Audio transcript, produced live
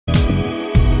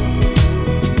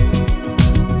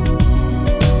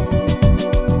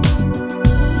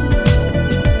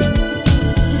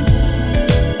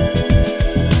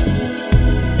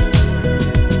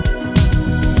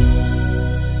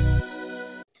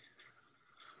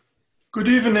Good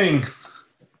evening.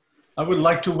 I would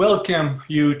like to welcome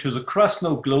you to the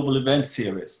Krasno Global Events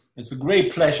Series. It's a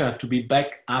great pleasure to be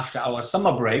back after our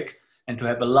summer break and to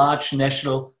have a large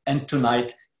national and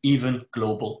tonight even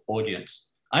global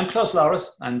audience. I'm Klaus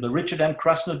Lauris. I'm the Richard M.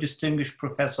 Krasno Distinguished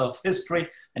Professor of History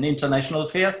and International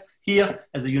Affairs here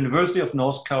at the University of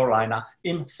North Carolina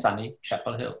in sunny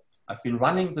Chapel Hill. I've been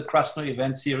running the Krasno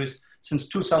Event Series since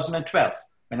 2012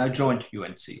 when I joined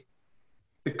UNC.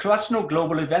 The Krasno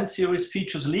Global Event Series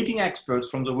features leading experts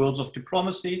from the worlds of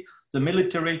diplomacy, the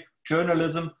military,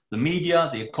 journalism, the media,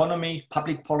 the economy,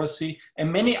 public policy,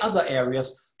 and many other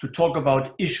areas to talk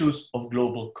about issues of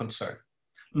global concern.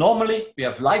 Normally, we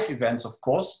have live events, of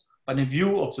course, but in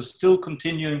view of the still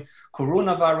continuing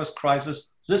coronavirus crisis,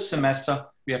 this semester,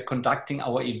 we are conducting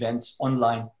our events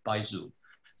online by Zoom.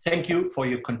 Thank you for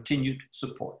your continued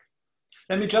support.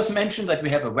 Let me just mention that we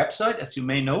have a website, as you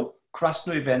may know,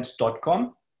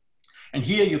 krasnoevents.com. And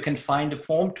here you can find a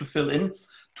form to fill in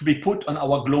to be put on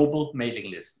our global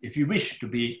mailing list, if you wish to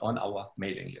be on our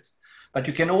mailing list. But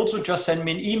you can also just send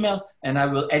me an email and I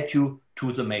will add you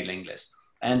to the mailing list.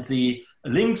 And the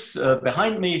links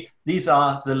behind me, these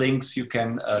are the links you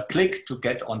can click to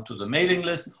get onto the mailing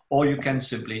list, or you can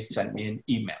simply send me an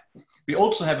email. We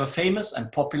also have a famous and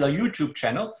popular YouTube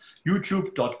channel,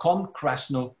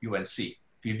 youtube.com/KrasnoUNC.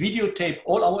 We videotape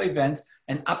all our events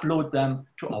and upload them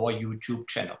to our YouTube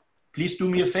channel. Please do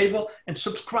me a favor and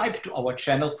subscribe to our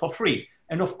channel for free.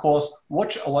 And of course,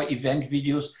 watch our event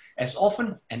videos as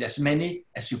often and as many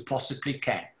as you possibly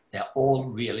can. They're all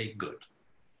really good.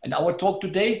 And our talk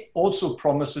today also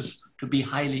promises to be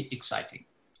highly exciting.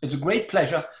 It's a great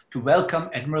pleasure to welcome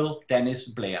Admiral Dennis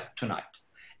Blair tonight.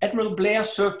 Admiral Blair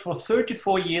served for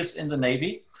 34 years in the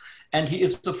Navy, and he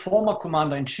is the former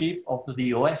Commander-in-Chief of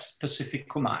the US Pacific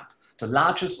Command, the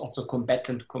largest of the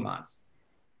combatant commands.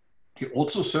 He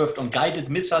also served on guided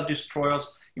missile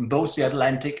destroyers in both the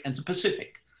Atlantic and the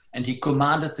Pacific, and he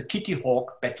commanded the Kitty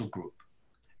Hawk battle group.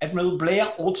 Admiral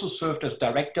Blair also served as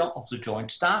Director of the Joint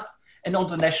Staff and on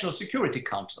the National Security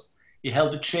Council. He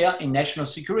held a chair in National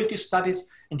Security Studies,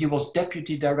 and he was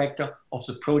Deputy Director of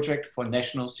the Project for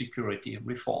National Security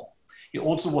Reform. He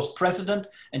also was President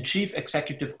and Chief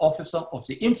Executive Officer of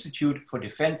the Institute for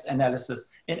Defense Analysis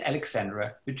in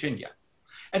Alexandria, Virginia.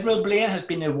 Admiral Blair has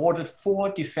been awarded 4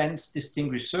 Defense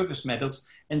Distinguished Service Medals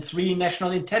and 3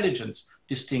 National Intelligence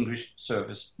Distinguished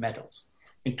Service Medals.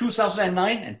 In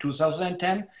 2009 and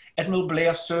 2010, Admiral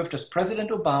Blair served as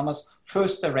President Obama's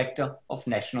first Director of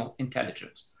National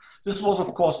Intelligence. This was,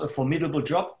 of course, a formidable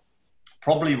job,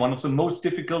 probably one of the most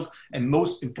difficult and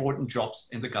most important jobs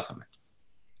in the government.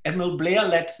 Admiral Blair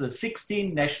led the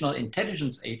 16 national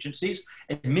intelligence agencies,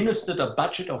 administered a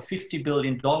budget of $50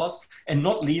 billion, and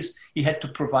not least, he had to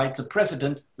provide the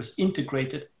president with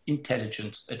integrated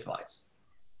intelligence advice.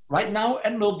 Right now,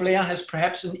 Admiral Blair has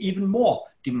perhaps an even more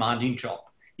demanding job.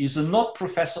 He is a Knott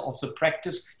Professor of the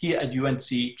Practice here at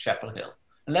UNC-Chapel Hill.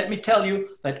 And let me tell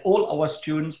you that all our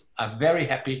students are very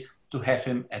happy to have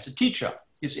him as a teacher.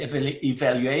 His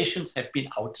evaluations have been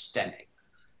outstanding.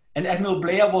 And Admiral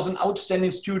Blair was an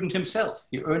outstanding student himself.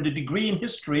 He earned a degree in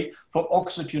history from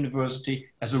Oxford University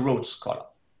as a Rhodes Scholar.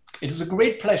 It is a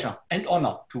great pleasure and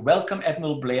honor to welcome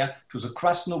Admiral Blair to the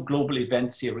Krasno Global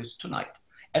Event Series tonight.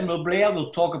 Admiral Blair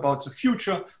will talk about the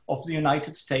future of the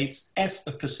United States as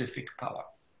a Pacific power.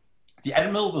 The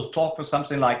Admiral will talk for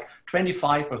something like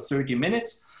 25 or 30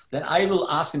 minutes. Then I will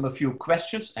ask him a few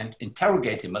questions and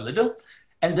interrogate him a little.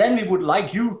 And then we would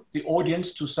like you, the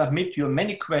audience, to submit your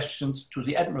many questions to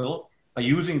the Admiral by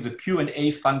using the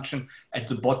Q&A function at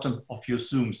the bottom of your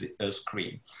Zoom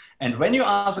screen. And when you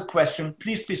ask a question,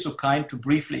 please be so kind to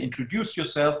briefly introduce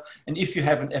yourself. And if you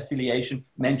have an affiliation,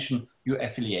 mention your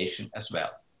affiliation as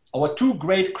well. Our 2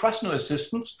 great Krasno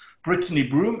assistants, Brittany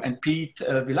Broom and Pete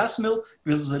Villasmil,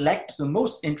 will select the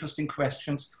most interesting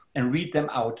questions and read them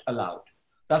out aloud.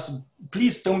 Thus,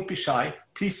 please don't be shy.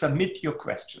 Please submit your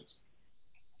questions.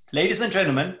 Ladies and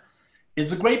gentlemen,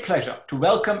 it's a great pleasure to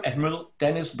welcome Admiral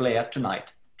Dennis Blair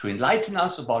tonight to enlighten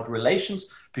us about relations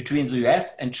between the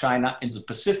US and China in the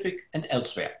Pacific and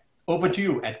elsewhere. Over to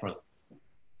you, Admiral.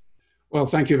 Well,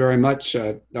 thank you very much,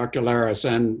 Dr. Lauris,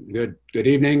 and good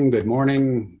evening, good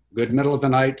morning, good middle of the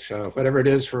night, whatever it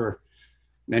is for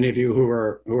many of you who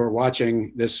are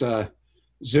watching. This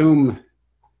Zoom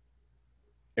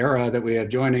era that we are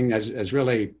joining has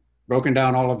really broken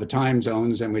down all of the time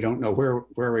zones, and we don't know where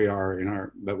we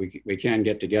are but we can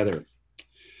get together.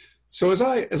 So as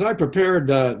I prepared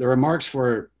the remarks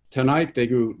for tonight, they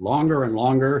grew longer and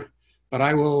longer, but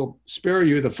I will spare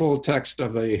you the full text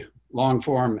of the long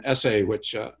form essay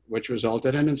which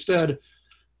resulted, and instead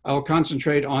I'll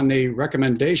concentrate on the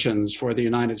recommendations for the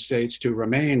United States to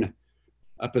remain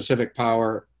a Pacific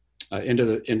power into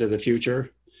the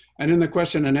future. And in the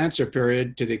question and answer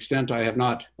period, to the extent I have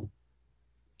not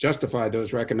justified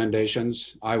those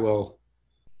recommendations, I will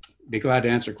be glad to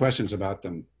answer questions about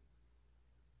them.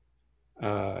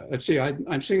 Let's see,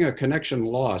 I'm seeing a connection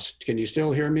lost. Can you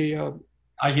still hear me?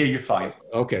 I hear you fine.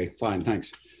 Okay, fine,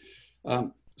 thanks.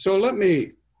 So let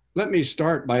me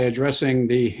start by addressing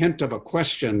the hint of a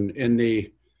question in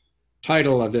the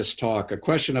title of this talk, a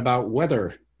question about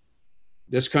whether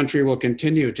this country will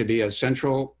continue to be as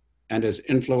central and as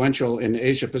influential in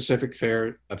Asia-Pacific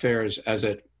affairs as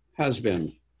it has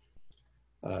been.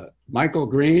 Michael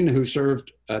Green, who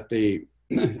served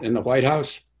in the White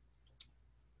House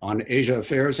on Asia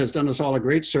affairs, has done us all a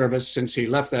great service since he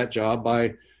left that job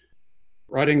by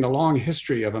writing the long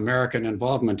history of American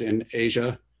involvement in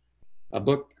Asia, a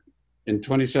book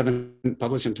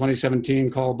published in 2017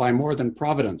 called By More Than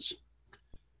Providence.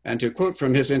 And to quote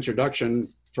from his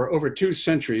introduction, for over 2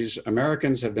 centuries,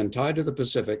 Americans have been tied to the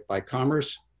Pacific by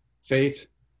commerce, faith,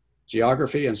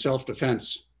 geography, and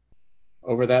self-defense.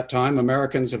 Over that time,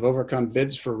 Americans have overcome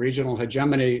bids for regional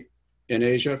hegemony in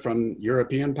Asia from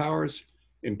European powers,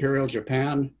 Imperial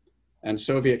Japan, and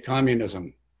Soviet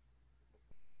communism.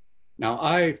 Now,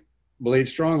 I believe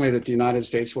strongly that the United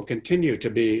States will continue to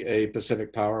be a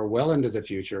Pacific power well into the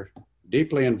future,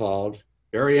 deeply involved,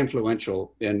 very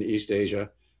influential in East Asia,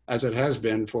 as it has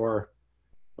been for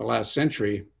the last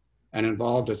century, and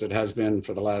involved as it has been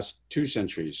for the last 2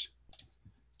 centuries.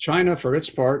 China, for its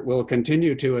part, will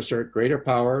continue to assert greater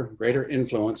power, greater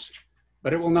influence,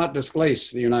 but it will not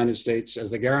displace the United States as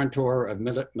the guarantor of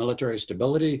military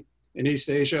stability in East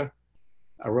Asia,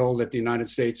 a role that the United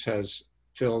States has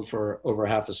filled for over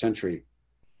half a century.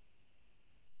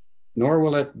 Nor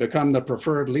will it become the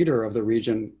preferred leader of the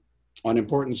region on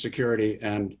important security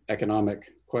and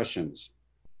economic questions.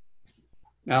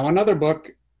 Now, another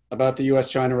book about the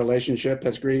US-China relationship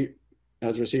has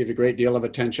received a great deal of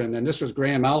attention, and this was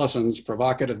Graham Allison's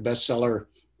provocative bestseller,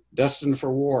 Destined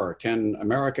for War: Can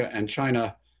America and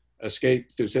China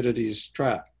Escape Thucydides'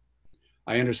 Trap?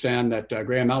 I understand that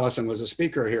Graham Allison was a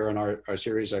speaker here in our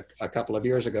series a couple of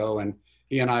years ago, and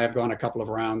he and I have gone a couple of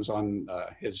rounds on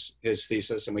his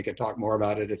thesis, and we can talk more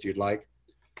about it if you'd like.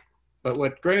 But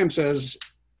what Graham says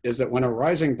is that when a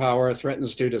rising power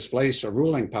threatens to displace a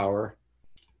ruling power,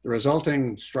 the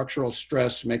resulting structural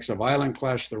stress makes a violent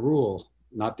clash the rule,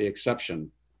 not the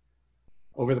exception.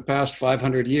 Over the past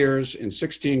 500 years, in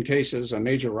 16 cases, a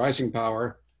major rising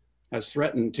power has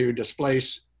threatened to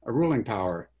displace a ruling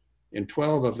power. In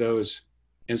 12 of those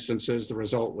instances, the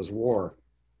result was war.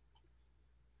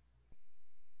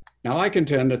 Now, I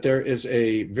contend that there is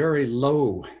a very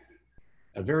low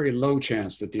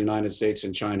chance that the United States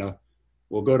and China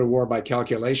will go to war by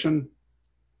calculation,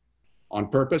 on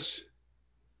purpose,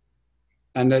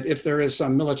 and that if there is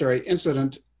some military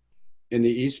incident in the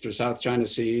East or South China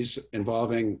Seas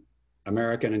involving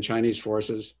American and Chinese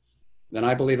forces, then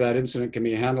I believe that incident can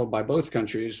be handled by both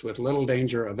countries with little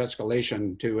danger of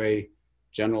escalation to a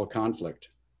general conflict.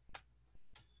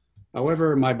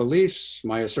 However, my beliefs,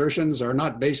 my assertions are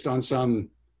not based on some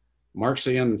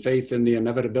Marxian faith in the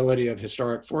inevitability of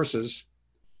historic forces.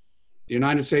 The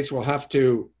United States will have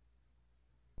to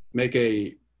make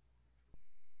a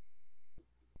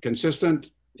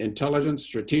consistent, intelligent,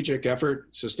 strategic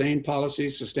effort, sustained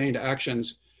policies, sustained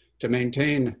actions to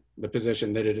maintain the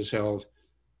position that it has held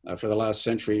for the last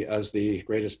century as the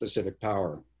greatest Pacific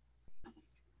power.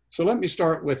 So let me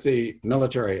start with the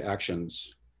military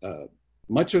actions.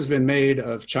 Much has been made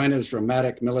of China's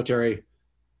dramatic military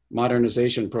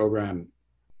modernization program.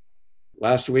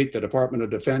 Last week, the Department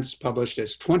of Defense published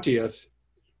its 20th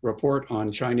report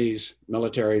on Chinese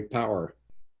military power.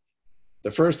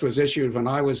 The first was issued when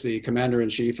I was the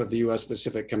Commander-in-Chief of the US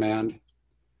Pacific Command.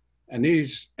 And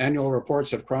these annual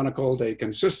reports have chronicled a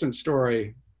consistent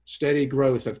story, steady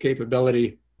growth of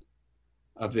capability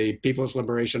of the People's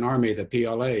Liberation Army, the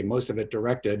PLA, most of it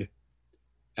directed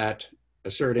at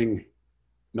asserting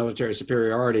military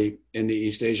superiority in the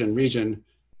East Asian region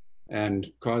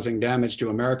and causing damage to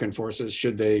American forces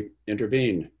should they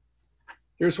intervene.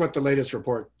 Here's what the latest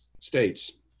report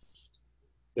states.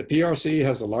 The PRC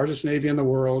has the largest Navy in the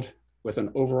world with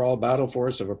an overall battle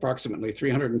force of approximately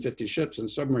 350 ships and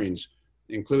submarines,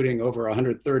 including over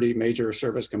 130 major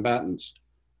service combatants.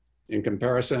 In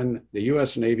comparison, the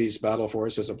US Navy's battle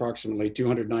force is approximately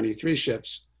 293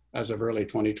 ships as of early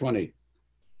 2020.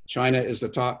 China is the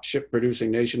top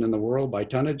ship-producing nation in the world by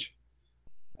tonnage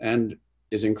and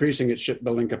is increasing its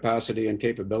shipbuilding capacity and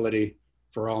capability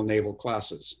for all naval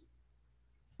classes.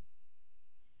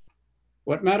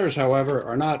 What matters, however,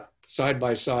 are not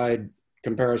side-by-side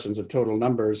comparisons of total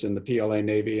numbers in the PLA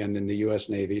Navy and in the US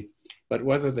Navy, but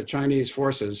whether the Chinese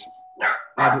forces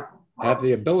have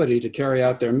the ability to carry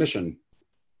out their mission.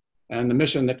 And the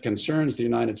mission that concerns the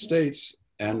United States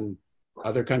and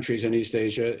other countries in East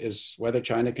Asia is whether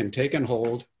China can take and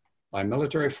hold by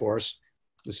military force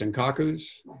the Senkakus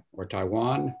or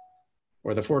Taiwan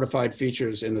or the fortified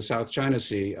features in the South China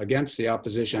Sea against the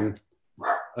opposition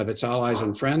of its allies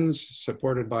and friends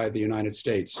supported by the United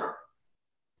States.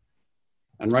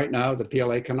 And right now, the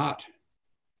PLA cannot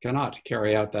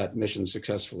carry out that mission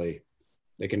successfully.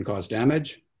 They can cause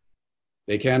damage.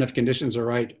 They can, if conditions are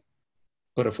right,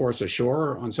 put a force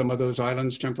ashore on some of those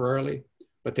islands temporarily,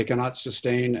 but they cannot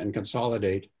sustain and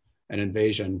consolidate an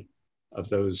invasion of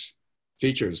those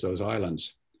features, those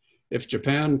islands. If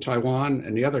Japan, Taiwan,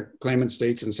 and the other claimant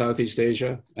states in Southeast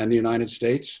Asia and the United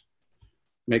States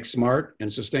make smart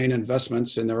and sustained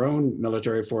investments in their own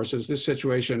military forces, this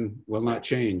situation will not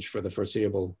change for the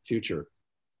foreseeable future.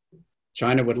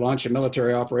 China would launch a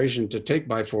military operation to take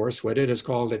by force what it has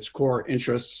called its core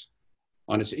interests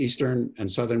on its eastern and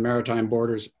southern maritime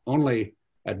borders only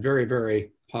at very, very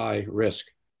high risk.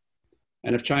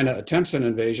 And if China attempts an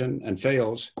invasion and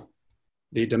fails,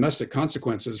 the domestic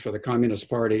consequences for the Communist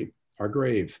Party are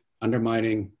grave,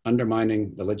 undermining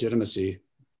the legitimacy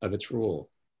of its rule.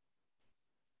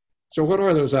 So what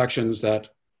are those actions that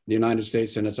the United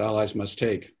States and its allies must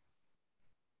take?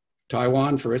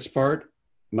 Taiwan, for its part,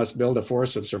 must build a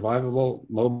force of survivable,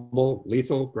 mobile,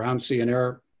 lethal, ground, sea, and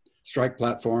air strike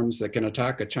platforms that can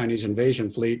attack a Chinese invasion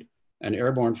fleet and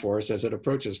airborne force as it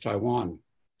approaches Taiwan.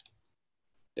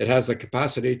 It has the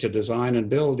capacity to design and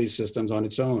build these systems on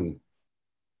its own.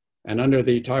 And under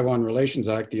the Taiwan Relations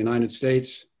Act, the United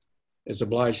States is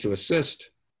obliged to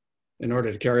assist in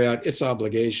order to carry out its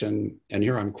obligation, and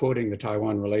here I'm quoting the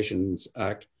Taiwan Relations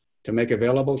Act, to make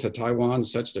available to Taiwan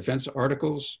such defense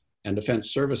articles and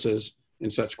defense services in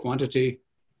such quantity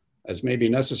as may be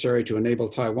necessary to enable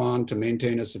Taiwan to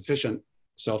maintain a sufficient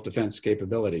self-defense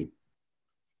capability.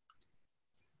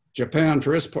 Japan,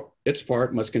 for its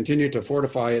part, must continue to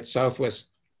fortify its Southwest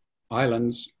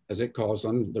islands, as it calls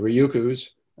them, the Ryukyus,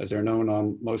 as they're known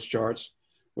on most charts,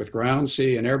 with ground,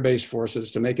 sea, and air-based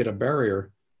forces to make it a barrier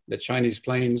that Chinese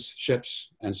planes,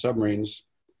 ships, and submarines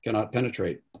cannot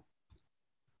penetrate.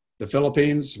 The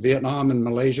Philippines, Vietnam, and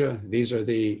Malaysia, these are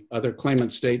the other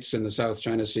claimant states in the South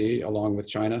China Sea, along with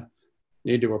China,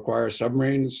 need to acquire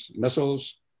submarines,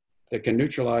 missiles that can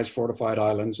neutralize fortified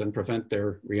islands and prevent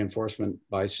their reinforcement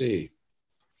by sea.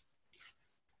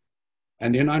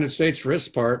 And the United States, for its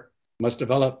part, must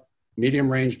develop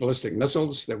medium-range ballistic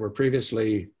missiles that were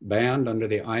previously banned under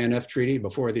the INF Treaty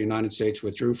before the United States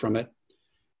withdrew from it.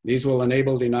 These will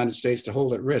enable the United States to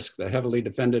hold at risk the heavily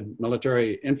defended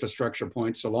military infrastructure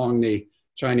points along the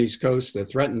Chinese coast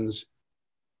that threatens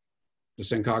the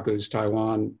Senkakus,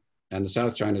 Taiwan, and the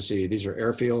South China Sea. These are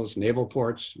airfields, naval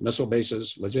ports, missile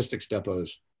bases, logistics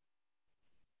depots.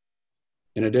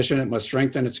 In addition, it must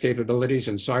strengthen its capabilities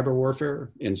in cyber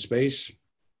warfare, in space,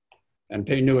 and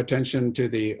pay new attention to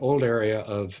the old area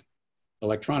of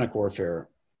electronic warfare.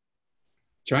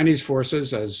 Chinese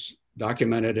forces, as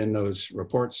documented in those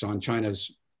reports on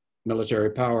China's military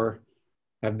power,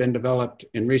 have been developed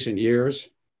in recent years.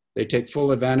 They take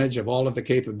full advantage of all of the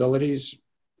capabilities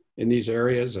in these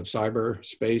areas of cyber,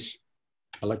 space,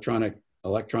 electronic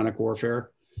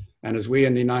warfare. And as we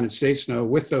in the United States know,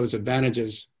 with those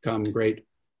advantages come great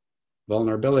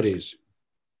vulnerabilities.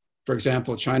 For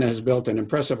example, China has built an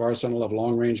impressive arsenal of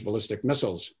long-range ballistic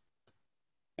missiles,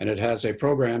 and it has a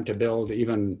program to build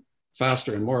even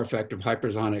faster and more effective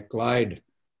hypersonic glide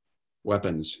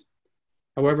weapons.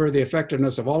 However, the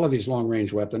effectiveness of all of these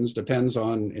long-range weapons depends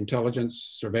on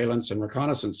intelligence, surveillance, and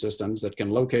reconnaissance systems that can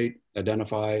locate,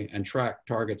 identify, and track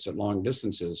targets at long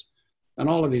distances. And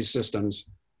all of these systems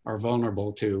are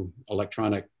vulnerable to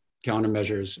electronic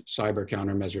countermeasures, cyber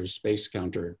countermeasures, space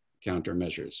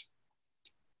countermeasures.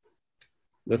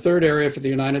 The third area for the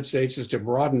United States is to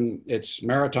broaden its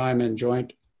maritime and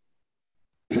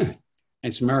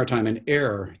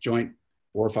air joint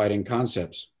warfighting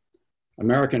concepts.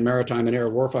 American maritime and air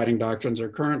warfighting doctrines are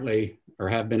currently, or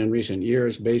have been in recent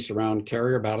years, based around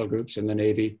carrier battle groups in the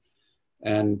Navy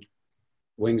and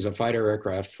wings of fighter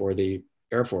aircraft for the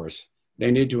Air Force. They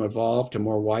need to evolve to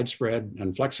more widespread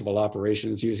and flexible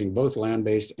operations using both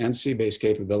land-based and sea-based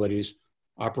capabilities,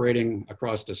 operating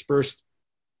across dispersed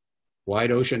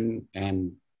wide ocean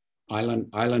and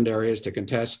island areas to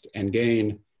contest and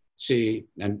gain sea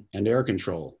and air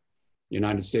control.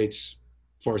 United States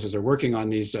forces are working on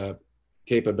these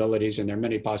capabilities, and there are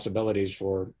many possibilities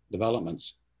for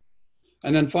developments.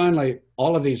 And then finally,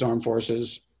 all of these armed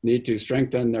forces need to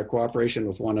strengthen their cooperation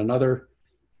with one another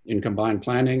in combined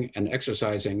planning and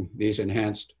exercising these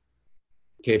enhanced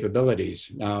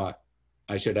capabilities. Now,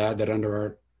 I should add that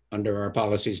under our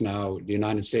policies now, the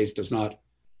United States does not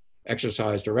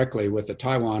exercise directly with the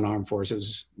Taiwan armed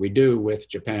forces. We do with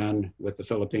Japan, with the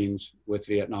Philippines, with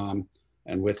Vietnam,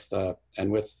 and with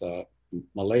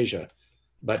Malaysia.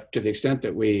 But to the extent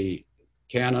that we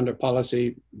can under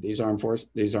policy, these armed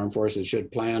forces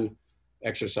should plan,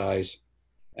 exercise,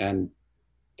 and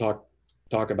talk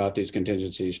about these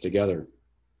contingencies together.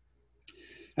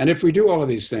 And if we do all of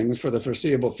these things for the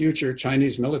foreseeable future,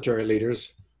 Chinese military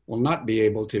leaders will not be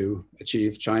able to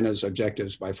achieve China's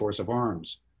objectives by force of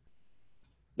arms.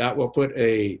 That will put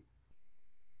a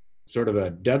sort of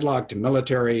a deadlocked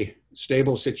military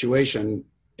stable situation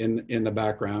in the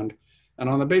background. And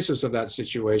on the basis of that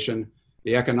situation,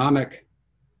 the economic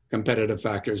competitive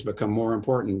factors become more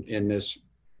important in this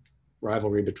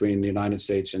rivalry between the United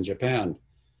States and Japan.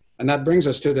 And that brings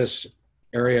us to this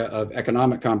area of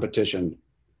economic competition,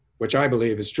 which I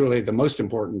believe is truly the most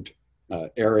important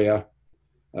area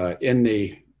in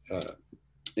the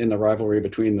rivalry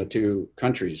between the two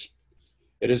countries.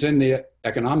 It is in the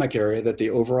economic area that the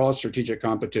overall strategic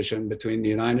competition between the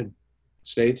United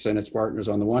States and its partners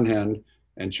on the one hand,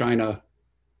 and China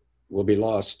will be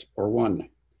lost or won.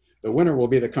 The winner will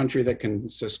be the country that can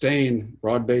sustain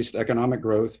broad-based economic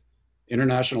growth,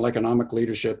 international economic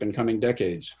leadership in coming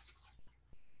decades.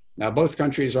 Now, both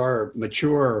countries are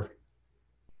mature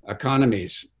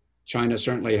economies. China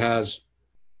certainly has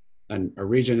a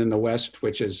region in the West,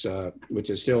 which is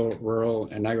still rural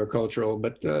and agricultural,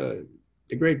 but the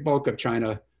great bulk of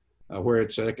China, where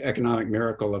its economic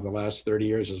miracle of the last 30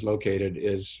 years is located,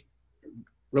 is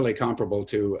really comparable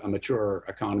to a mature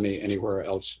economy anywhere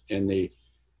else in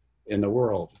the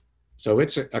world. So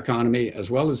its economy, as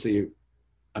well as the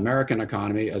American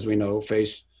economy, as we know,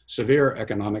 face severe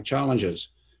economic challenges.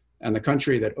 And the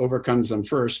country that overcomes them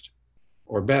first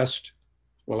or best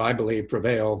will, I believe,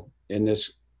 prevail in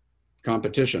this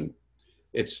competition.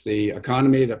 It's the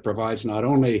economy that provides not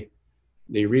only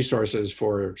the resources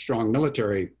for strong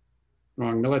military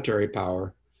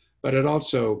power, but it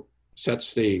also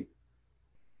sets a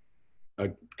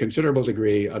considerable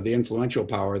degree of the influential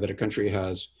power that a country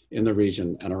has in the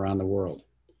region and around the world.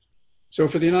 So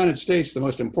for the United States, the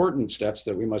most important steps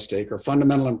that we must take are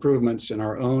fundamental improvements in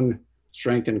our own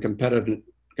strength and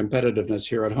competitiveness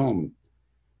here at home.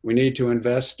 We need to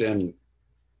invest in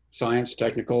science,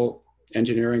 technical,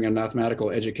 engineering, and mathematical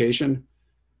education,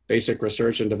 basic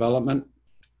research and development,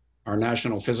 our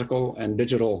national physical and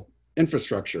digital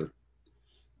infrastructure.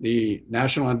 The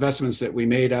national investments that we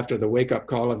made after the wake-up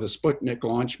call of the Sputnik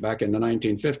launch back in the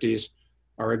 1950s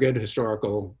are a good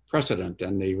historical precedent,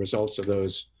 and the results of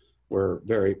those were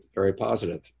very, very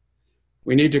positive.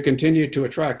 We need to continue to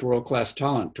attract world-class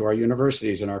talent to our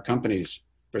universities and our companies,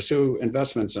 pursue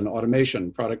investments in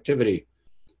automation, productivity,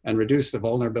 and reduce the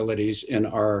vulnerabilities in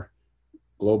our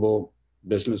global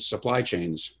business supply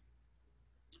chains.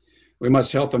 We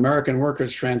must help American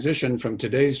workers transition from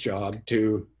today's job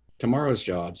to tomorrow's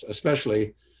jobs,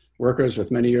 especially workers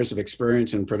with many years of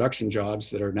experience in production jobs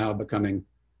that are now becoming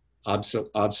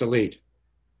obsolete.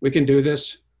 We can do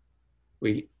this.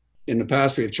 In the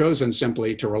past, we have chosen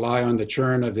simply to rely on the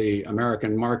churn of the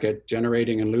American market,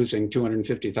 generating and losing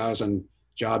 250,000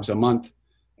 jobs a month,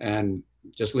 and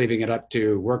just leaving it up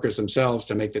to workers themselves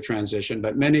to make the transition.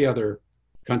 But many other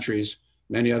countries,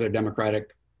 many other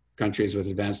democratic countries with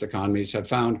advanced economies have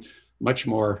found much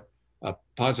more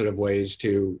positive ways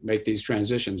to make these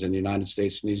transitions, and the United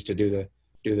States needs to do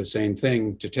the same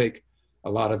thing to take a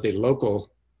lot of the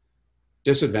local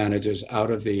disadvantages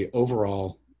out of the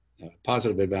overall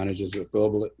positive advantages of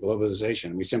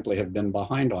globalization. We simply have been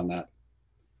behind on that.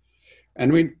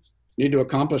 And we need to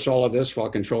accomplish all of this while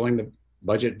controlling the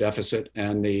budget deficit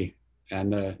and the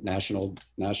national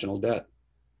debt.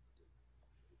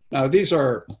 Now, these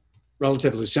are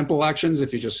relatively simple actions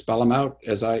if you just spell them out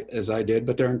as I did,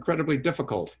 but they're incredibly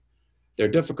difficult. They're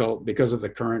difficult because of the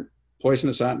current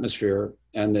poisonous atmosphere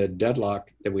and the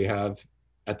deadlock that we have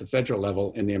at the federal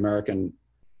level in the American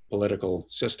political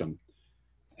system.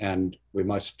 And we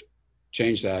must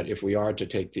change that if we are to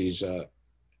take these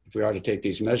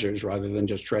measures rather than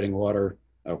just treading water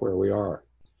where we are.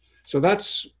 So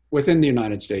that's within the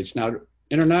United States. Now,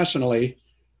 internationally,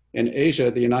 in Asia,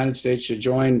 the United States should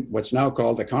join what's now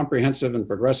called the Comprehensive and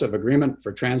Progressive Agreement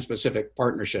for Trans-Pacific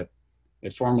Partnership.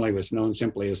 It formerly was known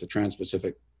simply as the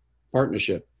Trans-Pacific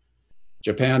Partnership.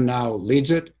 Japan now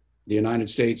leads it. The United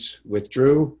States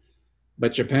withdrew,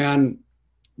 but Japan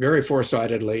very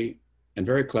foresightedly and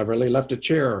very cleverly left a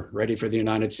chair ready for the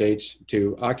United States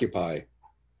to occupy.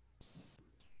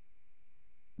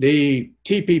 The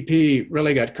TPP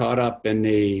really got caught up in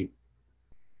the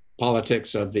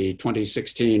politics of the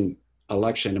 2016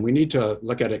 election, and we need to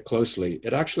look at it closely.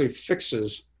 It actually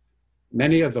fixes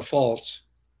many of the faults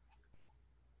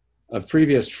of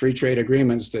previous free trade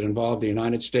agreements that involved the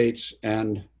United States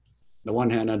and the one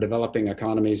hand and developing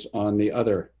economies on the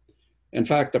other. In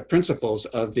fact, the principles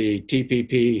of the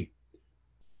TPP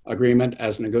agreement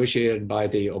as negotiated by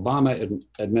the Obama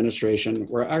administration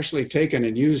were actually taken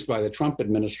and used by the Trump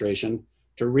administration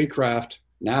to recraft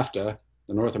NAFTA,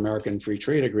 the North American Free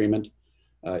Trade Agreement,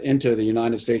 into the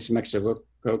United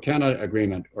States-Mexico-Canada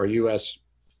Agreement, or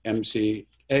USMCA.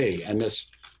 And this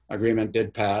agreement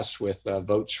did pass with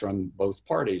votes from both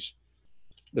parties.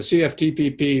 The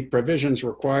CFTPP provisions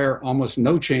require almost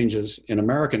no changes in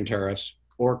American tariffs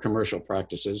or commercial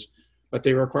practices, but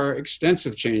they require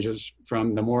extensive changes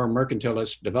from the more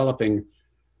mercantilist developing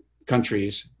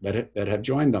countries that have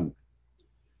joined them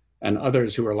and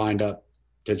others who are lined up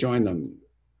to join them.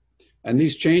 And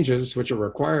these changes, which are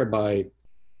required by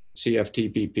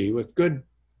CFTPP with good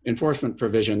enforcement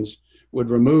provisions, would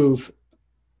remove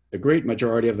the great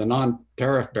majority of the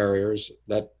non-tariff barriers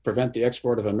that prevent the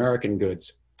export of American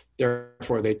goods.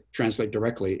 Therefore, they translate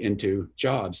directly into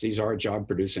jobs. These are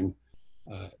job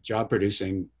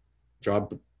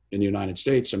in the United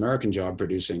States, American job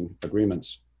producing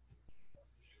agreements.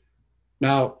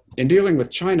 Now, in dealing with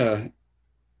China,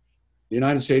 the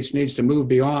United States needs to move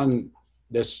beyond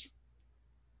this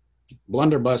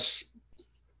blunderbuss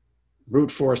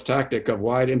brute force tactic of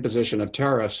wide imposition of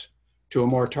tariffs to a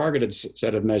more targeted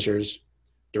set of measures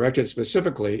directed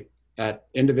specifically at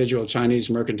individual Chinese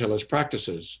mercantilist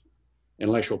practices,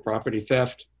 intellectual property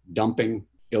theft, dumping,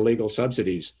 illegal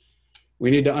subsidies.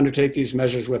 We need to undertake these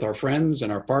measures with our friends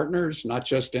and our partners, not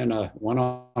just in a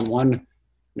one-on-one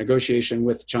negotiation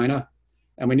with China.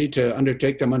 And we need to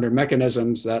undertake them under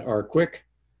mechanisms that are quick,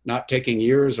 not taking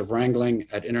years of wrangling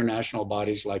at international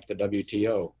bodies like the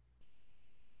WTO.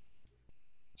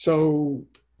 So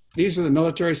these are the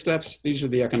military steps. These are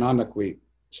the economic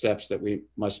steps that we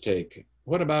must take.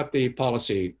 What about the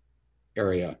policy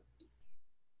area?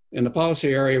 In the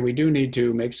policy area, we do need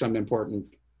to make some important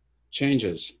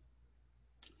changes.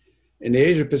 In the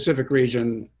Asia-Pacific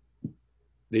region,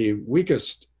 the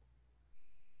weakest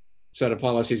set of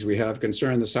policies we have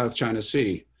concern the South China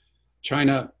Sea.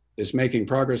 China is making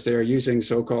progress there using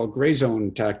so-called gray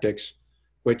zone tactics,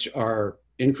 which are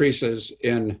increases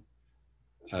in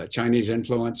Chinese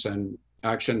influence and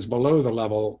actions below the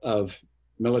level of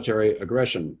military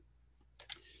aggression.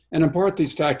 And in part,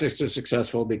 these tactics are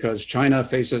successful because China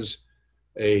faces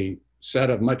a set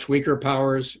of much weaker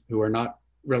powers who are not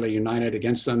really united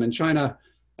against them. And China,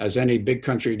 as any big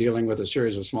country dealing with a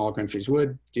series of small countries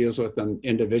would, deals with them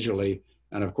individually,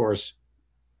 and of course,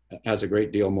 has a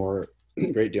great deal more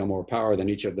power than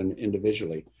each of them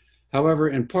individually. However,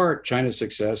 in part, China's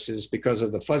success is because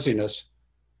of the fuzziness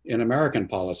in American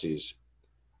policies.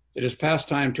 It is past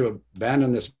time to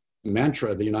abandon this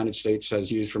mantra the United States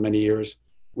has used for many years.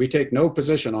 We take no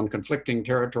position on conflicting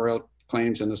territorial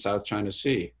claims in the South China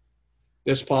Sea.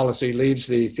 This policy leaves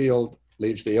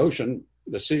the ocean,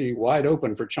 the sea, wide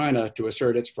open for China to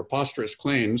assert its preposterous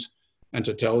claims and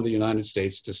to tell the United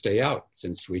States to stay out,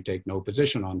 since we take no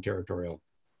position on territorial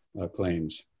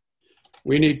claims.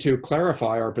 We need to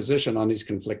clarify our position on these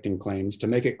conflicting claims to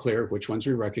make it clear which ones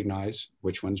we recognize,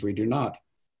 which ones we do not.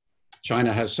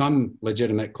 China has some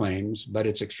legitimate claims, but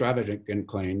its extravagant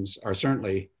claims are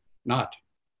certainly not.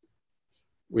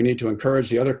 We need to encourage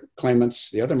the other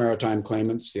claimants, the other maritime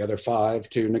claimants, the other 5,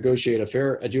 to negotiate a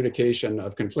fair adjudication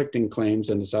of conflicting claims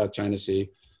in the South China Sea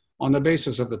on the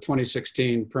basis of the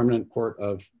 2016 Permanent Court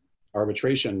of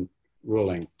Arbitration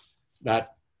ruling.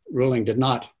 That ruling did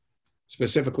not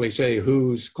specifically say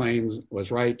whose claims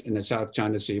was right in the South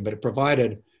China Sea, but it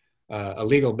provided a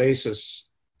legal basis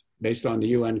based on the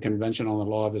UN Convention on the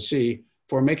Law of the Sea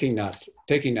for taking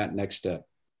that next step.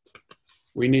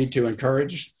 We need to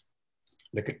encourage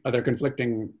the other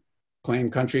conflicting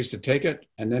claim countries to take it,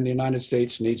 and then the United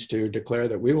States needs to declare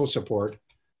that we will support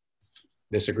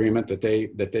this agreement that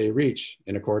they reach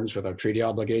in accordance with our treaty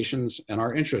obligations and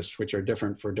our interests, which are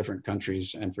different for different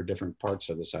countries and for different parts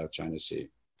of the South China Sea.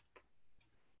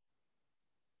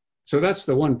 So that's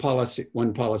the one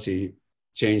policy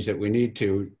change that we need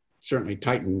to certainly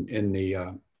tighten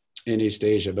in East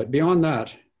Asia. But beyond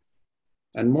that,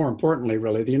 and more importantly,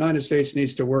 really, the United States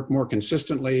needs to work more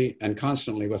consistently and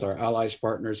constantly with our allies,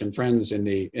 partners, and friends in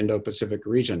the Indo-Pacific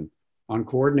region on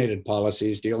coordinated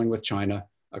policies dealing with China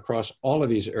across all of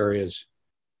these areas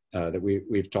that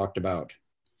we've talked about.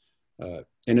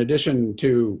 In addition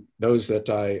to those that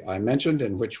I mentioned,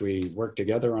 in which we work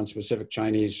together on specific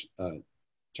Chinese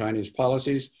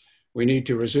policies, we need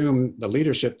to resume the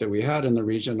leadership that we had in the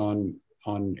region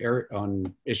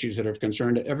on issues that have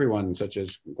concerned everyone, such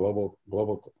as global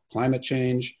climate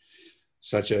change,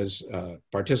 such as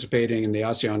participating in the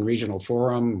ASEAN Regional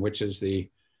Forum, which is the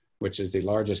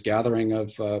largest gathering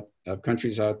of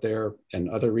countries out there, and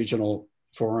other regional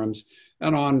forums,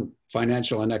 and on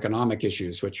financial and economic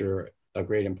issues, which are of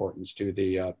great importance to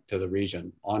the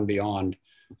region, beyond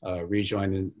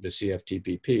rejoining the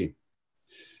CFTPP.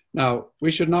 Now,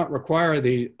 we should not require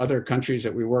the other countries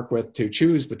that we work with to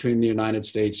choose between the United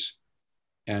States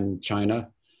and China,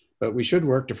 but we should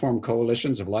work to form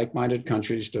coalitions of like-minded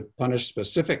countries to punish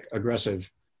specific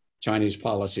aggressive Chinese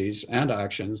policies and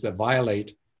actions that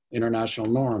violate international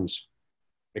norms.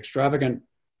 Extravagant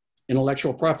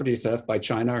intellectual property theft by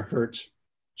China hurts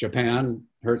Japan,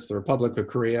 hurts the Republic of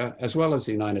Korea, as well as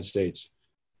the United States.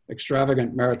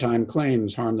 Extravagant maritime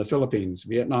claims harm the Philippines,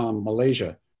 Vietnam,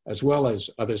 Malaysia, as well as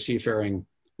other seafaring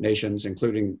nations,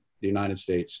 including the United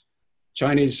States.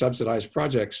 Chinese subsidized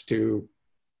projects to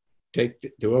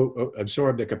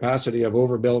absorb the capacity of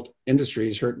overbuilt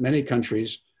industries hurt many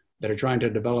countries that are trying to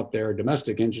develop their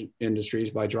domestic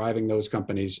industries by driving those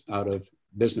companies out of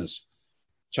business.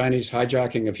 Chinese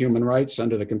hijacking of human rights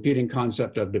under the competing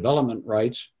concept of development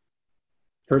rights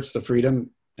hurts the freedom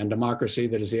and democracy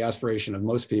that is the aspiration of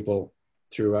most people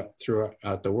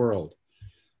throughout the world.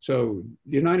 So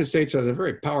the United States has a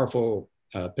very powerful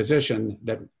position,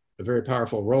 a very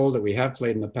powerful role that we have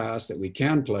played in the past, that we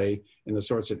can play in the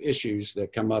sorts of issues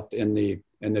that come up in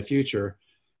the future.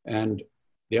 And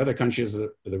the other countries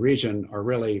of the region are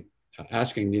really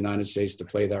asking the United States to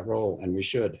play that role, and we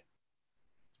should.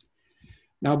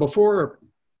 Now, before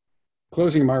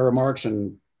closing my remarks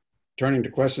and turning to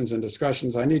questions and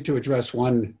discussions, I need to address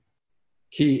one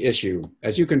key issue.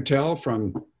 As you can tell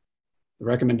from the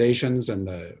recommendations and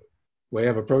the way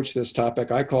I've approached this topic,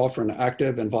 I call for an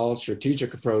active, involved,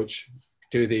 strategic approach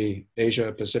to the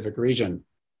Asia-Pacific region.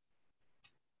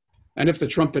 And if the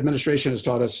Trump administration has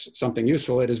taught us something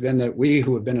useful, it has been that we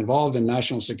who have been involved in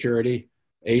national security,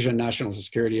 Asian national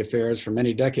security affairs for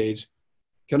many decades,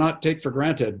 cannot take for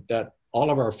granted that all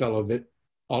our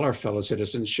fellow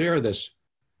citizens share this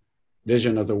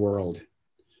vision of the world.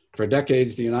 For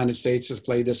decades, the United States has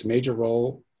played this major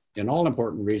role in all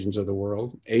important regions of the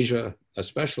world, Asia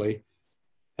especially,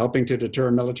 helping to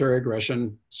deter military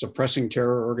aggression, suppressing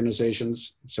terror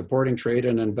organizations, supporting trade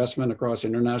and investment across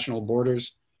international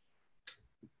borders,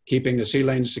 keeping the sea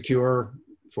lanes secure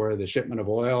for the shipment of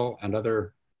oil and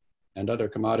other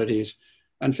commodities,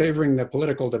 and favoring the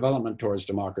political development towards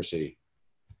democracy.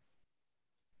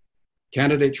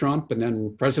 Candidate Trump and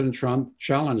then President Trump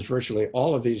challenged virtually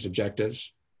all of these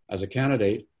objectives as a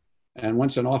candidate. And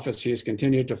once in office, he has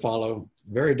continued to follow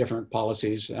very different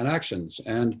policies and actions.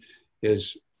 And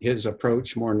his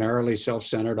approach, more narrowly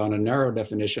self-centered on a narrow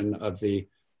definition of the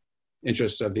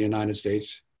interests of the United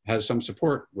States, has some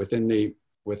support within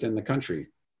the country.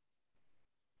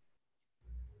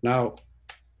 Now,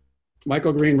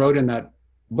 Michael Green wrote in that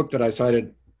book that I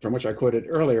cited, from which I quoted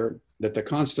earlier, that the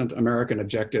constant American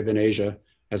objective in Asia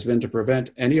has been to prevent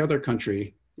any other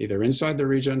country, either inside the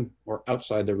region or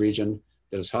outside the region,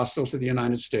 that is hostile to the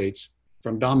United States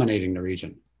from dominating the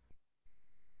region.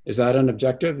 Is that an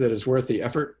objective that is worth the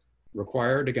effort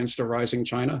required against a rising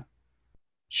China?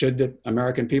 Should the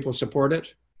American people support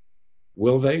it?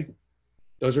 Will they?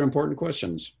 Those are important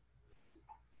questions.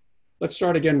 Let's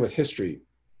start again with history.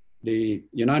 The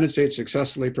United States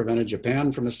successfully prevented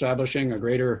Japan from establishing a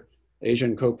greater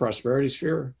Asian co-prosperity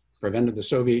sphere, prevented the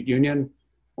Soviet Union,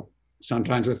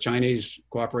 sometimes with Chinese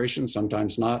cooperation,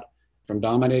 sometimes not, from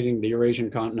dominating the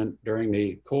Eurasian continent during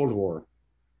the Cold War.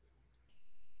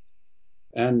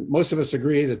 And most of us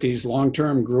agree that these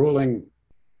long-term, grueling,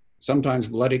 sometimes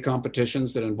bloody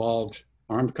competitions that involved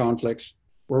armed conflicts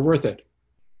were worth it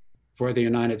for the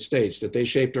United States, that they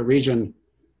shaped a region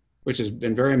which has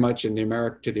been very much to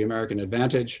the American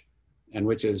advantage, and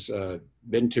which has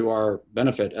been to our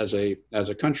benefit as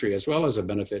a country, as well as a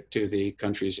benefit to the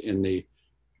countries in the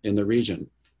region.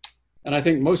 And I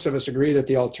think most of us agree that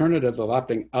the alternative of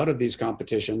opting out of these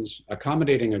competitions,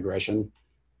 accommodating aggression,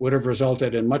 would have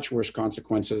resulted in much worse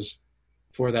consequences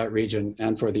for that region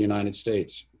and for the United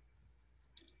States.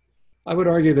 I would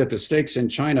argue that the stakes in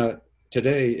China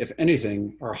today, if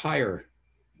anything, are higher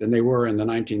than they were in the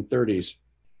 1930s,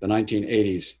 the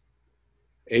 1980s.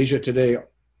 Asia today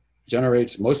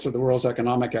generates most of the world's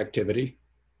economic activity.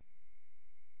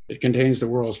 It contains the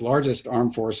world's largest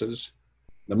armed forces,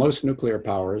 the most nuclear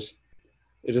powers,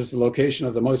 It is the location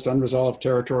of the most unresolved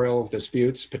territorial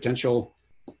disputes, potential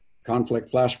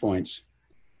conflict flashpoints.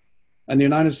 And the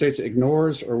United States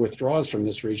ignores or withdraws from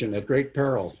this region at great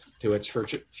peril to its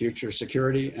future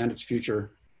security and its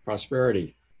future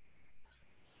prosperity.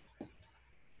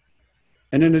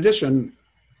 And in addition,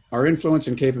 our influence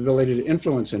and capability to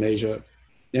influence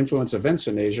events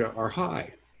in Asia are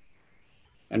high.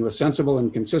 And with sensible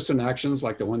and consistent actions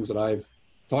like the ones that I've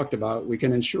talked about, we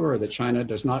can ensure that China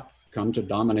does not come to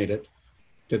dominate it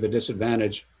to the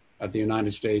disadvantage of the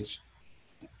United States,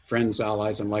 friends,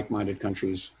 allies, and like-minded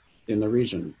countries in the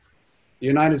region. The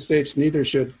United States neither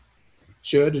should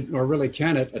nor really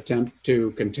can it attempt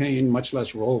to contain, much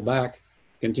less roll back,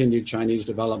 continued Chinese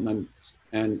development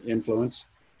and influence.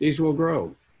 These will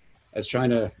grow as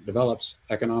China develops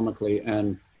economically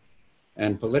and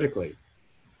politically.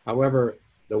 However,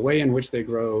 the way in which they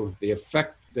grow, the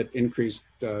effect that increased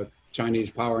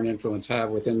Chinese power and influence have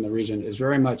within the region is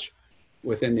very much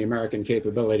within the American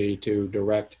capability to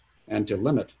direct and to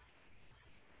limit.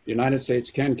 The United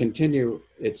States can continue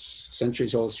its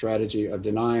centuries-old strategy of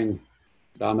denying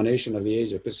domination of the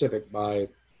Asia-Pacific by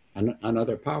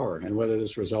another power, and whether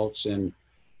this results in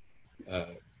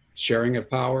sharing of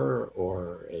power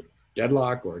or a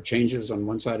deadlock or changes on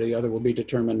one side or the other will be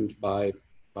determined by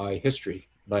history.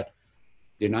 But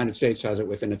the United States has it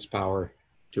within its power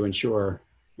to ensure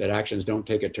that actions don't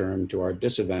take a turn to our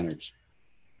disadvantage.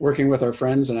 Working with our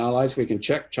friends and allies, we can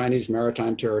check Chinese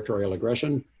maritime territorial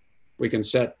aggression. We can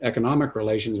set economic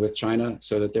relations with China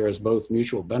so that there is both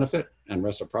mutual benefit and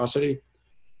reciprocity.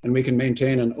 And we can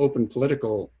maintain an open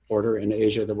political order in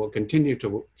Asia that will continue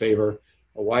to favor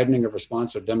a widening of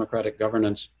responsive democratic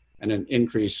governance and an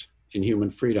increase in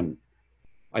human freedom.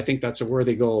 I think that's a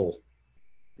worthy goal,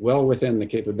 well within the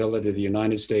capability of the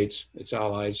United States, its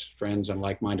allies, friends, and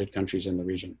like-minded countries in the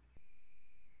region.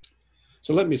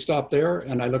 So let me stop there,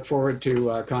 and I look forward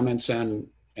to comments and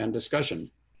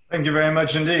discussion. Thank you very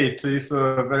much indeed. These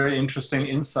were very interesting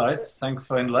insights. Thanks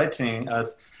for enlightening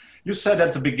us. You said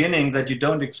at the beginning that you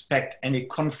don't expect any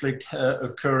conflict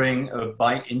occurring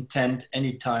by intent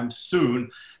anytime soon.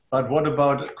 But what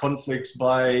about conflicts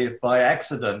by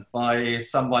accident, by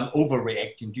someone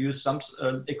overreacting? Do you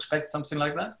expect something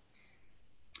like that?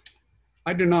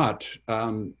 I do not.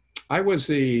 I was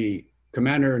the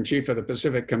Commander-in-Chief of the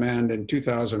Pacific Command in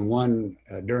 2001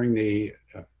 during the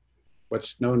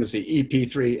what's known as the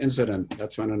EP3 incident.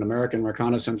 That's when an American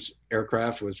reconnaissance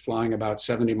aircraft was flying about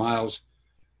 70 miles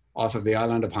off of the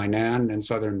island of Hainan in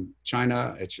southern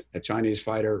China. A Chinese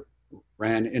fighter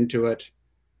ran into it.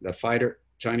 The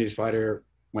Chinese fighter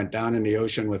went down in the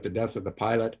ocean with the death of the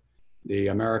pilot. The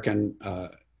American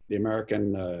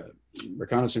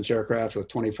reconnaissance aircraft with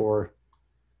 24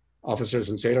 officers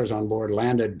and sailors on board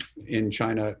landed in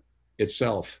China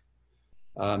itself.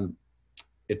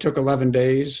 It took 11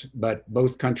 days, but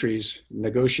both countries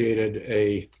negotiated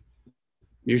a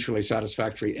mutually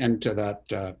satisfactory end to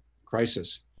that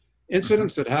crisis.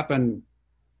 Incidents that happen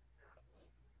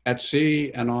at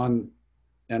sea and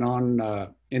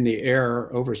in the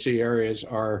air, oversea areas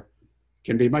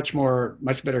can be much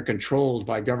better controlled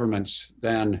by governments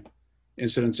than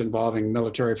incidents involving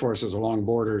military forces along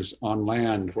borders on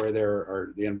land, where there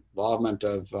are the involvement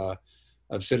of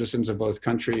citizens of both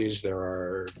countries. There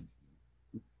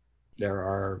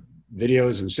are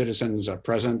videos and citizens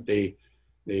present. The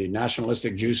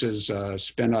nationalistic juices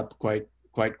spin up quite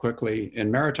quickly. In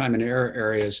maritime and air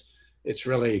areas, it's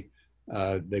really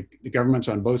the governments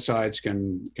on both sides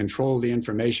can control the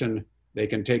information. They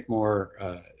can take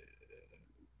more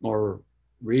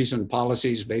reasoned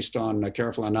policies based on a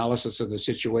careful analysis of the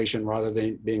situation rather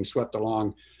than being swept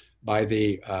along by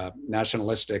the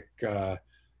nationalistic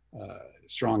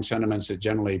strong sentiments that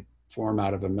generally form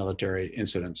out of a military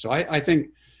incident. So I think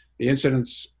the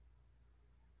incidents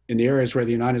in the areas where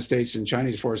the United States and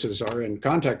Chinese forces are in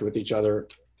contact with each other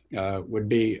would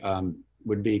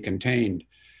be contained.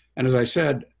 And as I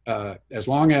said, as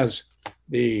long as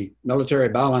the military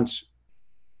balance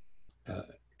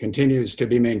continues to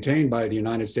be maintained by the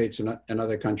United States and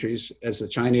other countries, as the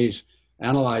Chinese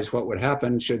analyze what would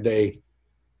happen should they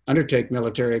undertake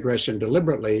military aggression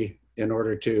deliberately in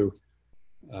order to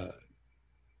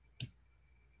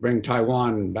bring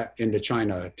Taiwan back into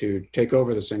China, to take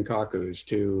over the Senkakus,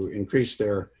 to increase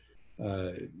their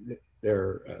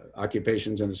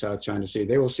occupations in the South China Sea.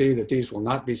 They will see that these will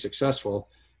not be successful,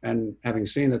 and having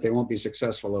seen that they won't be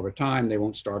successful over time, they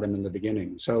won't start them in the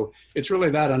beginning. So it's really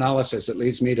that analysis that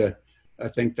leads me to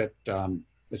think that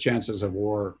the chances of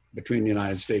war between the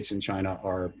United States and China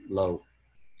are low.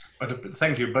 But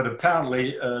thank you. But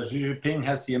apparently, Xi Jinping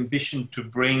has the ambition to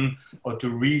bring or to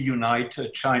reunite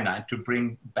China and to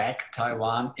bring back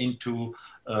Taiwan into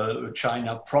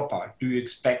China proper. Do you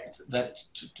expect that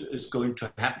is going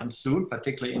to happen soon,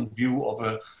 particularly in view of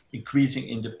a increasing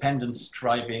independence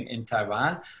striving in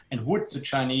Taiwan? And would the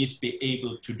Chinese be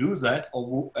able to do that,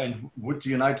 or and would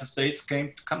the United States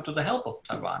come to the help of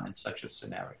Taiwan in such a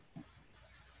scenario?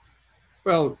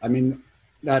 Well, I mean,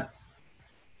 that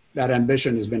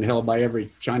ambition has been held by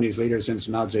every Chinese leader since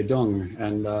Mao Zedong,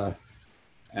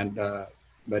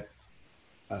 but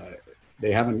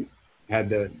they haven't had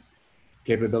the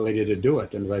capability to do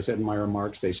it. And as I said in my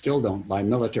remarks, they still don't by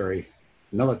military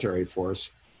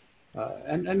force.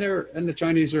 And the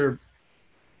Chinese are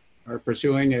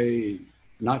pursuing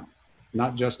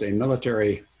not just a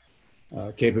military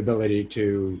capability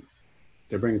to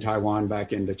bring Taiwan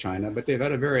back into China, but they've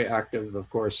had a very active, of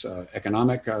course,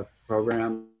 economic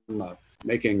program,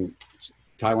 making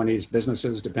Taiwanese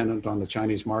businesses dependent on the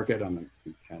Chinese market and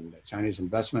Chinese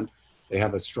investment. They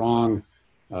have a strong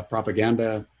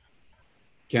propaganda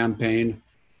campaign.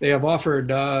 They have offered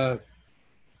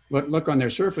what look on their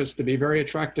surface to be very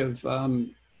attractive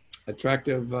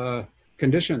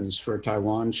conditions for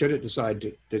Taiwan should it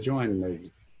decide to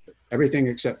join. Everything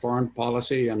except foreign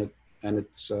policy and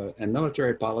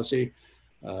military policy.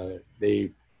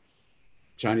 The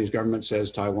Chinese government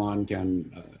says Taiwan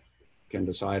can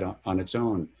decide on its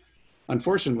own.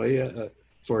 Unfortunately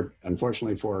for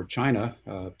China,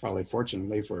 probably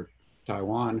fortunately for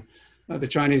Taiwan, the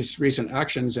Chinese recent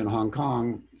actions in Hong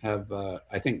Kong have,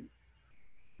 I think,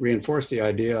 reinforced the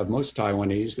idea of most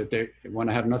Taiwanese that they want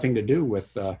to have nothing to do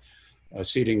with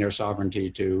ceding their sovereignty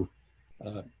to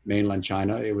mainland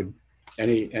China. It would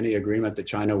any agreement that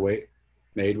China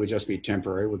made would just be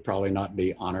temporary, would probably not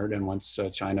be honored. And once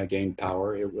China gained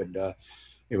power, it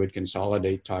would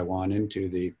consolidate Taiwan into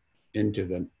the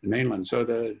mainland.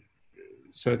 So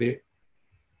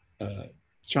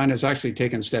China's actually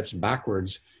taken steps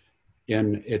backwards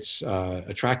in its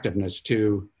attractiveness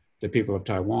to the people of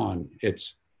Taiwan.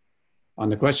 It's on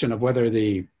the question of whether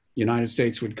the United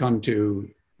States would come to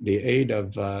the aid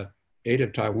of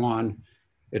Taiwan.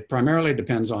 It primarily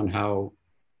depends on how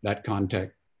that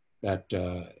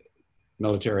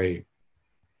military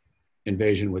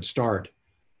invasion would start.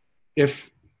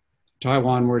 If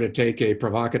Taiwan were to take a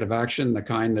provocative action, the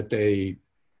kind that they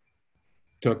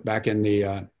took back in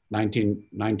the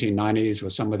 1990s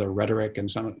with some of their rhetoric and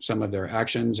some of their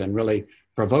actions and really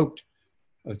provoked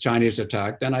a Chinese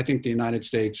attack, then I think the United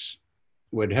States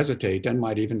would hesitate and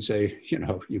might even say,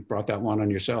 you brought that one on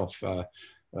yourself.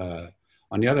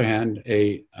 On the other hand,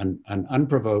 an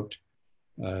unprovoked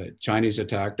Chinese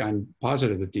attack, I'm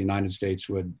positive that the United States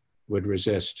would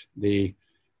resist. The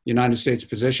United States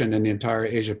position in the entire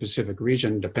Asia-Pacific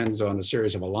region depends on a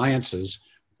series of alliances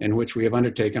in which we have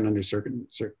undertaken under certain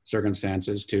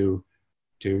circumstances to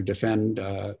defend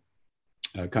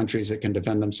countries that can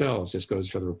defend themselves. This goes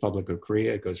for the Republic of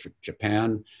Korea, it goes for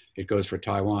Japan, it goes for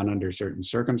Taiwan under certain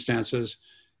circumstances,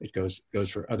 it goes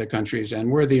for other countries. And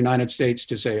we're the United States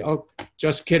to say, oh,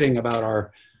 just kidding about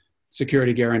our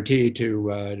security guarantee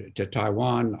to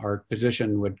Taiwan, our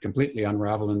position would completely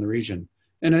unravel in the region.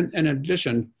 And in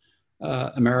addition,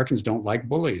 Americans don't like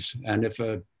bullies. And if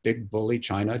a big bully,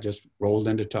 China, just rolled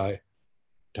into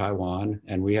Taiwan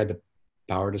and we had the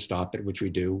power to stop it, which we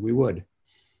do, we would.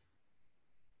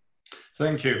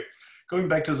 Thank you. Going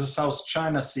back to the South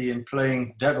China Sea and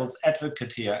playing devil's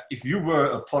advocate here, if you were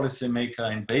a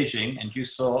policymaker in Beijing and you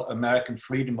saw American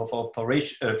freedom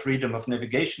of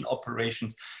navigation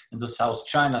operations in the South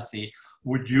China Sea,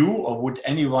 would you or would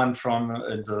anyone from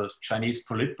the Chinese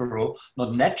Politburo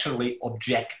not naturally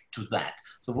object to that?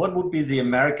 So what would be the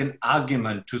American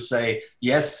argument to say,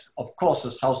 yes, of course,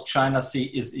 the South China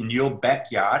Sea is in your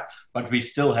backyard, but we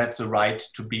still have the right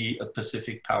to be a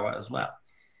Pacific power as well?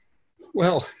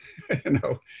 Well,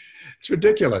 it's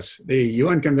ridiculous. The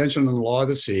UN Convention on the Law of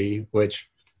the Sea, which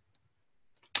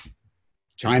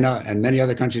China and many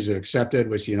other countries have accepted,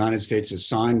 which the United States has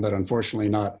signed, but unfortunately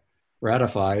not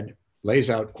ratified, lays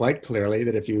out quite clearly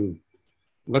that if you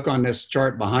look on this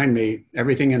chart behind me,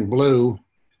 everything in blue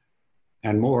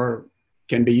and more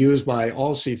can be used by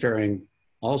all seafaring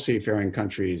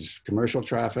countries, commercial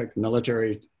traffic,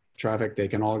 military traffic, they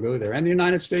can all go there. And the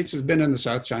United States has been in the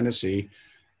South China Sea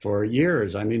for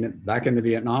years. I mean, back in the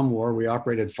Vietnam War, we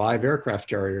operated 5 aircraft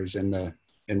carriers in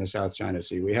the South China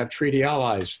Sea. We have treaty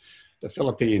allies, the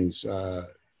Philippines,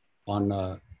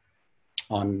 on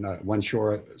one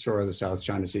shore of the South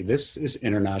China Sea. This is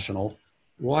international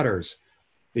waters.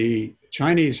 The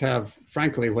Chinese have,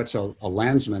 frankly, what's a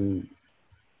landsman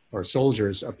or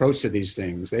soldiers' approach to these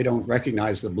things. They don't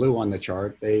recognize the blue on the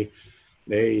chart. They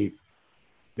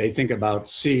think about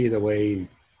sea the way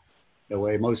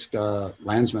most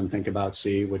landsmen think about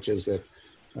sea, which is that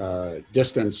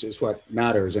distance is what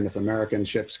matters. And if American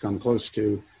ships come close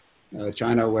to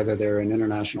China, whether they're in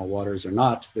international waters or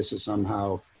not, this is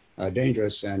somehow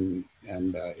dangerous and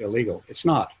illegal. It's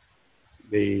not.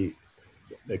 The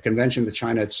convention that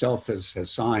China itself has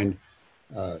signed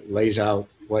lays out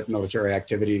what military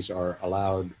activities are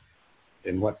allowed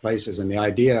in what places. And the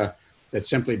idea that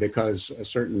simply because a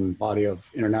certain body of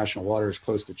international water is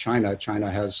close to China,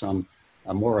 China has some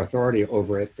more authority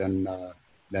over it than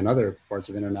other parts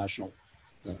of international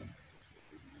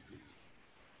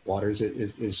waters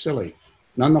is silly.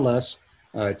 Nonetheless,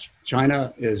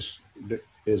 China is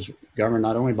governed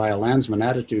not only by a landsman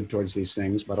attitude towards these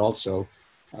things, but also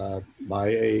by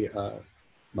a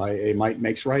might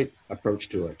makes right approach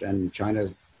to it. And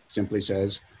China simply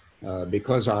says,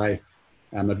 because I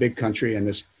am a big country and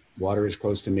this water is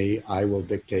close to me, I will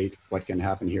dictate what can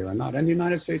happen here or not. And the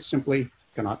United States simply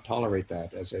cannot tolerate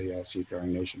that as a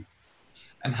seafaring nation.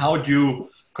 And how do you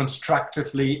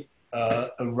constructively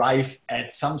arrive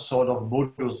at some sort of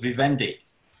modus vivendi?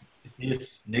 Is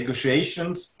this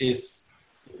negotiations? Is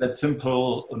that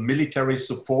simple military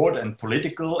support and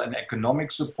political and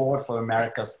economic support for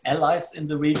America's allies in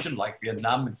the region, like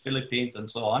Vietnam and Philippines and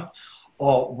so on?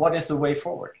 Or what is the way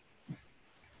forward?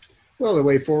 Well, the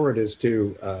way forward is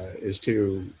to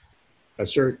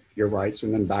assert your rights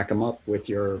and then back them up with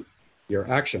your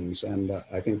actions. And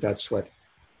I think that's what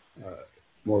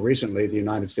more recently the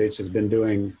United States has been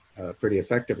doing pretty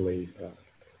effectively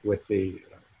with the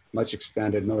much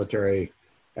expanded military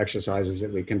exercises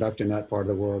that we conduct in that part of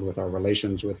the world, with our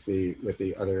relations with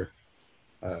the other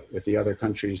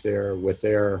countries there, with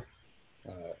their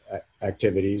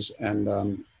activities.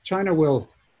 And China will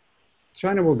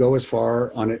go as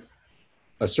far on it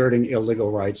asserting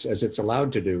illegal rights as it's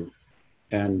allowed to do.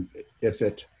 And if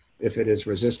it is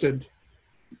resisted,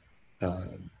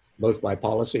 both by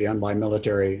policy and by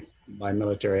military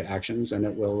actions, and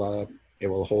it will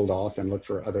hold off and look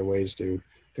for other ways to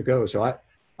go. So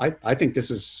I think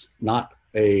this is not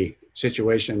a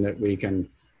situation that we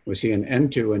see an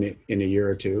end to in a year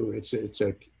or two. It's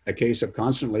a case of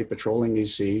constantly patrolling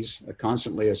these seas,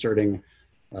 constantly asserting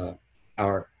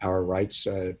our rights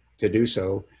to do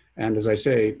so, and as I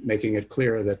say, making it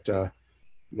clear that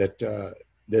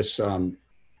this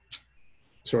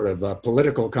sort of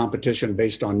political competition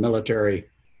based on military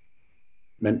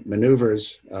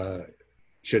maneuvers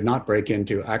should not break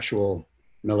into actual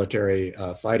military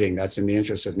fighting. That's in the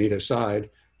interest of neither side.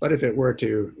 But if it were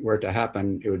to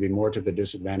happen, it would be more to the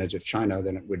disadvantage of China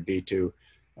than it would be to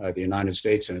the United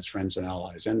States and its friends and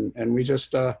allies. And we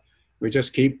just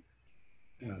keep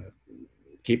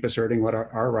asserting what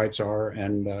our rights are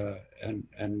and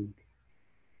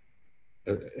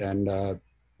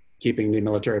keeping the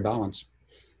military balance.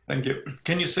 Thank you.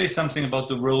 Can you say something about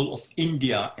the role of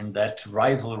India in that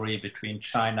rivalry between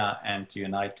China and the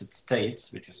United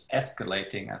States, which is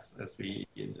escalating as we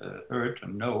heard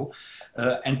and know,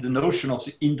 and the notion of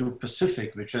the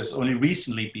Indo-Pacific, which has only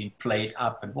recently been played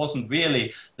up and wasn't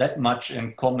really that much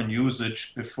in common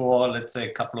usage before, let's say,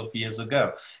 a couple of years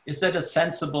ago. Is that a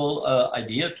sensible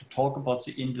idea to talk about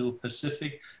the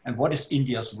Indo-Pacific, and what is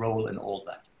India's role in all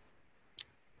that?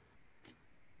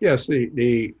 Yes,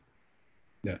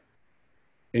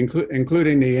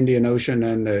 including the Indian Ocean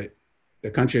and the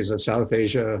countries of South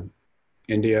Asia,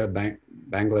 India,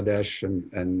 Bangladesh,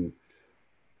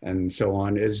 and so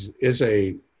on, is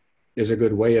a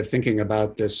good way of thinking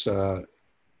about this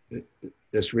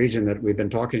this region that we've been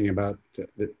talking about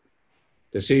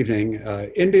this evening.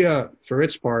 India, for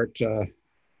its part,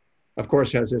 of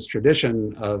course, has this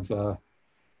tradition of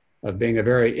being a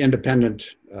very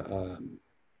independent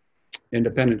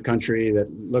country that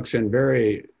looks in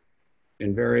very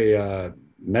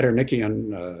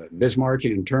Metternickian,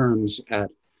 Bismarckian terms at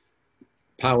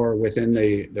power within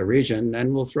the region,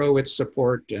 and will throw its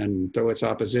support and throw its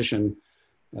opposition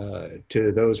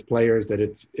to those players that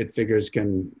it figures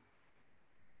can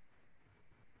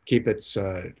keep its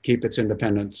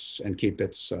independence and keep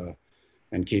its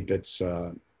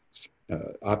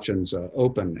options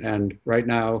open. And right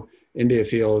now, India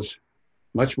feels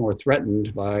much more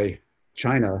threatened by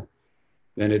China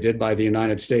than it did by the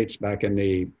United States back in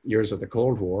the years of the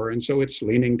Cold War, and so it's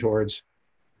leaning towards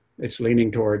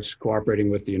cooperating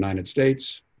with the United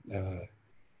States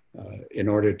in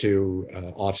order to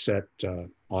offset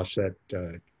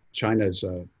China's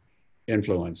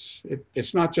influence.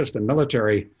 It's not just a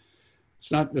military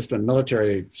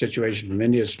situation from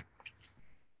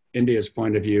India's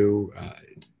point of view.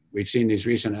 we've seen these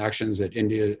recent actions that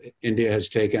India has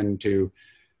taken to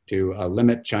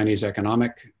limit Chinese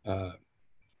economic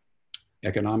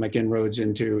inroads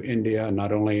into India,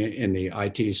 not only in the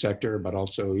IT sector, but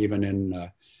also even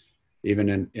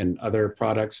in other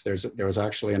products. There was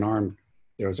actually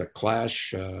a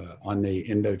clash on the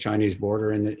Indo-Chinese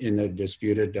border in the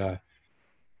disputed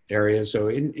areas. So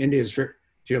India is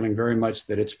feeling very much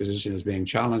that its position is being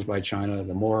challenged by China.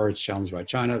 The more it's challenged by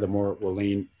China, the more it will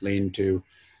lean to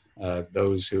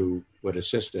those who would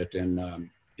assist it in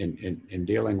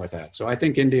dealing with that. So I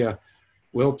think India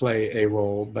will play a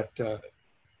role, but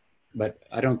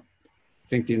I don't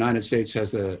think the United States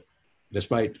has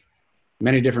despite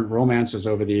many different romances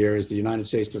over the years, the United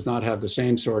States does not have the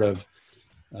same sort of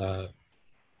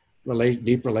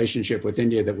deep relationship with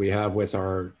India that we have with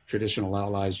our traditional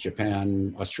allies,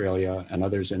 Japan, Australia, and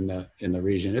others in the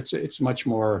region. It's much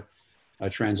more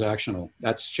transactional.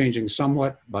 That's changing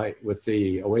somewhat with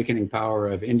the awakening power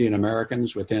of Indian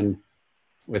Americans within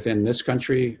this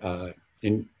country.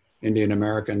 Indian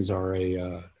Americans are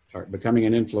becoming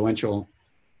an influential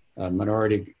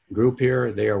minority group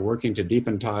here. They are working to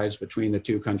deepen ties between the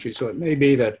two countries. So it may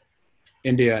be that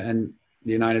India and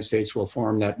the United States will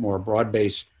form that more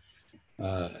broad-based,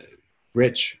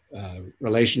 rich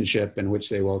relationship in which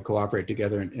they will cooperate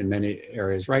together in many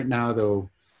areas. Right now, though,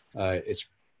 it's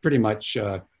pretty much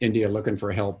India looking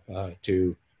for help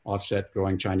to offset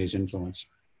growing Chinese influence.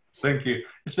 Thank you.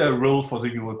 Is there a role for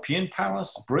the European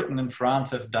powers? Britain and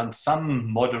France have done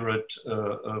some moderate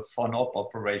foreign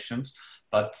operations,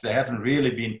 but they haven't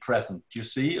really been present. Do you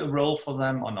see a role for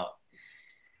them or not?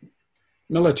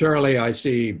 Militarily, I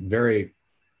see very,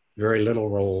 very little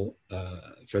role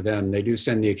for them. They do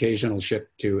send the occasional ship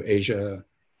to Asia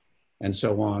and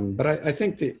so on. But I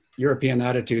think the European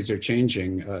attitudes are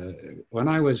changing. When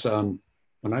I was a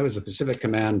Pacific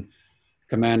Command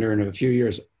commander, and a few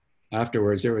years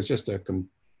afterwards, there was just a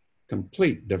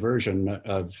complete diversion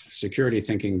of security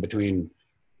thinking between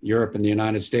Europe and the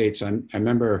United States. I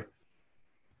remember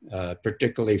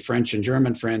particularly French and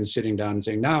German friends sitting down and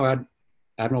saying, "Now,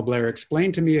 Admiral Blair,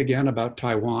 explain to me again about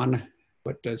Taiwan.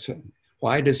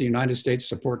 Why does the United States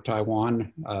support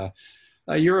Taiwan?"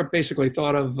 Europe basically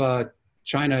thought of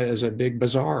China as a big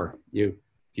bazaar. You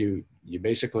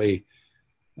basically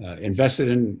invested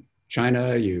in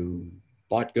China. You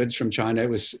bought goods from China. It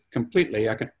was completely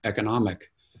economic.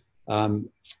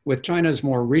 With China's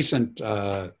more recent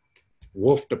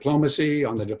wolf diplomacy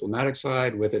on the diplomatic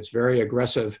side, with its very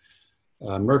aggressive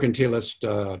mercantilist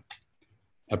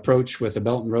approach with the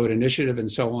Belt and Road Initiative and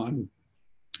so on,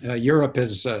 Europe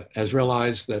has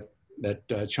realized that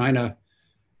China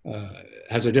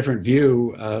has a different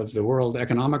view of the world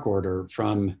economic order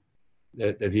from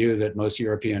the view that most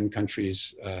European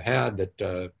countries had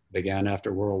that began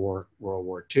after World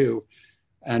War II.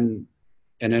 And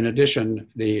in addition,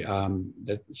 the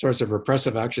sorts of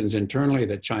repressive actions internally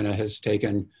that China has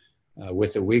taken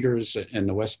with the Uyghurs in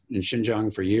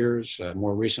Xinjiang for years,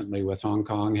 more recently with Hong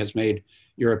Kong, has made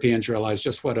Europeans realize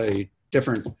just what a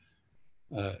different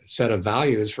set of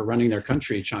values for running their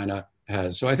country China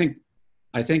has. So I think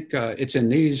it's in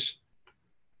these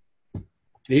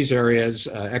areas,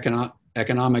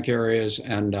 economic areas,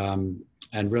 and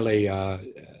really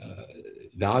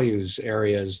values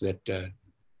areas that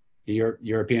the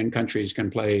European countries can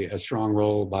play a strong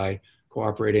role by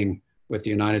cooperating with the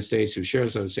United States, who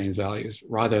shares those same values,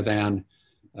 rather than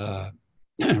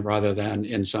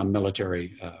in some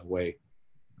military way.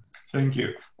 Thank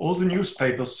you. All the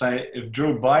newspapers say if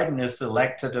Joe Biden is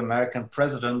elected American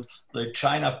president, the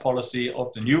China policy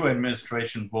of the new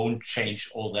administration won't change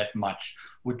all that much.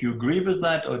 Would you agree with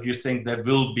that, or do you think there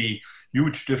will be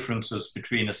huge differences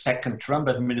between a second Trump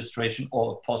administration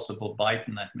or a possible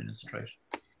Biden administration?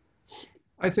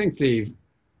 I think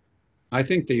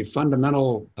the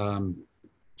fundamental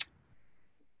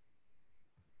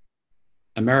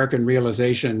American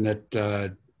realization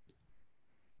that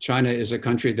China is a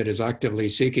country that is actively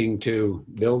seeking to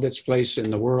build its place in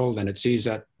the world, and it sees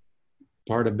that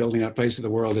part of building that place in the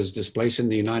world as displacing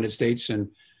the United States and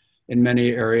in many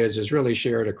areas, is really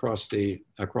shared across the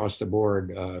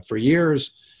board. For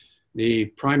years, the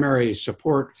primary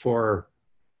support for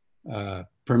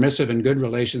permissive and good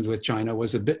relations with China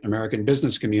was the American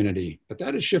business community, but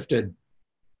that has shifted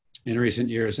in recent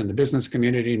years, and the business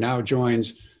community now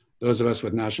joins those of us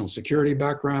with national security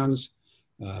backgrounds,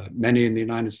 many in the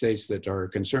United States that are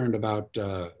concerned about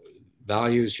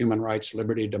values, human rights,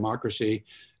 liberty, democracy,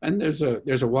 and there's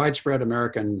a widespread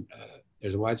American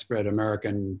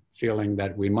feeling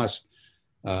that we must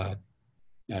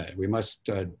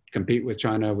compete with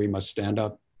China. We must stand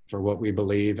up for what we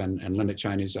believe and limit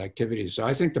Chinese activities. So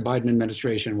I think the Biden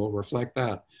administration will reflect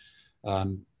that.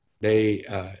 The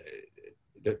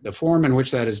form in which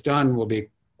that is done will be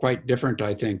quite different.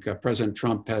 I think President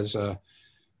Trump has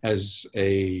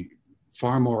a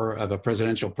far more of a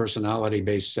presidential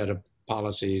personality-based set of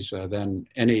policies than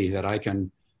any that I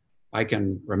can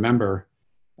remember.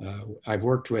 I've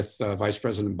worked with Vice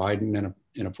President Biden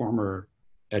in a former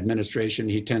administration.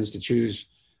 He tends to choose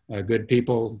good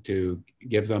people to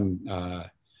give them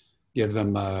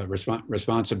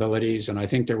responsibilities, and I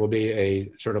think there will be a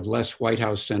sort of less White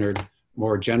House-centered,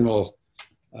 more general,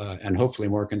 and hopefully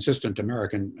more consistent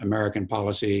American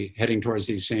policy heading towards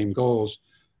these same goals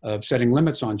of setting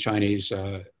limits on Chinese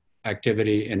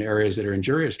activity in areas that are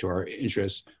injurious to our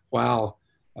interests, while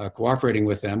cooperating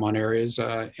with them on areas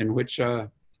in which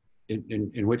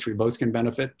we both can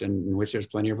benefit and in which there's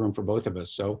plenty of room for both of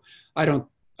us. So I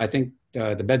think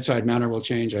the bedside manner will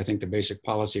change. I think the basic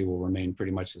policy will remain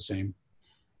pretty much the same.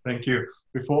 Thank you.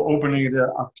 Before opening it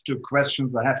up to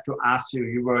questions, I have to ask you,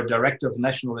 you were Director of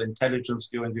National Intelligence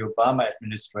during the Obama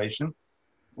administration.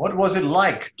 What was it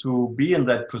like to be in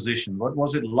that position? What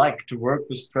was it like to work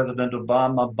with President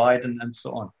Obama, Biden, and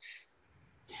so on?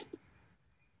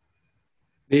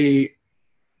 The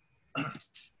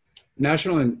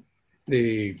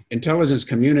intelligence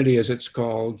community, as it's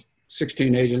called,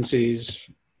 16 agencies,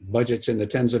 budgets in the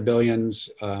tens of billions.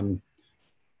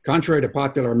 Contrary to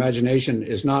popular imagination,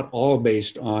 is not all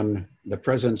based on the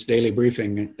president's daily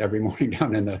briefing every morning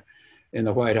down in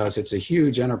the White House. It's a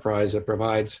huge enterprise that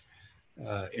provides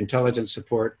intelligence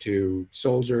support to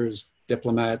soldiers,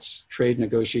 diplomats, trade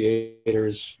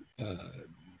negotiators,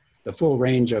 the full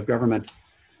range of government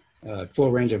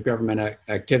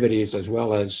activities, as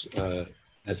well as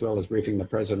briefing the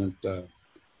president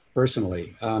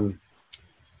personally.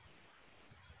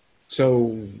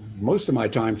 So most of my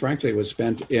time, frankly, was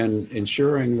spent in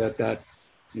ensuring that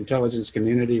intelligence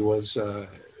community was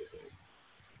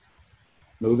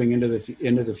moving into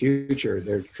the future.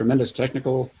 There are tremendous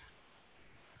technical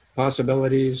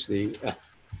possibilities,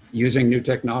 using new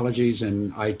technologies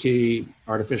in IT,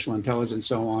 artificial intelligence,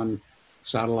 so on,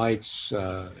 satellites,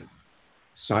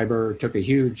 cyber took a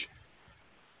huge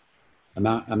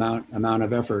amount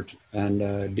of effort,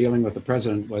 and dealing with the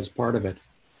president was part of it.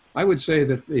 I would say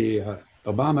that the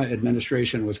Obama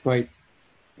administration was quite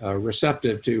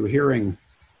receptive to hearing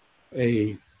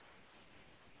an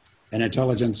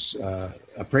intelligence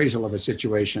appraisal of a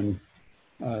situation.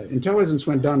 Intelligence,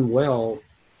 when done well,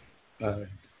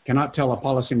 cannot tell a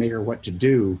policymaker what to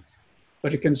do,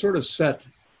 but it can sort of set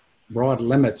broad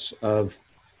limits of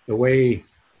the way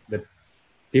that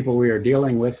people we are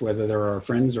dealing with, whether they're our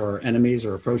friends or enemies,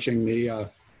 are approaching the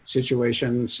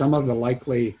situation, some of the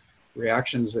likely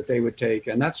reactions that they would take.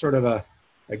 And that's sort of a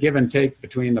give and take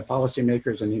between the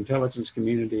policymakers and the intelligence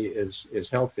community is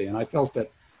healthy. And I felt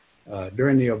that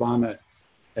during the Obama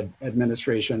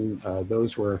administration,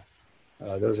 those are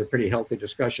pretty healthy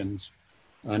discussions.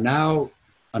 Now,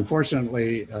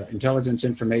 unfortunately, intelligence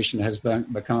information has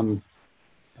become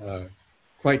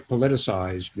quite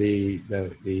politicized.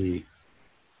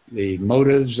 The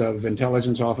motives of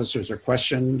intelligence officers are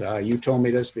questioned. You told me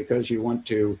this because you want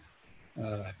to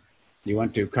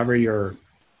cover your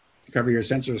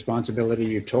sense of responsibility.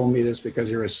 You told me this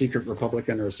because you're a secret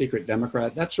Republican or a secret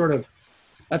Democrat. That sort of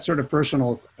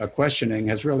personal questioning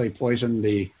has really poisoned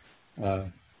the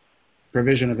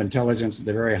provision of intelligence at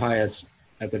the very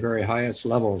highest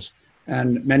levels.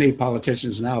 And many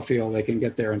politicians now feel they can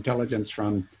get their intelligence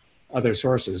from other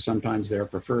sources, sometimes their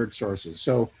preferred sources.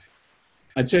 So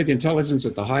I'd say the intelligence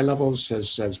at the high levels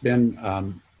has been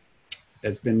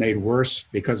made worse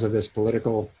because of this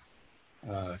political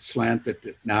slant that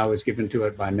now is given to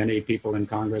it by many people in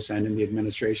Congress and in the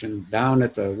administration. Down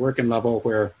at the working level,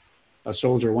 where a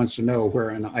soldier wants to know where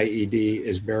an IED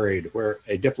is buried, where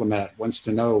a diplomat wants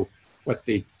to know what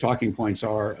the talking points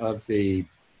are of the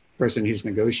person he's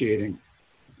negotiating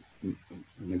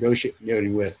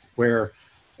with, where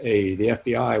the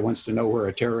FBI wants to know where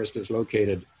a terrorist is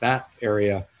located. That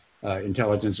area,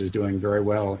 intelligence is doing very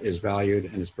well, is valued,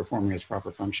 and is performing its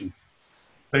proper function.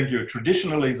 Thank you.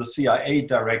 Traditionally, the CIA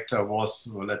director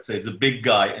was, let's say, the big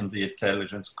guy in the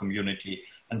intelligence community.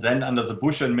 And then under the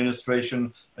Bush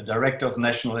administration, a director of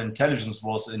national intelligence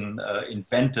was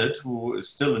invented, who is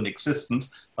still in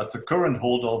existence, but the current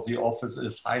holder of the office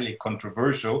is highly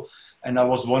controversial. And I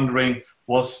was wondering,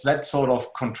 was that sort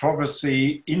of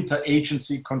controversy,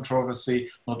 interagency controversy,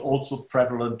 not also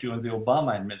prevalent during the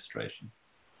Obama administration?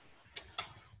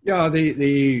 Yeah,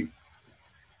 the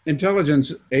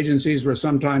intelligence agencies were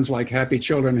sometimes like happy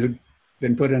children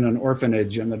been put in an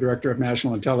orphanage, and the director of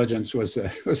national intelligence was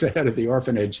the head of the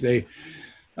orphanage.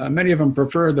 Many of them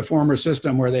preferred the former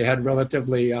system where they had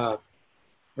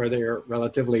where they're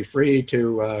relatively free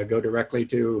to go directly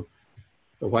to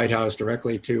the White House,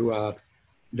 directly to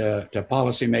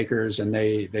policymakers, and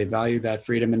they valued that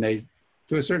freedom, and they,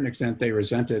 to a certain extent, they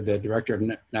resented the director of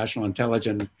national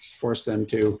intelligence, forced them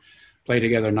to play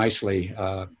together nicely,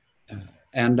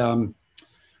 and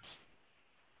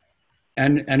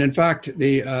in fact,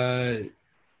 the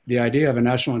idea of a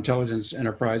national intelligence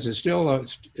enterprise is still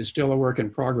a work in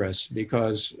progress,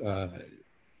 because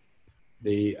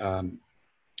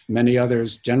many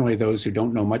others, generally those who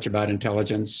don't know much about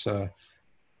intelligence,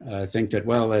 think that,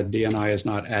 well, a DNI is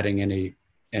not adding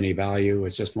any value.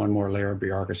 It's just one more layer of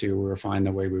bureaucracy. We were fine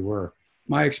the way we were.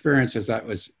 My experience is that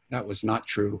was not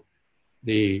true.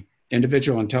 The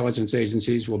individual intelligence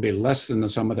agencies will be less than the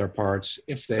sum of their parts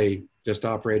if they just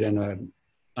operate in an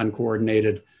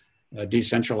uncoordinated,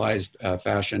 decentralized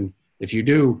fashion. If you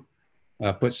do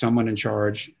put someone in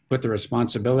charge, put the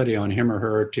responsibility on him or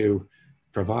her to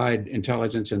provide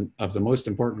intelligence of the most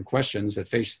important questions that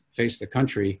face the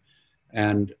country,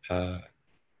 and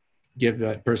give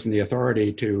that person the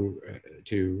authority to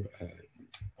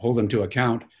hold them to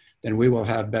account, then we will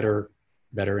have better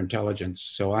intelligence.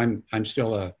 So I'm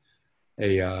still a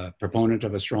proponent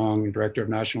of a strong director of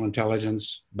national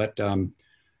intelligence, but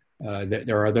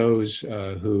there are those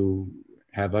who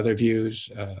have other views.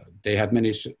 They have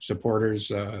many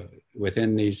supporters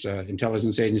within these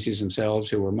intelligence agencies themselves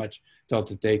who felt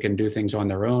that they can do things on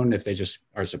their own if they just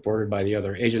are supported by the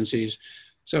other agencies.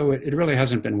 So it really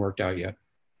hasn't been worked out yet.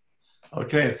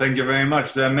 Okay, thank you very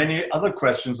much. There are many other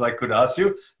questions I could ask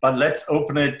you, but let's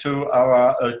open it to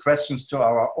our questions to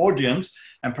our audience.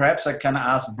 And perhaps I can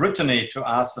ask Brittany to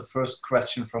ask the first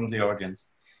question from the audience.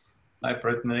 Hi,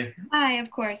 Brittany. Hi,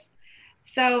 of course.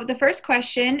 So the first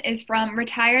question is from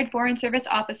retired Foreign Service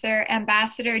Officer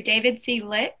Ambassador David C.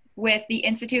 Litt with the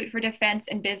Institute for Defense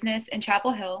and Business in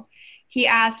Chapel Hill. He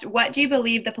asked, what do you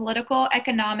believe the political,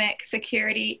 economic,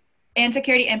 security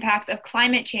impacts of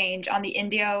climate change on the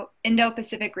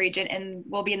Indo-Pacific region and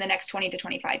will be in the next 20 to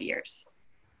 25 years?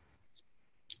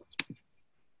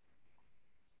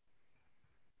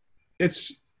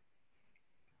 It's,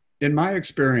 in my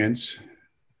experience,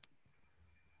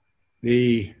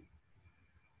 when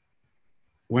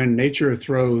nature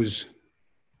throws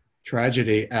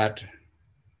tragedy at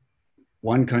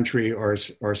one country or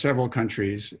several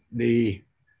countries, the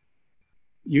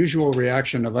usual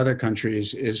reaction of other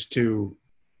countries is to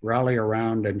rally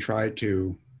around and try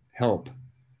to help.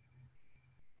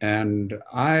 And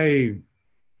I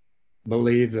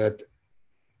believe that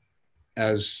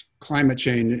as climate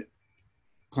change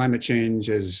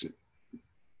is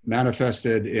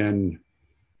manifested in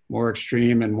more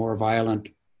extreme and more violent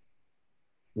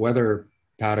weather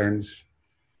patterns,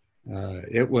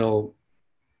 they will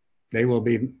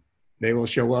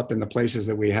show up in the places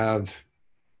that we have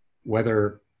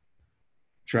weather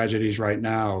tragedies right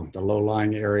now, the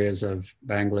low-lying areas of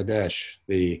Bangladesh,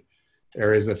 the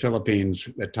areas of the Philippines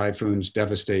that typhoons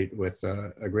devastate with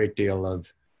a great deal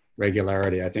of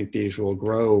regularity. I think these will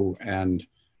grow and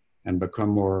become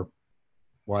more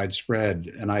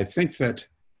widespread. And I think that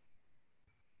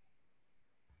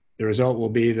the result will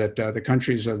be that the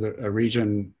countries of the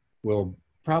region will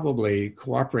probably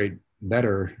cooperate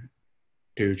better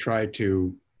to try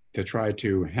to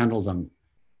handle them.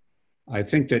 I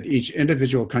think that each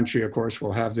individual country, of course,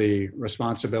 will have the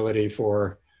responsibility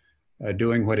for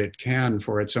doing what it can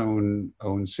for its own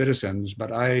citizens.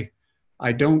 But I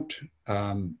don't,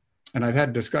 and I've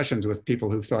had discussions with people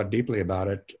who've thought deeply about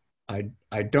it.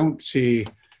 I don't see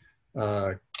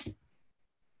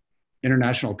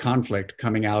international conflict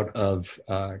coming out of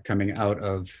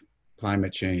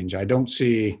climate change. I don't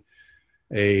see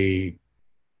a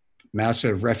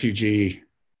massive refugee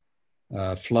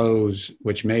flows,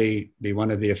 which may be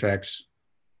one of the effects,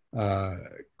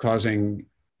 causing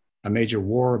a major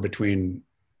war between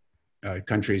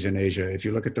countries in Asia. If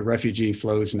you look at the refugee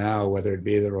flows now, whether it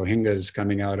be the Rohingyas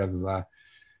coming out of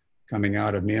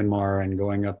Myanmar and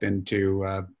going up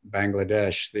into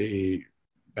Bangladesh, the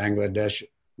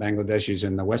Bangladeshis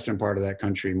in the western part of that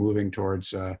country moving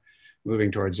towards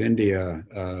India,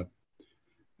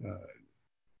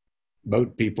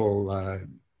 boat people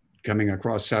coming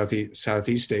across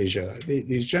Southeast Asia.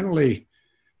 These generally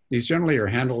are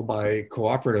handled by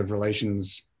cooperative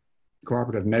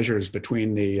measures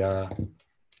between the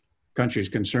countries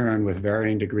concerned with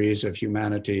varying degrees of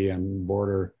humanity and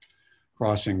border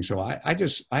crossing. So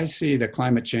I see the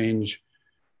climate change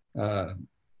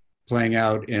playing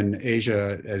out in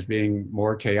Asia as being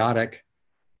more chaotic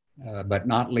but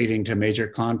not leading to major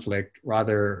conflict,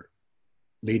 rather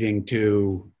leading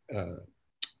to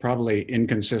probably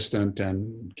inconsistent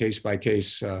and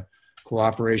case-by-case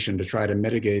cooperation to try to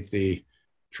mitigate the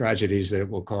tragedies that it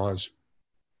will cause.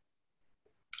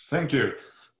 Thank you.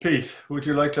 Pete, would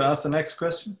you like to ask the next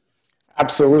question?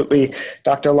 Absolutely,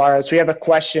 Dr. Laras. We have a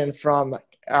question from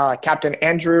Captain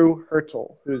Andrew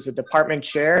Hertel, who's a department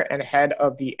chair and head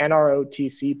of the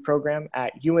NROTC program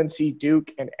at UNC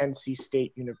Duke and NC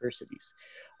State universities.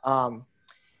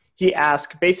 He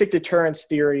asked, basic deterrence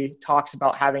theory talks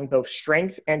about having both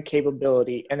strength and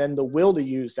capability, and then the will to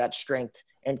use that strength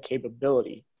and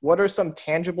capability. What are some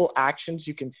tangible actions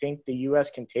you can think the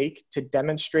US can take to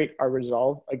demonstrate our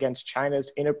resolve against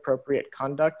China's inappropriate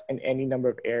conduct in any number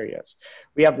of areas?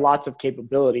 We have lots of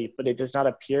capability, but it does not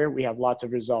appear we have lots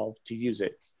of resolve to use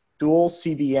it. Dual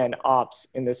CVN ops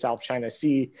in the South China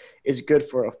Sea is good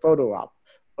for a photo op,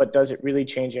 but does it really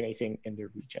change anything in the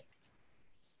region?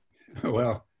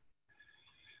 Well,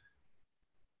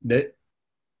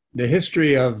 the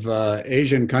history of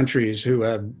Asian countries who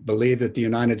have believed that the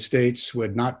United States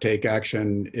would not take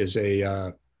action is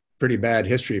a pretty bad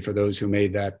history for those who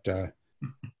made that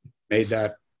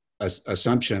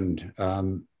assumption.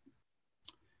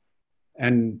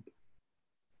 And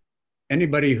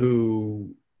anybody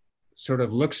who sort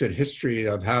of looks at history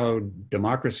of how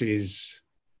democracies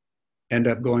end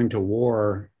up going to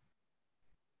war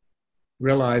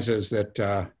realizes that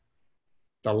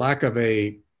the lack of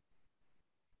a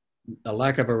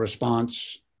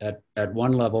response at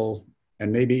one level,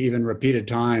 and maybe even repeated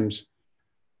times,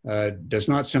 does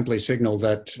not simply signal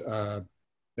that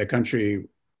the country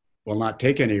will not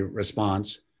take any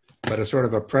response, but a sort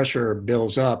of a pressure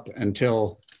builds up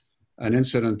until an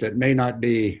incident that may not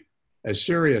be as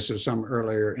serious as some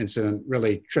earlier incident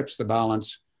really trips the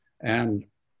balance, and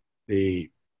the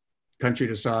country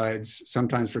decides,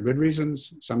 sometimes for good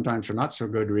reasons, sometimes for not so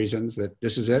good reasons, that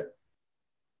this is it,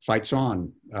 fights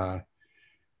on.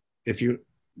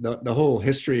 The whole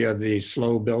history of the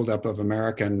slow buildup of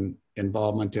American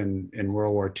involvement in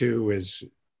World War II is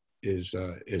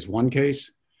one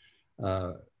case,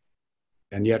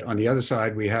 and yet on the other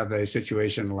side we have a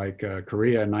situation like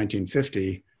Korea in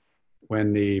 1950,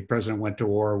 when the president went to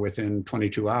war within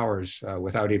 22 hours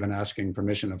without even asking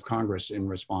permission of Congress in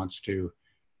response to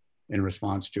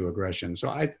aggression. So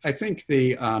I think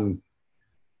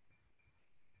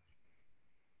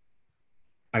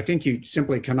I think you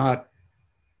simply cannot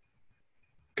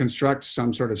construct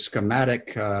some sort of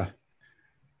schematic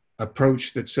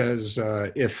approach that says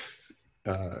if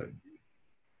an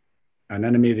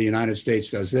enemy of the United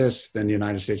States does this, then the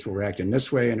United States will react in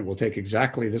this way, and it will take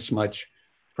exactly this much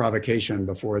provocation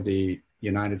before the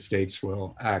United States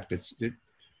will act.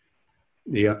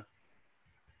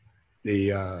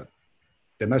 The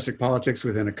domestic politics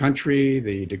within a country,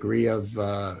 the degree of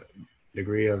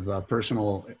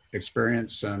personal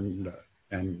experience and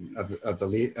of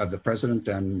the president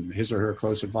and his or her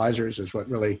close advisors is what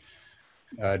really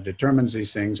determines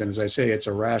these things. And as I say, it's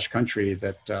a rash country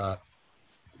that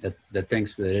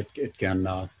thinks that it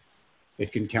can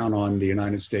count on the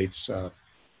United States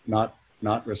not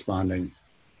responding.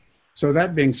 So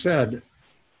that being said,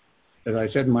 as I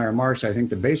said in my remarks, I think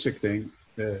the basic thing,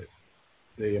 the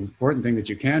important thing that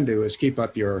you can do is keep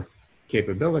up your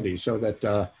capability so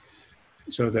that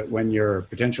when your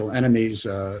potential enemies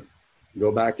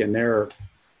go back in their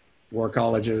war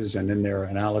colleges and in their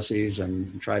analyses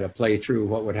and try to play through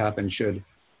what would happen should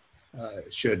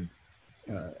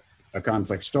a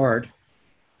conflict start,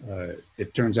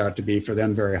 it turns out to be for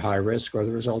them very high risk, or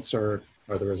the results are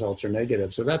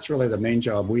negative. So that's really the main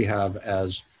job we have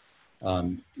as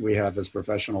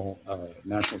professional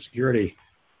national security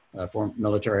for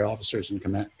military officers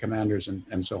and commanders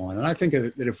and so on. And I think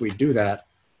that if we do that,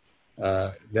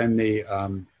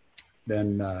 then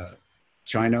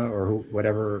China or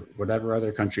whatever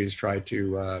other countries try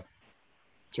to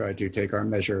take our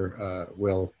measure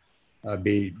will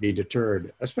be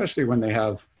deterred, especially when they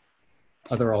have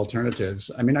other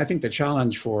alternatives. I mean, I think the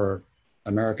challenge for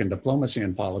American diplomacy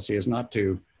and policy is not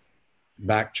to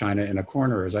back China in a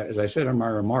corner. As I said in my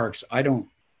remarks,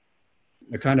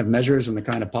 the kind of measures and the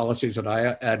kind of policies that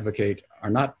I advocate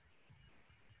are not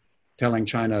telling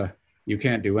China you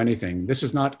can't do anything. This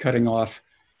is not cutting off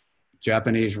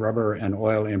Japanese rubber and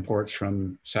oil imports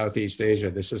from Southeast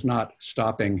Asia. This is not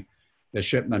stopping the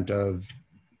shipment of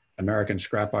American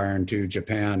scrap iron to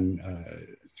Japan,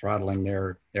 throttling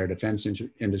their defense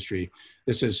industry.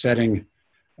 This is setting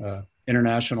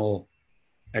international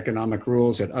economic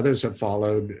rules that others have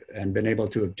followed and been able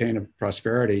to obtain a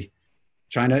prosperity.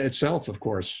 China itself, of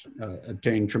course,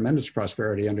 obtained tremendous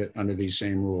prosperity under these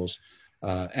same rules.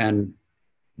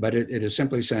 But it is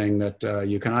simply saying that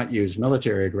you cannot use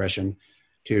military aggression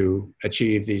to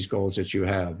achieve these goals that you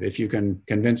have. If you can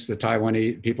convince the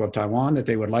Taiwanese people of Taiwan that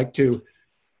they would like to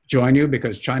join you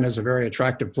because China is a very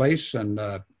attractive place and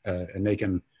they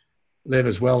can live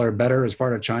as well or better as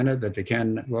part of China that they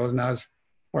can well now as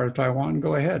part of Taiwan,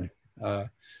 go ahead.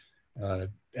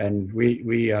 And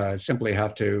we simply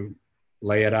have to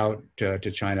lay it out to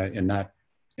China in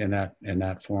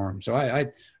that form. So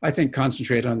I think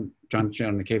concentrate on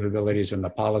the capabilities and the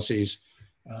policies,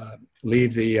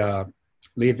 leave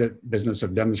the business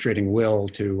of demonstrating will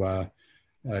to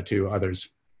others.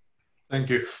 Thank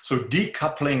you. So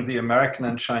decoupling the American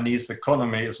and Chinese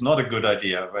economy is not a good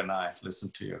idea when I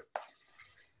listen to you.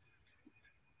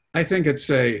 I think it's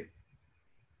a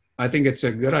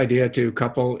good idea to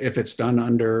couple if it's done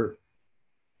under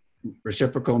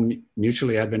reciprocal,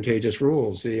 mutually advantageous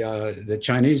rules. The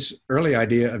Chinese early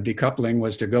idea of decoupling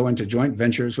was to go into joint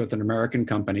ventures with an American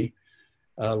company,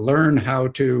 learn how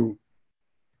to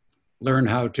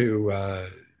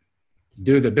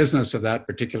do the business of that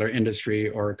particular industry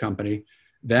or company,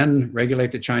 then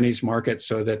regulate the Chinese market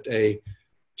so that a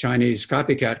Chinese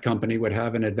copycat company would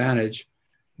have an advantage,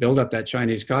 build up that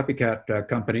Chinese copycat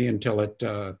company until it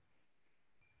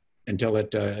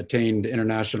attained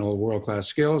international world-class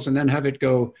skills, and then have it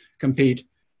go compete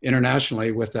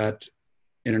internationally with that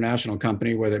international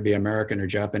company, whether it be American or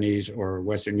Japanese or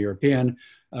Western European,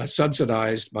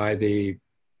 subsidized by the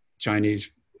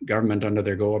Chinese government under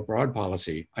their Go Abroad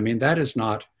policy. I mean, that is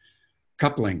not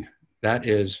coupling. That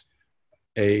is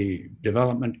a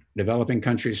developing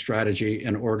country strategy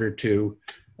in order to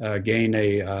gain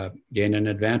an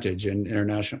advantage in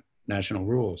international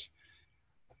rules.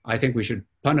 I think we should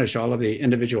punish all of the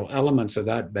individual elements of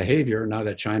that behavior now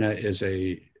that China is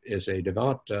a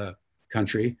developed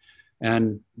country,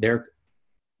 and their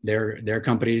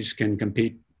companies can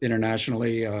compete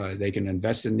internationally. They can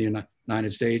invest in the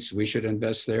United States. We should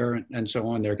invest there, and so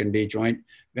on. There can be joint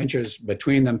ventures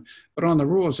between them, but on the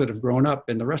rules that have grown up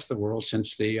in the rest of the world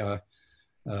since the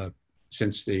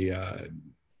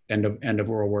end of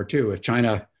World War II. If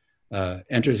China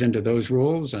enters into those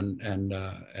rules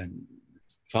and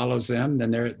follows them,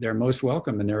 then they're most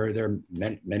welcome, and there are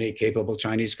many capable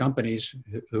Chinese companies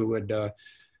who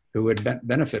would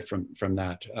benefit from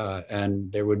that,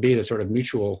 and there would be the sort of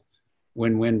mutual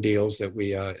win-win deals that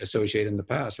we associate in the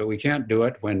past. But we can't do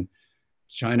it when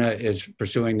China is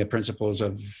pursuing the principles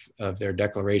of their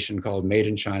declaration called Made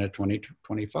in China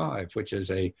 2025, which is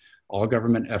a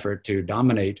all-government effort to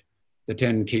dominate the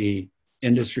 10 key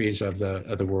industries of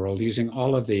the world, using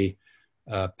all of the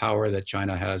power that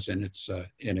China has in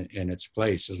its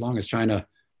place. As long as China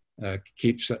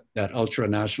keeps that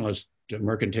ultra-nationalist,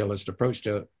 mercantilist approach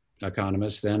to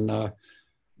economists, then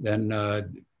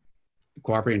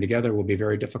cooperating together will be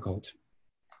very difficult.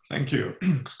 Thank you.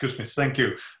 Excuse me. Thank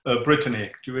you.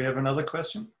 Brittany, do we have another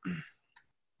question?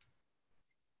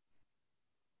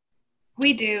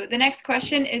 We do. The next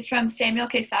question is from Samuel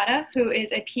Quesada, who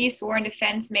is a Peace, War, and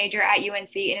Defense major at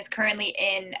UNC and is currently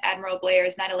in Admiral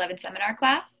Blair's 9/11 seminar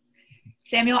class.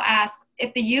 Samuel asks,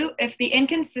 if the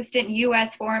inconsistent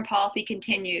U.S. foreign policy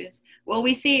continues, will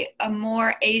we see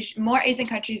more Asian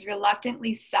countries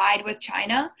reluctantly side with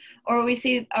China, or will we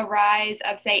see a rise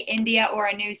of, say, India or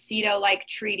a new CETO-like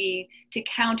treaty to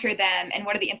counter them, and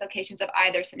what are the implications of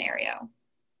either scenario?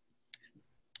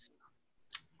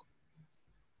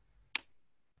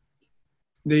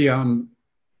 The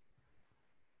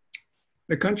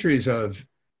countries of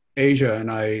Asia,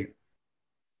 and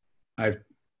I've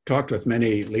talked with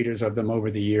many leaders of them over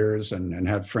the years and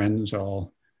have friends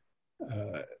all,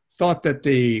 thought that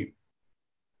the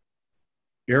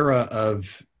era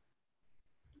of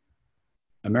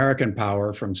American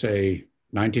power from, say,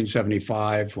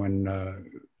 1975, when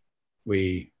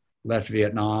we left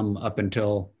Vietnam, up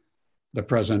until the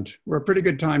present, were a pretty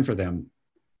good time for them.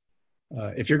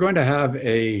 If you're going to have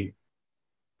a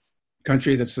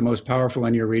country that's the most powerful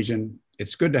in your region,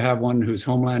 it's good to have one whose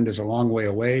homeland is a long way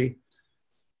away,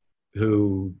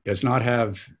 who does not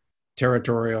have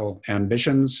territorial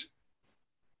ambitions.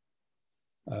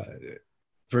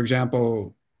 For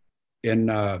example, in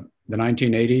the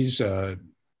 1980s,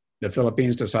 the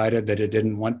Philippines decided that it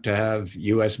didn't want to have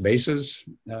US bases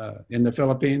in the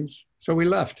Philippines, so we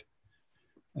left.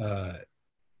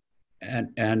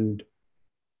 And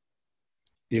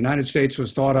the United States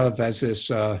was thought of as this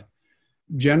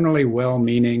generally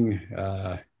well-meaning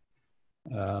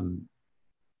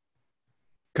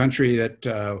country that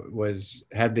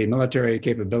had the military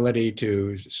capability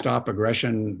to stop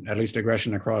aggression, at least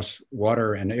aggression across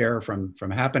water and air, from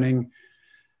happening.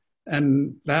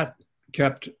 And that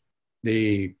kept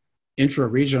the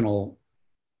intra-regional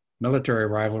military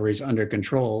rivalries under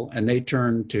control, and they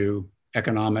turned to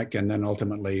economic and then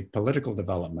ultimately political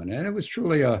development. And it was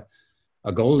truly a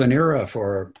golden era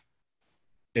for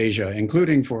Asia,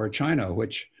 including for China,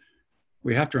 which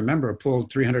we have to remember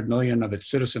pulled 300 million of its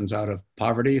citizens out of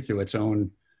poverty through its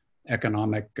own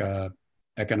economic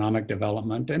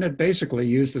development. And it basically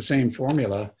used the same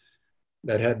formula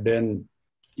that had been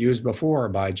used before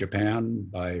by Japan,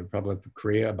 by Republic of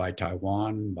Korea, by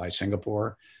Taiwan, by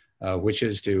Singapore, which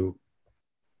is to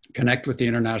connect with the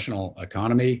international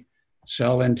economy,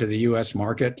 sell into the U.S.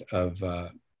 market of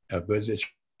goods that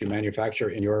you manufacture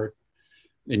in your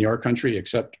country,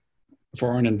 accept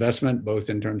foreign investment, both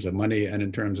in terms of money and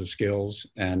in terms of skills.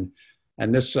 And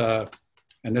this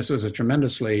was a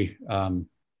tremendously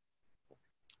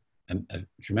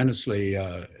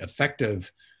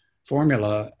effective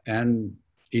formula, and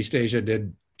East Asia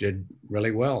did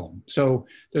really well. So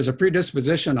there's a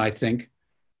predisposition, I think,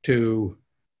 to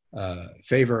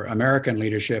favor American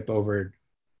leadership over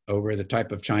the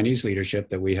type of Chinese leadership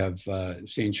that we have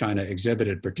seen China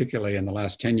exhibited, particularly in the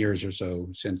last 10 years or so,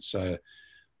 since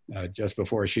just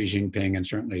before Xi Jinping, and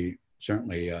certainly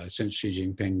since Xi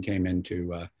Jinping came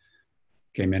into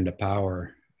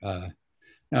power.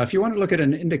 Now, if you want to look at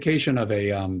an indication of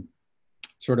a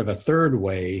sort of a third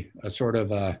way, a sort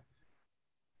of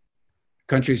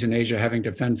countries in Asia having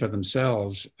to fend for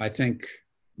themselves, I think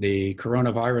the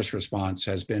coronavirus response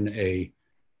has been a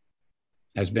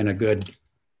good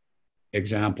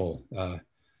example.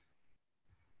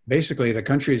 Basically, the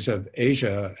countries of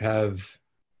Asia have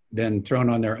been thrown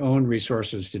on their own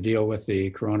resources to deal with the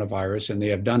coronavirus, and they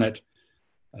have done it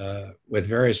with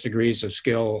various degrees of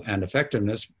skill and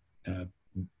effectiveness.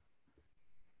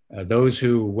 Those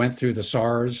who went through the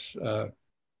SARS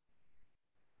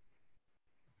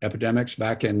epidemics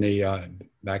back in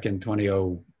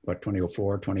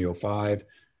 2004, 2005,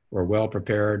 were well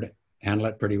prepared, handle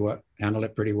it pretty well.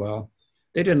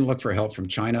 They didn't look for help from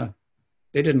China.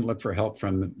 They didn't look for help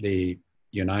from the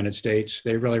United States.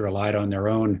 They really relied on their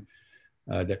own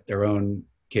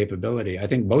capability. I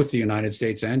think both the United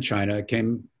States and China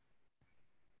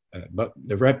but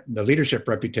the leadership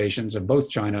reputations of both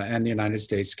China and the United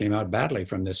States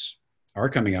are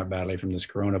coming out badly from this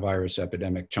coronavirus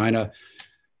epidemic. China,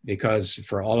 because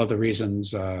for all of the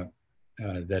reasons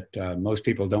that most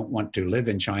people don't want to live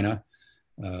in China,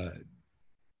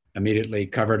 immediately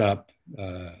covered up,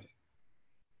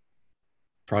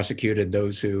 prosecuted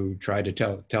those who tried to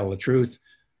tell the truth,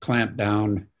 clamped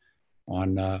down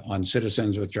on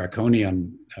citizens with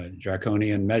draconian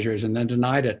measures, and then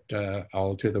denied it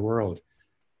all to the world.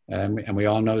 And we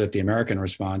all know that the American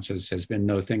response has been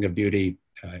no thing of beauty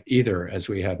either, as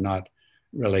we have not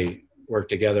really worked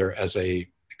together as a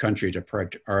country to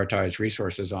prioritize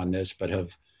resources on this, but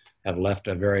have left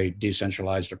a very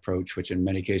decentralized approach, which in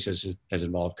many cases has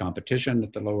involved competition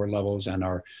at the lower levels, and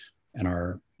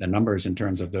the numbers in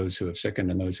terms of those who have sickened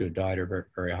and those who have died are very,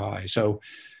 very high. So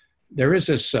there is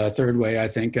this third way, I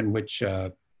think, in which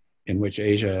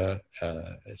Asia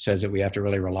says that we have to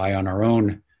really rely on our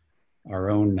own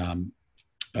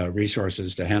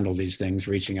resources to handle these things,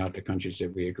 reaching out to countries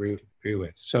that we agree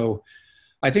with. So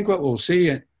I think what we'll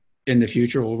see in the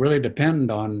future will really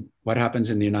depend on what happens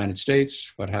in the United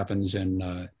States, what happens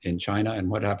in China, and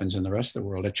what happens in the rest of the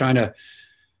world. If China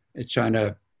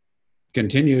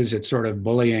continues its sort of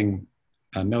bullying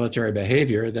military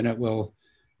behavior, then it will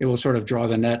sort of draw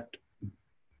the net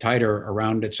tighter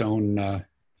around its own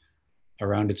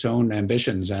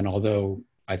ambitions. And although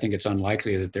I think it's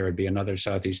unlikely that there would be another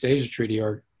Southeast Asia Treaty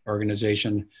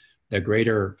Organization, the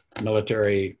greater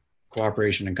military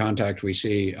cooperation and contact we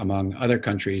see among other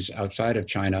countries outside of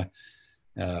China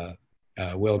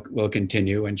will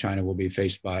continue, and China will be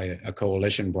faced by a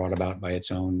coalition brought about by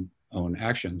its own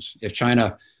actions. If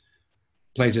China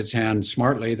plays its hand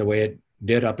smartly, the way it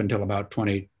did up until about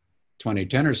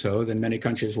 2010 or so, then many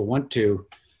countries will want to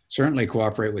certainly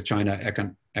cooperate with China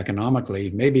economically,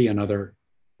 maybe in other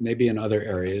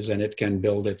areas, and it can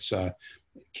build its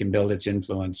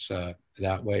influence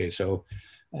that way. So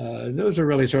those are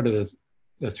really sort of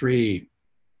the three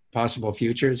possible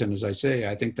futures. And as I say,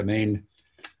 I think the main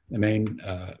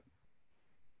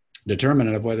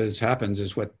determinant of whether this happens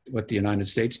is what the United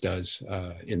States does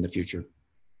in the future.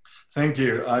 Thank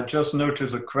you. I just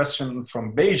noticed a question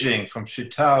from Beijing, from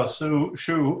Shitao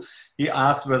Shu. He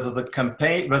asked whether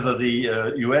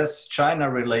the US-China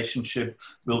relationship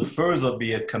will further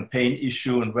be a campaign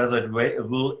issue, and whether it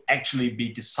will actually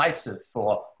be decisive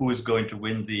for who is going to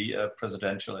win the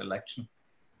presidential election.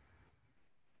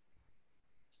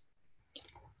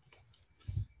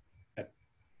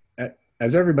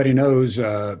 As everybody knows,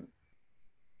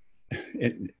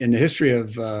 in the history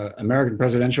of American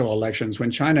presidential elections,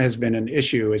 when China has been an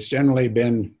issue, it's generally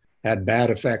had bad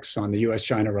effects on the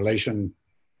U.S.-China relation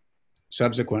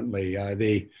subsequently.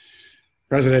 The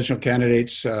presidential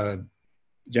candidates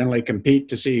generally compete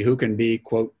to see who can be,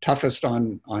 quote, toughest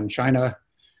on China.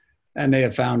 And they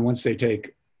have found once they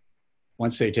take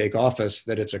office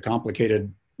that it's a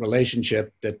complicated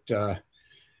relationship, that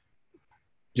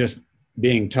just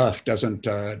being tough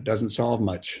doesn't solve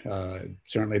much.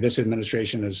 Certainly this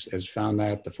administration has found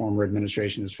that, the former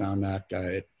administration has found that.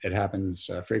 It happens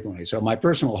frequently. So my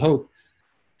personal hope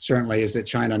certainly is that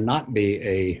China not be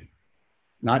a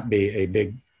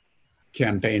big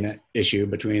campaign issue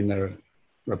between the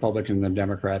Republicans and the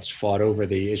Democrats fought over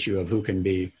the issue of who can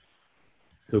be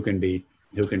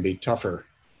tougher.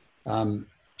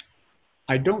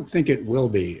 I don't think it will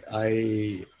be.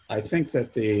 I think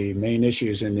that the main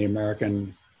issues in the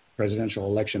American presidential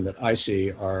election that I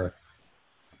see are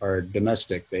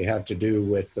domestic. They have to do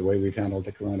with the way we've handled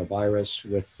the coronavirus,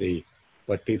 with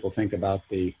what people think about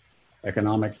the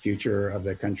economic future of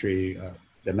the country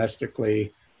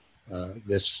domestically,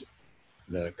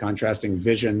 the contrasting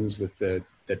visions that the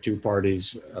two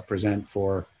parties present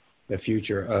for the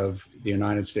future of the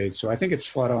United States. So I think it's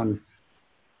fought on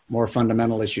more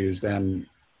fundamental issues than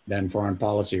foreign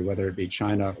policy, whether it be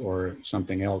China or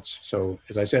something else. So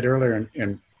as I said earlier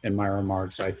in my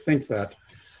remarks, I think that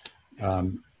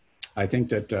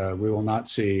we will not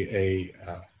see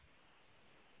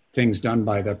things done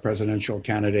by the presidential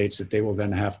candidates that they will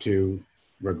then have to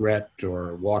regret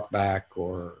or walk back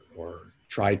or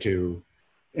try to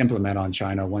implement on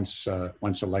China once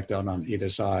elected on either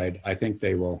side. I think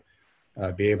they will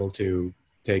be able to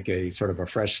take a sort of a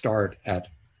fresh start at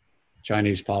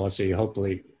Chinese policy,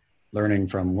 hopefully learning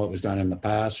from what was done in the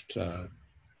past,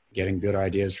 getting good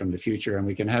ideas from the future, and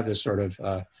we can have this sort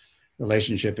of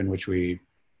relationship in which we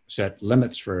set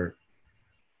limits for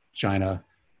China,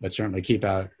 but certainly keep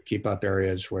up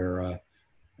areas where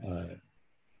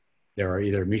there are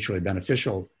either mutually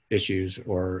beneficial issues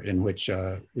or in which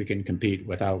we can compete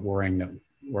without worrying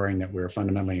that we're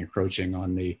fundamentally encroaching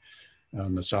on the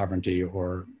sovereignty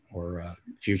or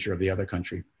future of the other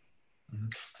country.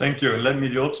 Thank you. Let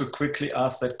me also quickly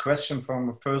ask that question from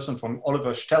a person, from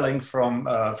Oliver Stelling from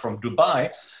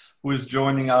Dubai, who is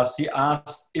joining us. He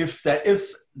asked if there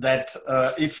is that,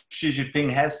 if Xi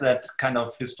Jinping has that kind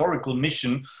of historical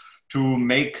mission to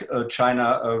make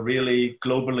China a really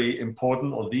globally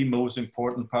important or the most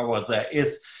important power there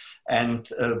is, and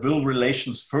will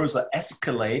relations further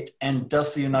escalate? And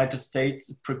does the United States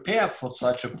prepare for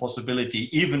such a possibility,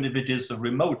 even if it is a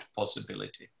remote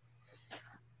possibility?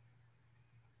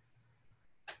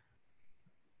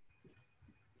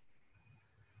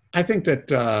 I think that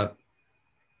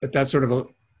that sort of a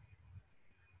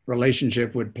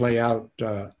relationship would play out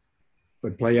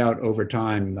over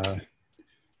time.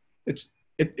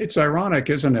 It's ironic,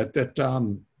 isn't it, that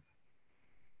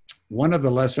one of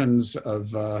the lessons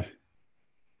of the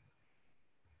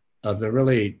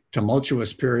really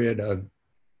tumultuous period of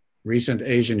recent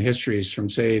Asian histories, from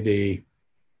say the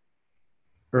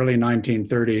early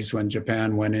 1930s when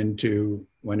Japan went into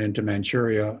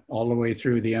Manchuria, all the way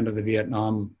through the end of the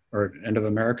Vietnam, or end of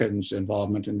Americans'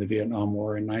 involvement in the Vietnam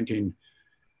War in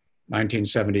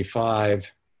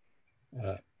 1975,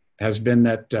 has been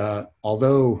that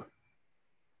although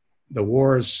the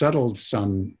wars settled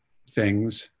some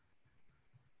things,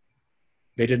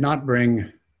 they did not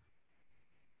bring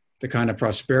the kind of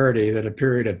prosperity that a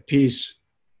period of peace,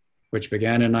 which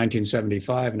began in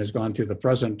 1975 and has gone through the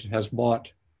present, has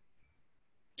brought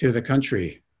to the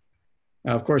country.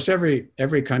 Now, of course, every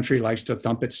country likes to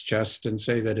thump its chest and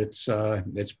say that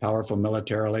it's powerful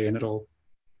militarily and it'll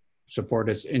support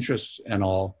its interests and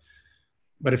all.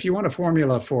 But if you want a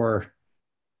formula for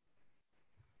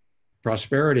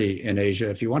prosperity in Asia,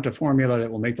 if you want a formula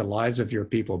that will make the lives of your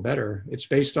people better, it's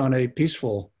based on a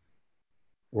peaceful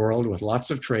world with lots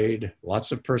of trade,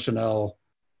 lots of personnel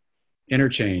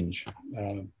interchange.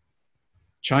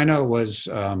 China was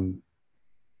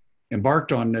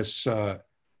embarked on this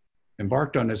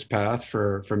path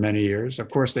for many years. Of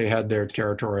course, they had their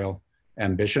territorial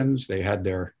ambitions. They had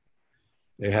the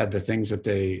things that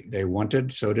they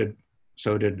wanted. So did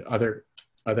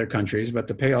other countries. But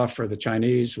the payoff for the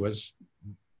Chinese was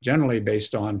generally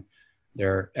based on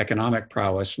their economic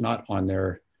prowess, not on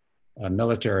their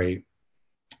military,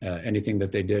 anything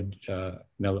that they did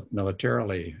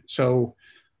militarily. So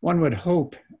one would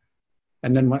hope.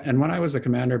 And when I was the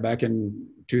commander back in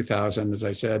 2000, as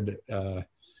I said,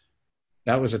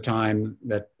 that was a time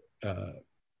that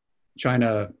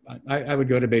China, I would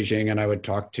go to Beijing and I would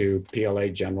talk to PLA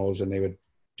generals, and they would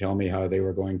tell me how they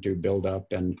were going to build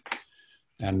up and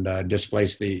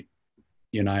displace the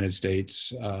United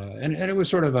States. And it was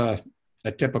sort of a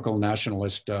typical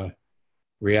nationalist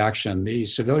reaction. The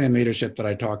civilian leadership that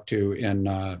I talked to in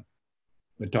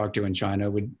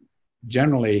China would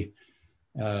generally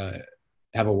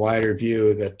have a wider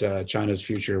view that China's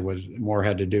future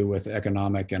had to do with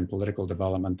economic and political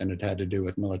development than it had to do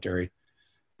with military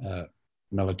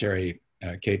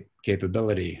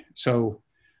capability. So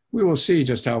we will see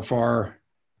just how far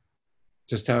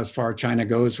China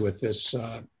goes with this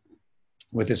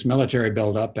military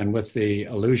buildup, and with the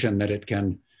illusion that it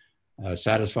can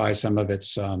satisfy some of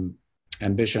its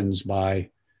ambitions by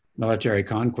military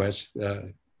conquest.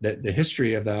 The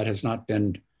history of that has not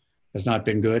been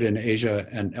good in Asia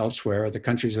and elsewhere. The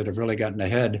countries that have really gotten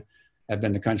ahead have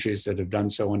been the countries that have done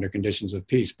so under conditions of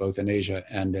peace, both in Asia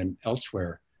and in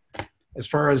elsewhere. As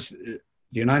far as the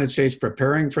United States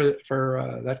preparing for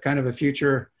that kind of a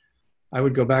future, I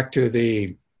would go back to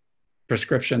the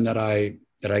prescription that I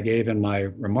gave in my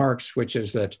remarks, which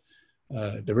is that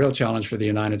the real challenge for the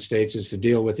United States is to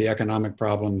deal with the economic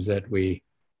problems that we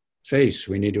face.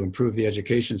 We need to improve the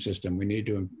education system. We need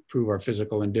to improve our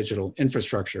physical and digital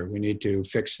infrastructure. We need to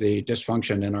fix the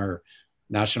dysfunction in our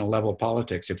national level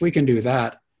politics. If we can do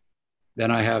that, then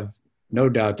I have no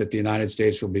doubt that the United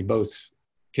States will be both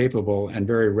capable and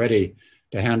very ready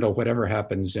to handle whatever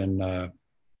happens in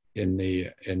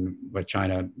what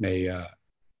China may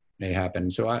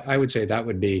happen. So I would say that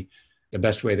would be the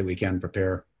best way that we can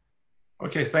prepare.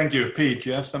 Okay, thank you. Pete, do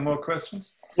you have some more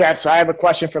questions? Yeah, so I have a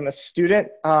question from a student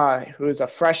who is a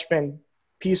freshman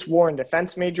Peace, War, and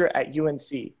Defense major at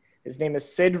UNC. His name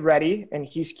is Sid Reddy, and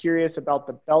he's curious about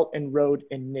the Belt and Road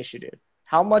Initiative.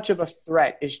 How much of a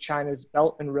threat is China's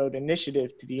Belt and Road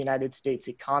Initiative to the United States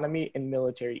economy and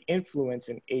military influence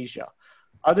in Asia?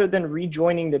 Other than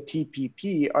rejoining the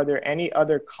TPP, are there any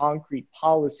other concrete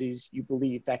policies you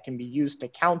believe that can be used to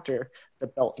counter the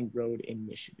Belt and Road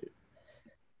Initiative?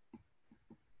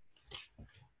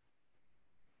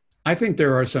 I think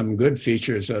there are some good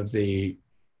features of the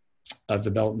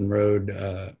Belt and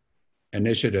Road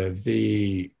Initiative.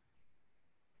 The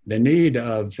need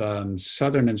of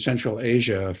Southern and Central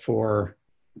Asia for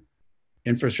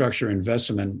infrastructure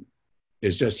investment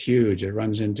is just huge. It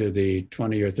runs into the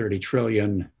 20 or 30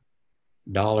 trillion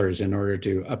dollars in order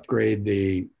to upgrade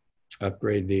the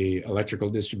electrical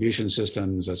distribution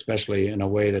systems, especially in a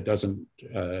way that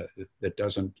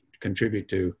doesn't contribute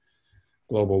to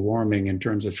global warming, in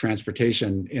terms of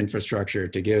transportation infrastructure,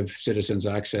 to give citizens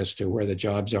access to where the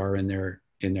jobs are in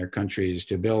their countries,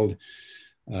 to build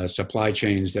supply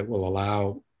chains that will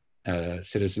allow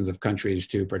citizens of countries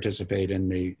to participate in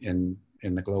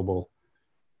the global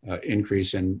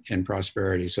increase in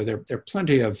prosperity. So there are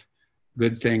plenty of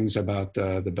good things about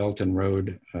the Belt and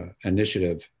Road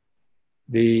Initiative.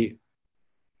 The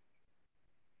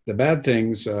bad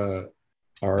things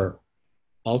are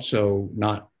also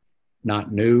not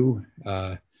new.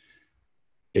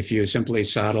 If you simply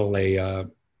saddle a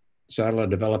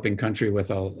developing country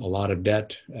with a lot of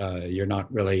debt, you're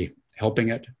not really helping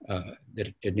it.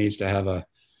 It needs to have a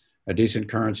decent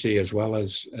currency as well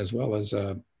as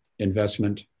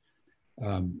investment.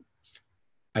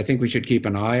 I think we should keep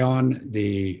an eye on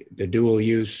the dual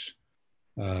use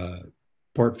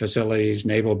port facilities,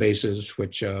 naval bases,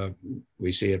 which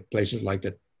we see at places like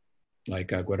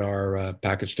Gwadar,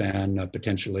 Pakistan,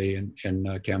 potentially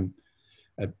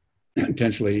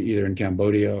potentially either in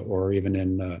Cambodia or even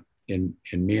in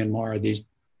Myanmar.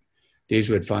 These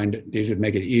would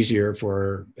make it easier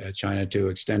for China to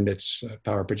extend its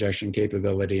power projection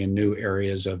capability in new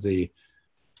areas of the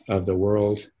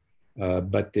world.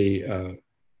 But the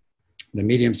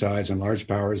medium-sized and large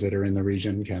powers that are in the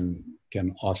region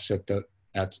can offset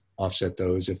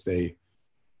those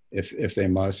if they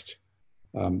must.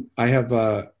 I have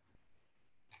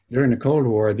during the Cold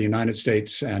War, the United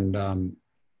States and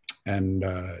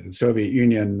the Soviet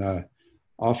Union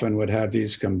often would have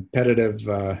these competitive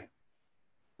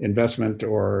investment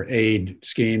or aid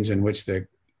schemes in which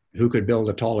who could build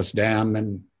the tallest dam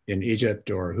in Egypt,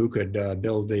 or who could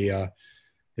build the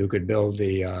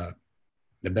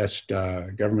best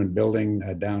government building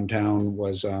downtown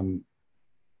was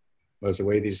the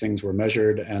way these things were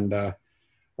measured. And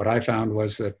what I found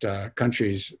was that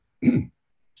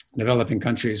developing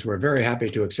countries were very happy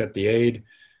to accept the aid,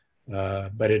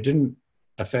 but it didn't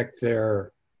affect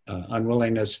their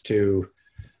unwillingness to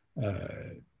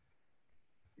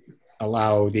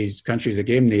allow these countries that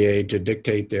gave them the aid to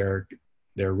dictate their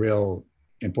real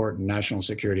important national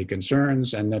security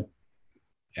concerns. And that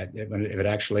if it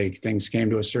actually, things came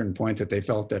to a certain point that they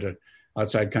felt that an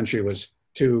outside country was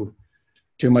too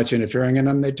too much interfering in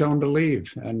them, they tell them to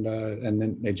leave, and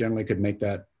then they generally could make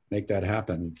that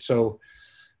happen. So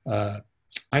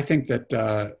I think that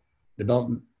the Belt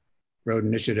and Road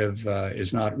Initiative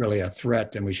is not really a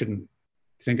threat, and we shouldn't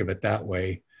think of it that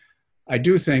way. I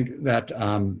do think that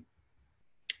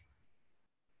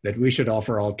that we should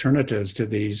offer alternatives to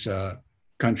these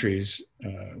countries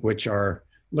which are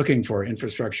looking for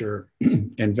infrastructure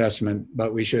investment,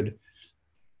 but we should,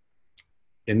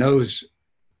 in those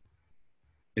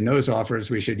offers,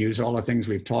 we should use all the things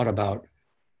we've taught about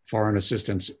foreign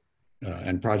assistance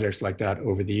and projects like that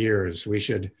over the years. We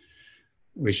should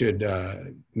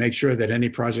make sure that any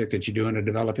project that you do in a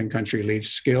developing country leaves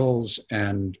skills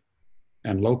and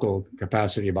local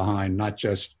capacity behind, not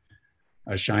just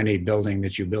a shiny building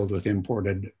that you build with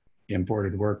imported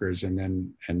workers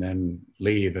and then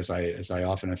leave, as I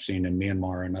often have seen in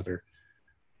Myanmar and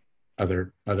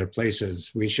other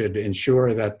places. We should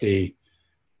ensure that the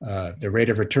rate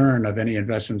of return of any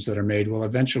investments that are made will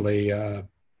eventually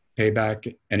pay back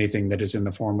anything that is in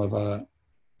the form of a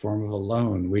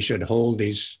loan. We should hold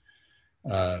these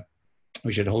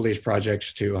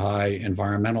projects to high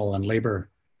environmental and labor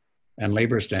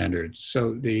standards.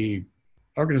 So the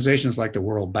organizations like the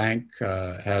World Bank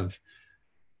and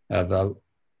the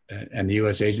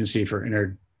U.S. Agency for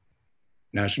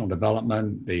International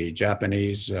Development, the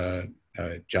Japanese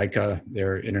JICA,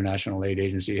 their international aid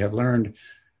agency, have learned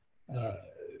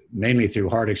mainly through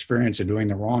hard experience of doing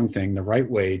the wrong thing, the right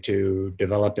way to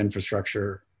develop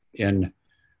infrastructure in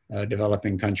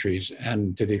developing countries.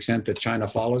 And to the extent that China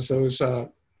follows those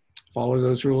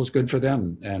rules, good for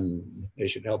them, and they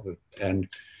should help it. And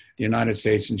the United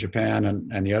States and Japan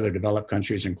and the other developed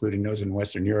countries, including those in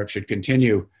Western Europe, should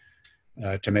continue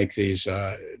to make these,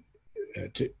 to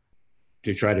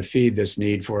try to feed this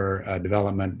need for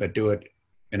development, but do it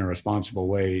in a responsible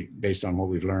way based on what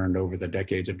we've learned over the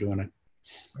decades of doing it.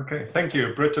 Okay, thank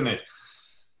you, Brittany.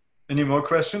 Any more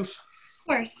questions? Of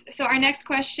course. So our next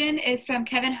question is from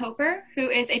Kevin Hoper, who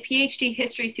is a PhD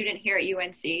history student here at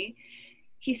UNC.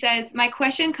 He says, my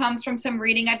question comes from some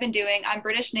reading I've been doing on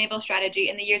British naval strategy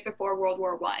in the years before World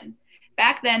War I.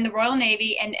 Back then, the Royal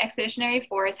Navy and Expeditionary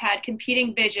Force had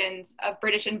competing visions of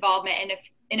British involvement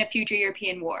in a future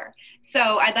European war.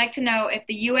 So I'd like to know if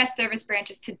the U.S. service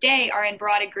branches today are in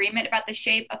broad agreement about the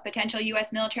shape of potential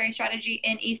U.S. military strategy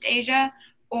in East Asia,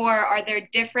 or are there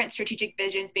different strategic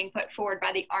visions being put forward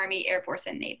by the Army, Air Force,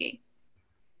 and Navy?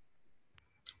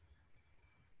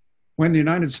 When the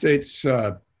United States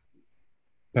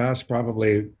passed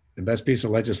probably the best piece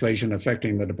of legislation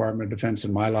affecting the Department of Defense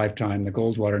in my lifetime, the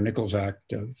Goldwater-Nichols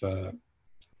Act of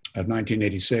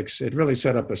 1986, it really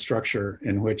set up a structure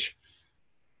in which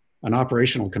an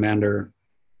operational commander,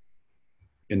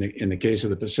 in the case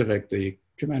of the Pacific, the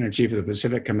commander-in-chief of the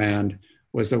Pacific Command,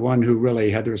 was the one who really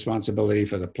had the responsibility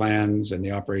for the plans and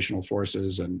the operational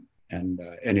forces and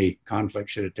any conflict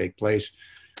should it take place.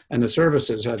 And the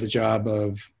services had the job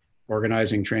of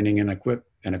organizing, training,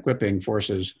 and equipping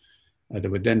forces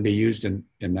that would then be used in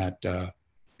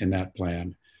that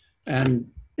plan.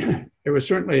 And there was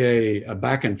certainly a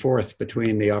back and forth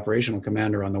between the operational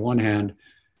commander on the one hand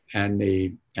and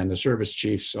the service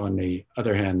chiefs on the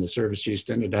other hand. The service chiefs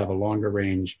tended to have a longer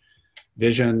range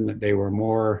vision. They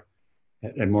were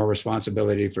had more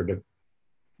responsibility for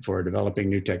developing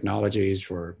new technologies,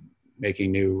 for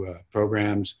making new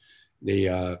programs.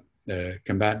 The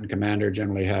combatant commander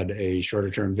generally had a shorter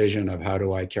term vision of how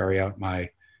do I carry out my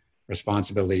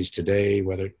responsibilities today,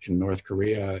 whether in North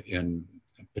Korea, in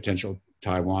potential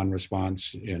Taiwan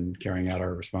response, in carrying out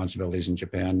our responsibilities in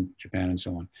Japan and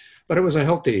so on. But it was a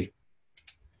healthy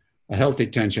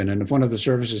tension. And if one of the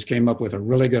services came up with a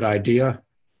really good idea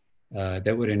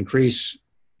that would increase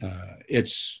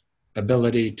its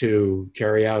ability to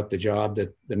carry out the job,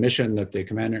 that the mission that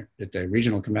the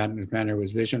regional combatant commander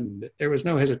was visioned, there was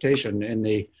no hesitation in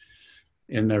the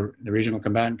regional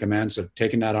combatant commands of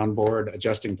taking that on board,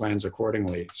 adjusting plans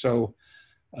accordingly. So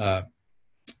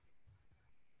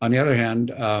on the other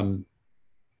hand,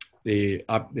 the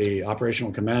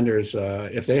operational commanders,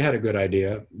 if they had a good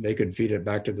idea, they could feed it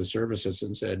back to the services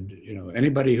and said,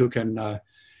 anybody who can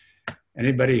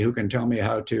tell me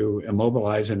how to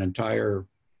immobilize an entire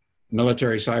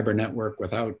military cyber network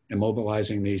without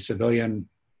immobilizing the civilian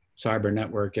cyber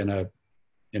network in a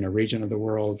region of the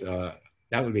world,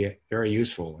 that would be very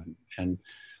useful. And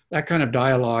that kind of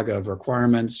dialogue of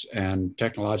requirements and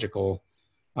technological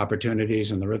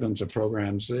opportunities and the rhythms of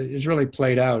programs is really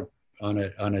played out on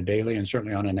a daily and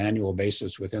certainly on an annual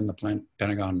basis within the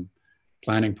Pentagon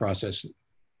planning process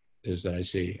is that I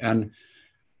see. And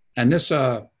this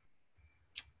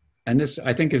and this,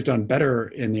 I think, is done better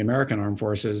in the American armed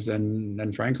forces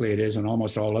than frankly it is in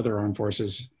almost all other armed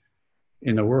forces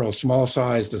in the world. Small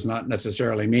size does not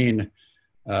necessarily mean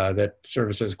that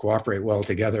services cooperate well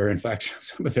together. In fact,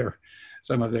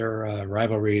 some of their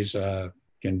rivalries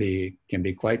can be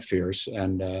quite fierce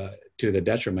and to the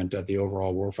detriment of the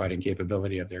overall warfighting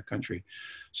capability of their country.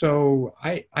 So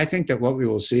I think that what we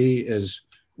will see is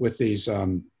with these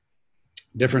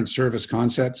different service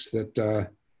concepts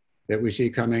that we see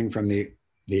coming from the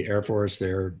Air Force,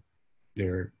 their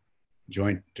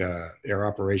Joint Air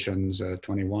Operations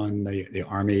 21, the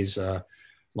Army's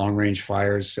long-range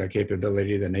fires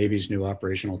capability, the Navy's new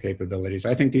operational capabilities.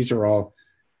 I think these are all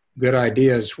good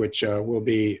ideas which will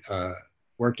be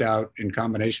worked out in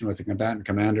combination with the combatant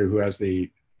commander who has the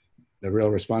real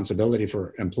responsibility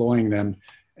for employing them,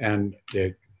 and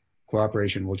the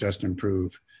cooperation will just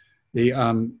improve.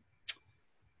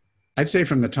 I'd say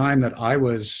from the time that I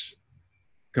was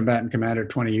combatant commander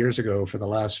 20 years ago, for the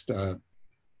last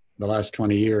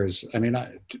 20 years, I mean,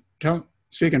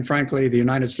 speaking frankly, the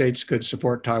United States could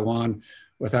support Taiwan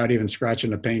without even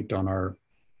scratching the paint on our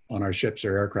ships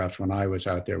or aircraft when I was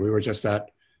out there. We were just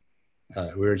that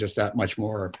much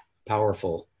more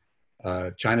powerful.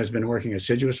 China's been working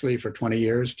assiduously for 20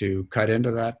 years to cut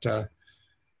into that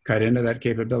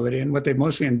capability, and what they've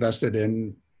mostly invested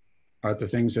in are the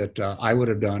things that I would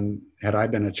have done had I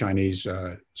been a Chinese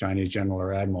general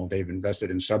or admiral. They've invested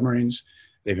in submarines,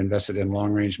 they've invested in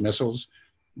long-range missiles.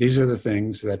 These are the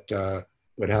things that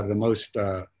would have the most,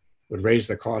 would raise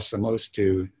the cost the most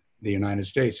to the United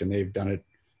States, and they've done it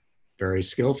very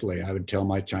skillfully. I would tell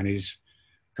my Chinese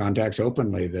contacts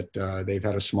openly that they've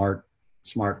had a smart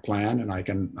plan, and I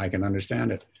can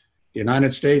understand it. The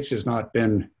United States has not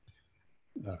been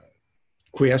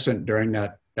quiescent during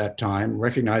that time,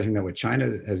 recognizing that what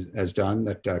China has done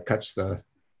that cuts the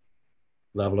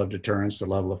level of deterrence, the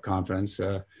level of confidence.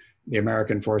 The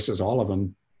American forces, all of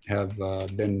them, have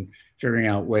been figuring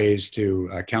out ways to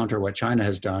counter what China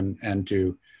has done and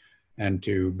to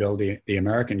build the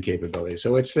American capability.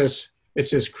 So it's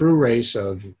this crew race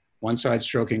of one side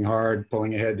stroking hard,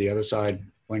 pulling ahead, the other side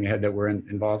pulling ahead, that we're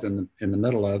involved in the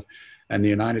middle of, and the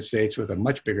United States with a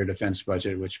much bigger defense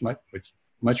budget, which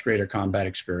much greater combat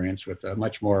experience, with a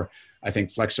much more, I think,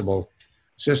 flexible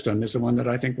system, is the one that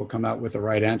I think will come out with the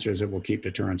right answers that will keep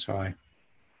deterrence high.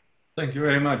 Thank you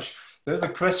very much. There's a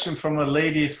question from a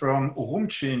lady from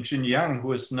Urumqi in Xinjiang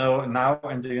who is now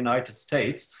in the United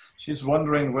States. She's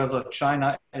wondering whether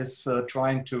China is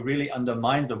trying to really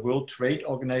undermine the World Trade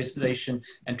Organization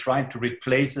and trying to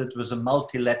replace it with a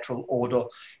multilateral order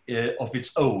of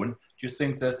its own. Do you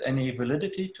think there's any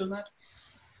validity to that?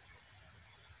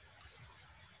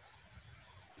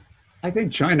 I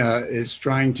think China is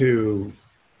trying to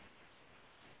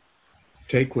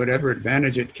take whatever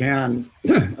advantage it can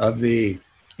of the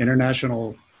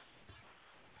international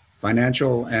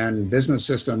financial and business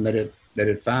system that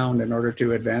it found in order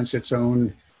to advance its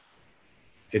own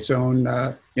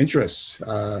interests.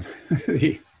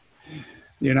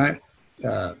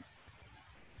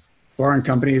 Foreign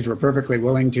companies were perfectly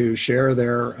willing to share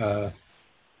their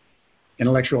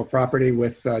intellectual property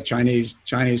with Chinese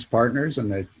partners,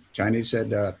 and the Chinese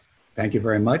said, thank you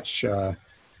very much.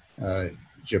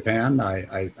 Japan,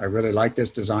 I really like this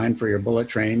design for your bullet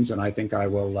trains, and I think I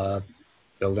will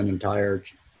build an entire,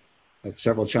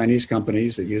 several Chinese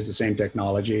companies that use the same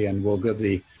technology, and we'll give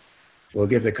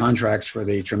the contracts for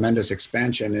the tremendous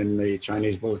expansion in the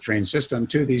Chinese bullet train system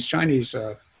to these Chinese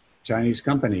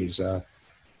companies.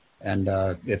 And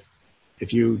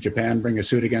if you, Japan, bring a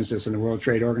suit against us in the World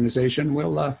Trade Organization,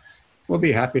 we'll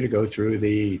be happy to go through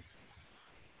the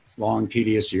long,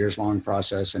 tedious, years-long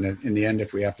process, and in the end,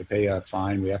 if we have to pay a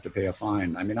fine, we have to pay a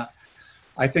fine. I mean,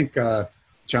 I think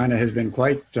China has been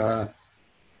quite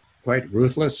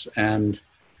ruthless and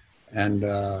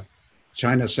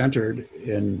China-centered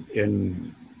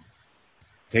in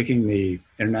taking the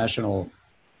international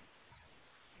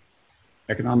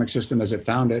economic system as it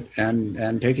found it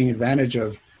and taking advantage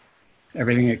of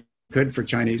everything it could for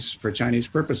Chinese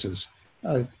purposes.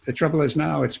 The trouble is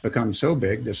now it's become so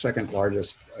big, the second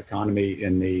largest economy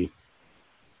in the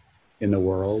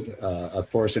world,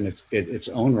 of course, in its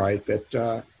own right,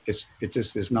 that it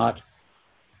just is not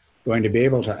going to be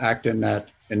able to act in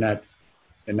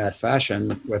that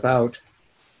fashion without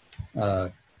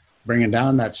bringing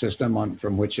down that system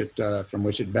from which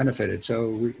it benefited.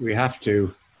 So we have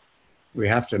to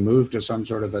move to some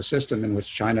sort of a system in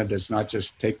which China does not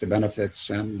just take the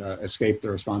benefits and escape the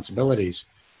responsibilities.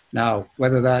 Now,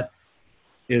 whether that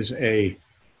is a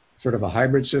sort of a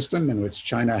hybrid system in which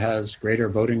China has greater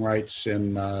voting rights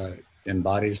in in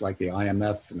bodies like the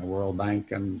IMF and the World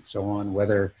Bank and so on,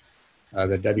 whether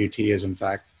the WTO is in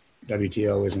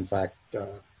fact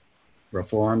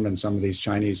reformed and some of these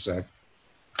Chinese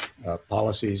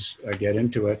policies get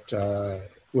into it,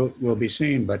 will be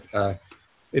seen. But the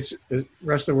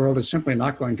rest of the world is simply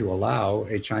not going to allow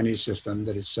a Chinese system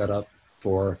that is set up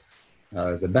for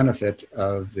the benefit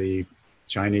of the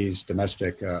Chinese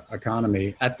domestic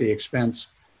economy at the expense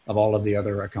of all of the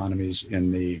other economies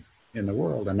in the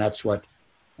world, and that's what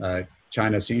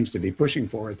China seems to be pushing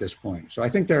for at this point. So I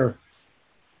think there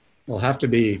will have to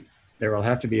be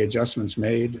adjustments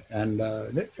made, and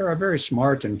there are very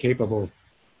smart and capable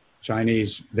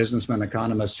Chinese businessmen,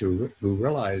 economists who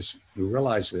realize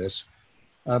this.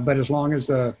 But as long as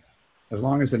the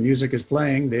music is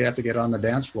playing, they have to get on the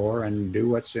dance floor and do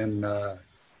what's in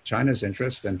China's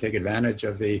interest and take advantage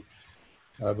of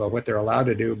what they're allowed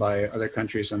to do by other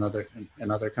countries and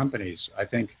other companies. I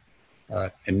think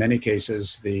in many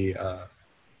cases the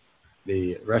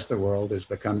rest of the world is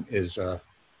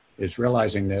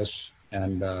realizing this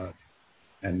and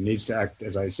needs to act,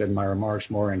 as I said in my remarks,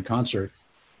 more in concert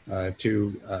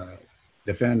to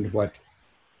defend what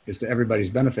is to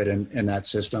everybody's benefit in that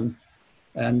system,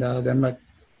 and then let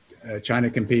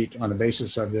China compete on the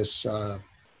basis of this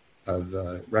of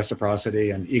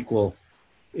reciprocity and equal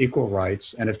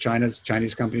rights. And if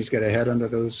Chinese companies get ahead under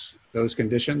those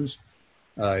conditions,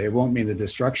 it won't mean the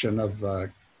destruction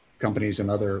of companies in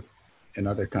other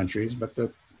countries, but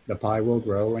the pie will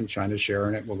grow and China's share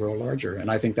in it will grow larger.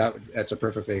 And I think that's a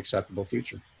perfectly acceptable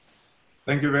future.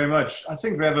 Thank you very much. I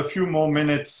think we have a few more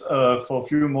minutes for a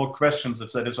few more questions,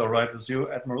 if that is all right with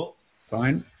you, Admiral.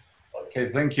 Fine. Okay,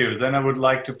 thank you. Then I would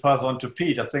like to pass on to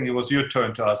Pete. I think it was your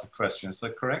turn to ask a question. Is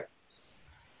that correct?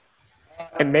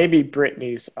 And maybe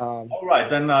Brittany's. All right,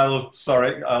 then I'll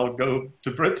go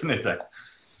to Brittany then.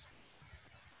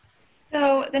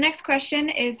 So the next question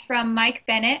is from Mike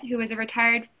Bennett, who is a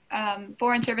retired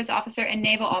Foreign Service officer and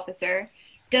naval officer.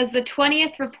 Does the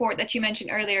 20th report that you mentioned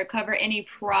earlier cover any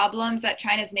problems that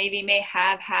China's Navy may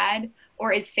have had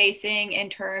or is facing in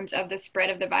terms of the spread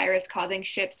of the virus causing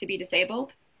ships to be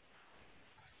disabled?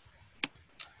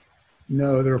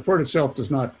 No, the report itself does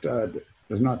not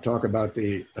talk about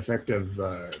the effect of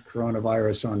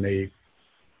coronavirus on the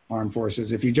armed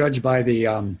forces. If you judge by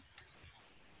the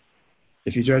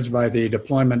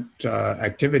deployment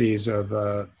activities of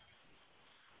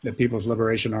the People's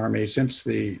Liberation Army since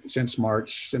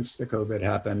March, since the COVID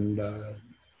happened,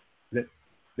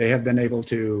 they have been able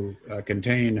to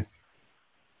contain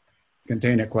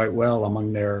it quite well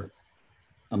among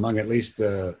at least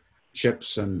the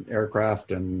ships and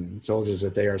aircraft and soldiers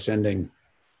that they are sending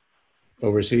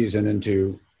overseas and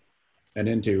into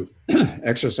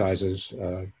exercises.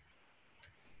 The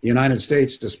United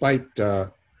States, despite the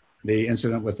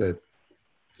incident with the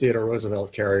Theodore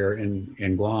Roosevelt carrier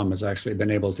in Guam, has actually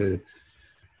been able to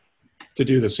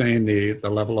do the same. The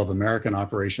level of American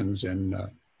operations in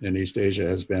East Asia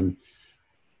has been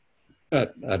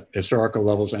at historical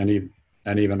levels and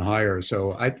even higher.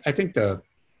 So I think the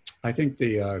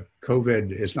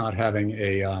COVID is not having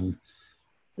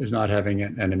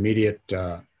an immediate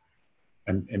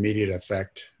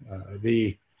effect.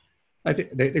 I think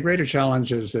the greater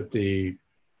challenge is that the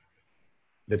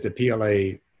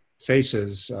PLA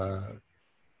faces are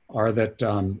that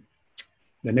the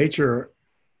nature,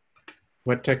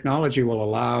 what technology will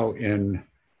allow in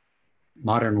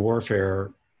modern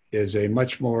warfare is a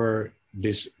much more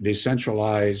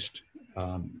decentralized,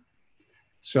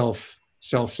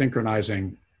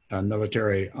 self-synchronizing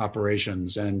military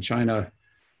operations. And China,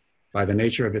 by the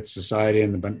nature of its society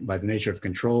and by the nature of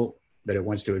control that it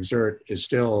wants to exert, is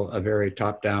still a very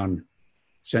top-down,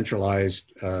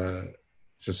 centralized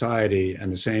society,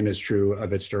 and the same is true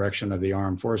of its direction of the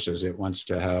armed forces. It wants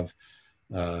to have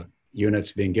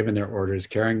units being given their orders,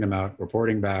 carrying them out,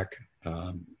 reporting back,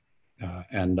 and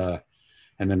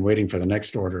then waiting for the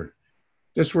next order.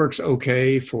 This works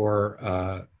okay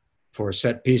for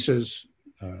set pieces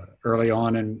early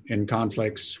on in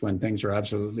conflicts when things are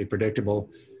absolutely predictable.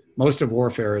 Most of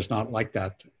warfare is not like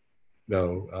that,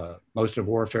 though. Most of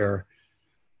warfare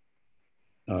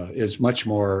is much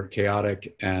more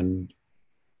chaotic, and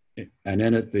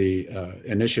in it the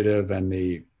initiative and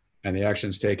the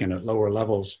actions taken at lower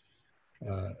levels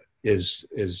is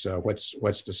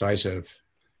what's decisive.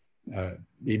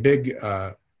 The big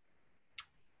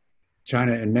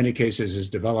China in many cases is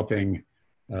developing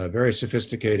very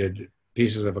sophisticated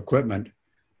pieces of equipment,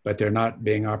 but they're not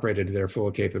being operated to their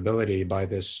full capability by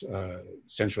this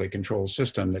centrally controlled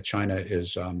system that China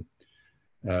is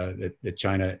that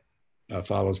China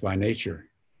follows by nature.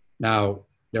 Now,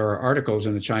 there are articles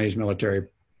in the Chinese military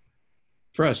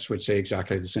press would say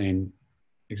exactly the same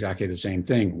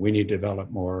thing. We need to develop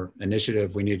more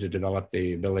initiative. We need to develop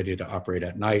the ability to operate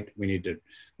at night. We need the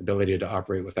ability to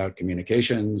operate without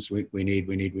communications. We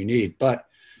need. But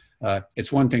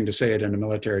it's one thing to say it in a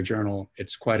military journal.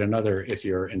 It's quite another if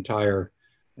your entire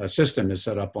system is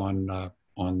set up on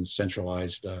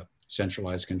centralized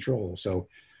control. So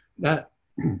that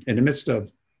in the midst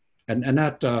of and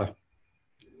that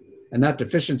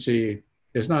deficiency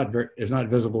is not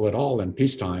visible at all in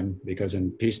peacetime, because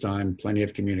in peacetime, plenty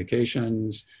of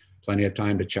communications, plenty of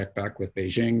time to check back with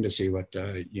Beijing to see what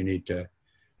you need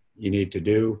to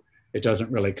do. It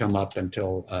doesn't really come up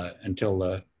until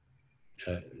the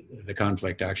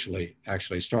conflict actually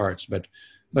starts.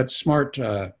 But smart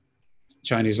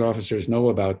Chinese officers know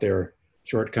about their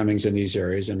shortcomings in these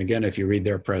areas, and again, if you read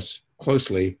their press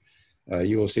closely,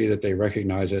 you will see that they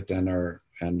recognize it and are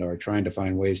trying to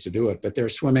find ways to do it. But they're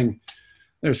swimming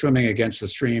against the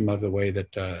stream of the way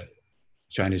that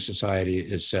Chinese society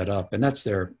is set up, and that's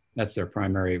their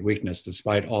primary weakness,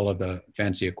 despite all of the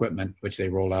fancy equipment which they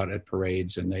roll out at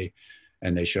parades and they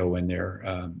show when they're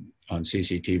on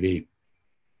CCTV.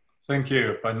 Thank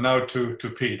you. But now to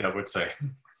Pete, I would say.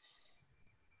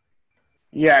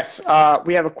 Yes,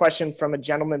 we have a question from a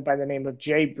gentleman by the name of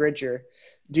Jay Bridger.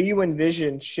 Do you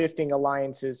envision shifting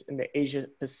alliances in the Asia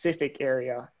Pacific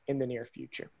area in the near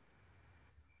future?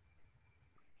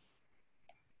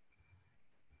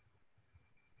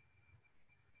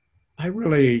 I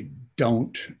really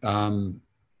don't.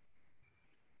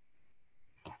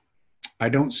 I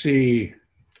don't see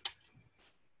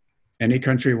any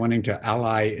country wanting to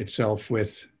ally itself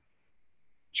with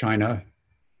China.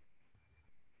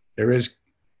 There is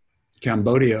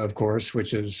Cambodia, of course,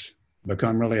 which has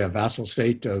become really a vassal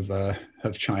state of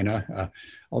China.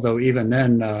 Although even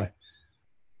then,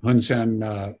 Hun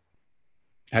Sen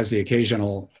has the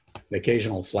occasional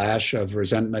flash of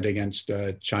resentment against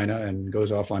China and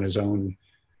goes off on his own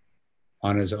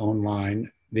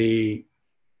line. The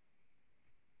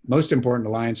most important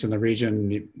alliance in the region,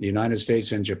 the United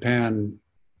States and Japan,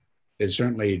 has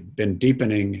certainly been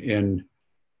deepening in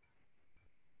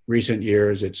recent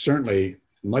years. It's certainly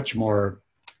much more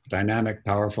dynamic,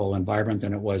 powerful, and vibrant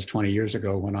than it was 20 years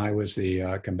ago when I was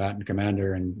the combatant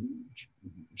commander, and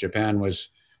Japan was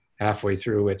halfway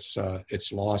through its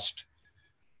lost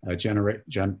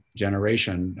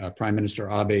generation. Prime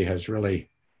Minister Abe has really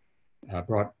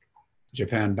brought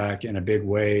Japan back in a big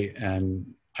way, and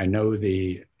I know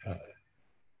the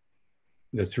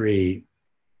three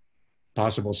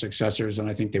possible successors, and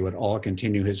I think they would all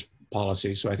continue his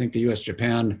policy. So I think the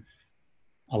U.S.-Japan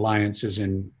alliance is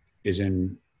in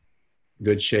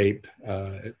good shape.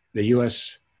 The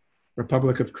U.S.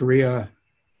 Republic of Korea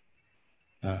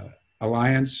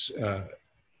alliance,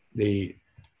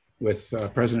 with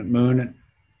President Moon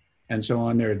and so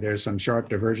on, there's some sharp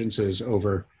divergences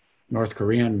over North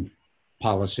Korean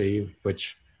policy,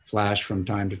 which flash from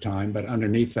time to time. But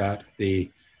underneath that, the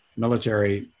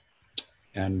military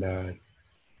and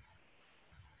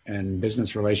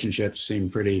business relationships seem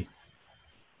pretty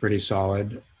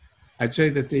solid. I'd say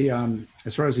that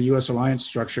as far as the U.S. alliance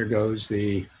structure goes,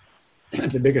 the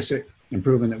biggest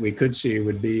improvement that we could see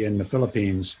would be in the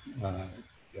Philippines.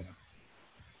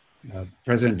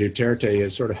 President Duterte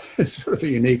is sort of a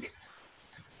unique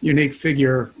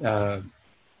figure.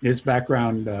 In his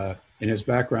background,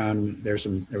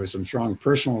 there was some strong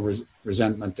personal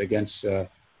resentment against the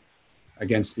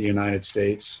United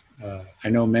States. I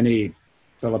know many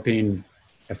Philippine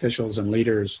officials and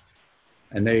leaders,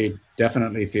 and they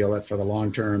definitely feel that for the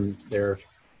long term, their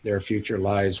future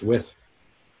lies with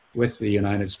the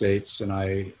United States. And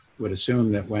I would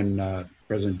assume that when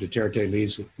President Duterte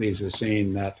leaves the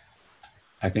scene, that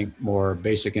I think more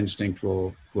basic instinct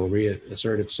will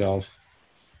reassert itself.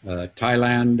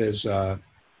 Thailand is,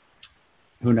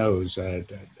 who knows?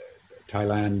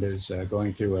 Thailand is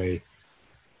going through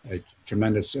a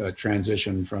tremendous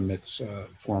transition from its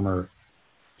former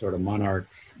sort of monarch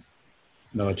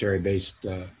military-based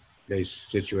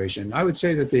situation. I would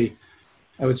say the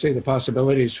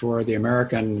possibilities for the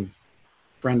American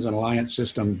Friends and Alliance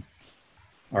system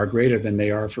are greater than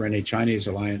they are for any Chinese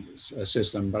alliance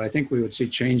system. But I think we would see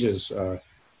changes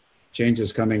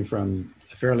coming from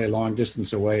a fairly long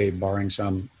distance away, barring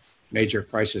some major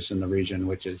crisis in the region,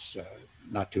 which is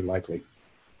not too likely.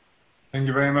 Thank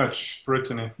you very much,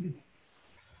 Brittany.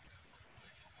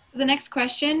 The next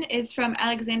question is from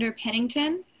Alexander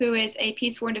Pennington, who is a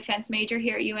Peace, War, and Defense major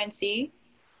here at UNC.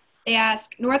 They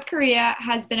ask, North Korea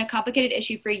has been a complicated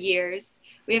issue for years.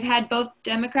 We have had both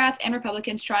Democrats and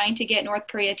Republicans trying to get North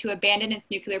Korea to abandon its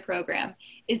nuclear program.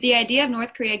 Is the idea of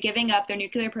North Korea giving up their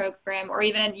nuclear program or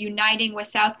even uniting with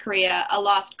South Korea a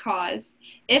lost cause?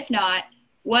 If not,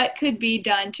 what could be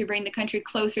done to bring the country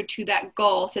closer to that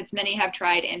goal, since many have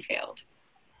tried and failed?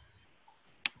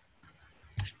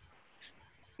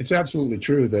 It's absolutely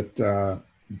true that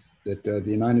the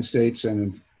United States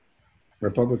and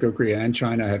Republic of Korea and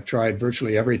China have tried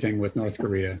virtually everything with North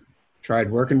Korea.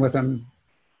 Tried working with them,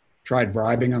 tried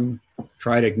bribing them,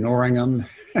 tried ignoring them,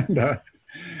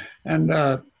 and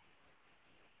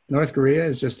North Korea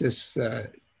is just this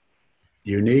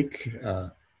unique,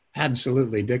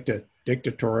 absolutely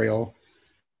dictatorial,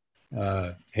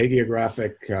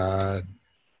 hagiographic,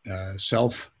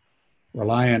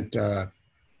 self-reliant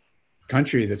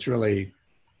country that's really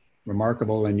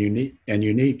remarkable and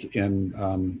unique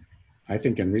in I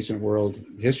think in recent world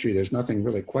history. There's nothing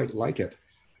really quite like it.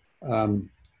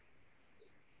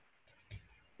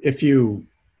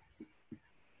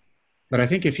 But I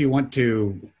think if you want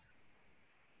to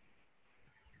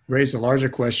raise the larger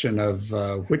question of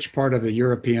which part of the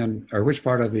European or which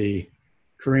part of the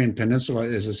Korean Peninsula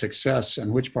is a success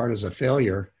and which part is a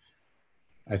failure,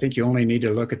 I think you only need to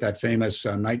look at that famous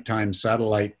nighttime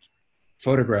satellite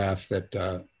photograph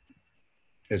that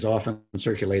is often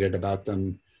circulated about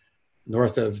them.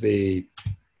 North of the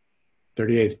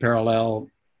 38th parallel,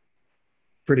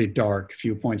 pretty dark,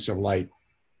 few points of light.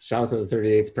 South of the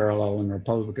 38th parallel in the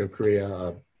Republic of Korea,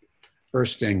 a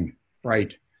bursting,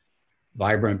 bright,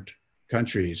 vibrant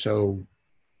country. So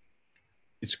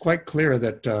it's quite clear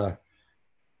that the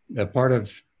part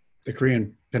of the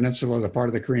Korean Peninsula, the part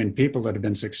of the Korean people that have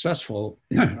been successful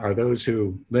are those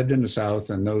who lived in the South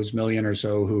and those million or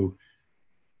so who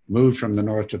moved from the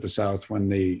North to the South when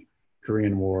the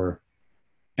Korean War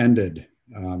ended.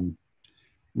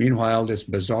 Meanwhile, this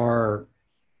bizarre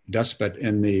despot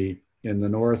in the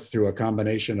North, through a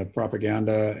combination of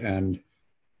propaganda and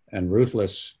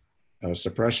ruthless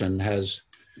suppression, has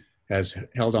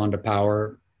held on to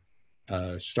power,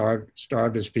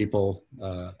 starved his people,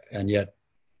 and yet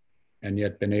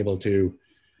been able to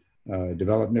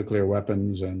develop nuclear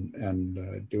weapons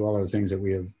and do all of the things that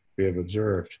we have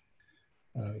observed.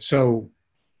 So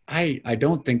I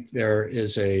don't think there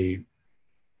is a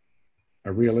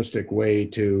realistic way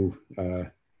to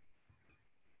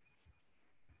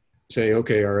say,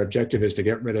 okay, our objective is to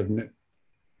get rid of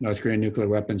North Korean nuclear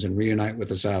weapons and reunite with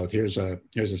the South. Here's a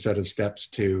set of steps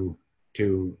to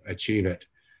achieve it.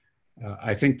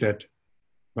 I think that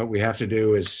what we have to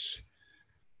do is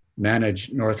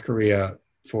manage North Korea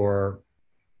for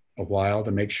a while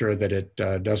to make sure that it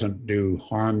doesn't do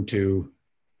harm to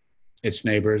its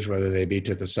neighbors, whether they be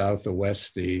to the south, the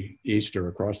west, the east, or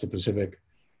across the Pacific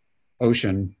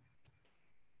Ocean.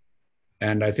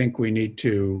 And I think we need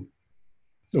to,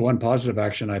 the one positive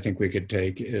action I think we could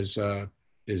take is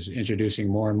introducing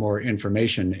more and more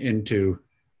information into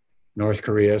North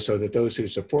Korea, so that those who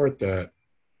support the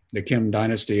Kim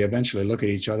dynasty eventually look at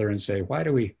each other and say, why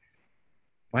do we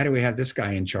have this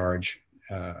guy in charge?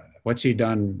 What's he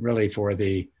done really for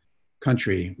the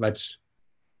country? Let's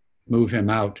move him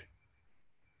out.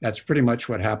 That's pretty much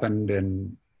what happened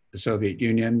in the Soviet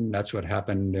Union. That's what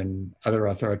happened in other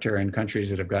authoritarian countries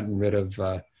that have gotten rid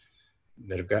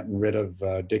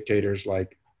of dictators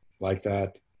like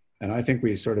that. And I think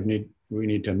we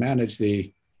need to manage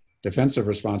the defensive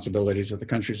responsibilities of the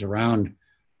countries around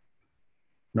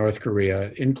North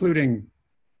Korea, including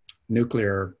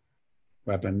nuclear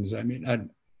weapons. I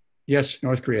mean, yes,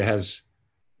 North Korea has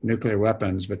nuclear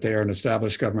weapons, but they are an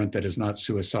established government that is not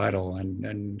suicidal.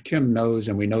 And Kim knows,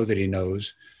 and we know that he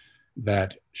knows,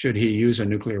 that should he use a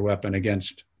nuclear weapon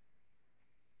against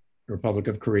the Republic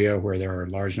of Korea, where there are a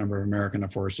large number of American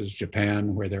forces,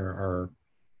 Japan, where there are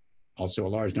also a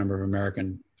large number of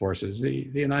American forces, the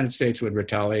United States would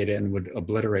retaliate and would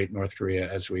obliterate North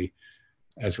Korea as we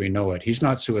know it. He's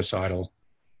not suicidal,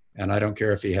 and I don't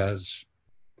care if he has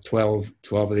 12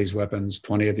 of these weapons,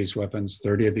 20 of these weapons,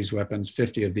 30 of these weapons,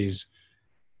 50 of these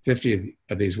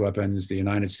weapons. The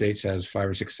United States has 5,000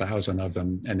 or 6,000 of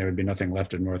them, and there would be nothing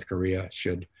left in North Korea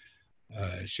should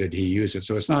he use it.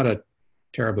 So it's not a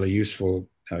terribly useful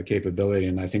capability,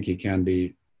 and I think he can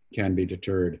be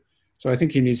deterred. So I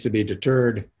think he needs to be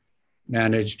deterred,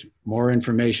 managed, more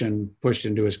information pushed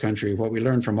into his country. What we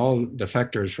learned from all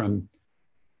defectors from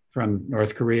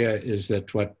North Korea is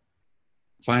that what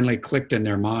finally clicked in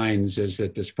their minds is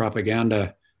that this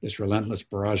propaganda, this relentless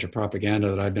barrage of propaganda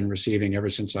that I've been receiving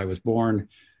ever since I was born,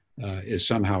 is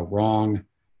somehow wrong,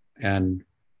 and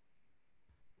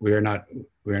we are not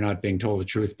being told the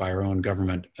truth by our own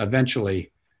government.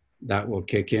 Eventually, that will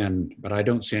kick in, but I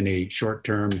don't see any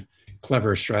short-term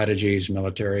clever strategies,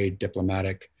 military,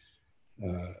 diplomatic,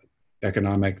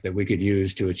 economic, that we could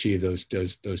use to achieve those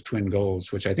twin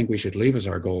goals, which I think we should leave as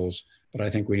our goals, but I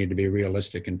think we need to be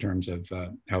realistic in terms of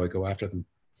how we go after them.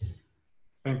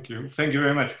 Thank you. Thank you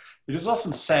very much. It is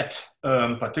often said,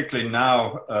 particularly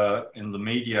now in the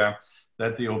media,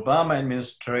 that the Obama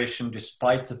administration,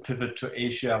 despite the pivot to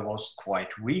Asia, was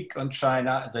quite weak on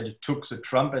China, that it took the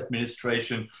Trump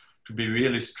administration to be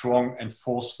really strong and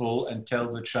forceful and tell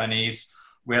the Chinese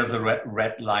where the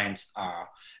red lines are.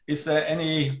 Is there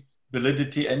any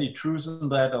validity, any truth in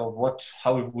that, or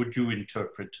how would you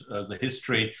interpret the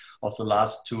history of the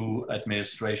last two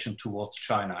administrations towards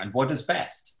China, and what is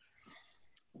best?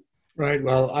 Right.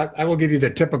 Well, I will give you the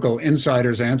typical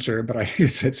insider's answer, but I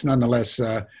guess it's nonetheless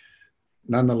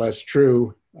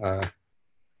true.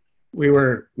 We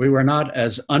were not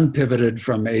as unpivoted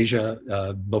from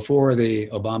Asia before the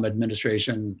Obama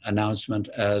administration announcement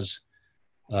as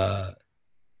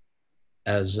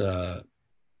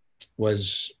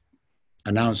was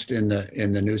announced in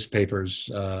the newspapers.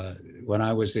 When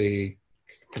I was the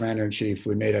commander-in-chief,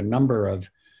 we made a number of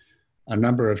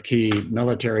key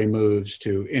military moves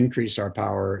to increase our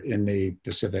power in the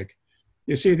Pacific.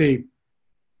 You see, the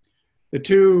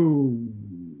two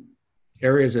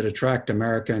areas that attract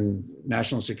American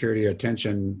national security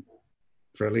attention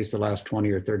for at least the last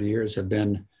 20 or 30 years have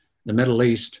been the Middle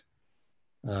East,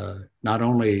 not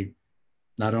only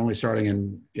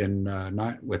starting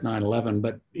with 9/11,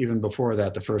 but even before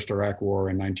that, the first Iraq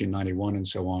War in 1991 and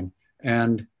so on,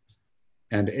 and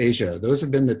Asia. Those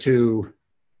have been the two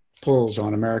pulls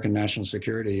on American national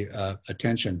security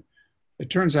attention. It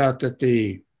turns out that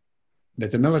the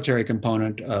military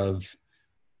component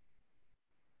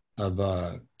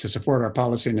to support our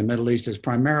policy in the Middle East is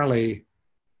primarily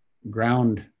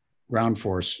ground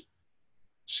force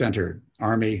centered: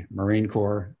 Army, Marine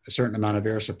Corps, a certain amount of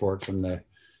air support from the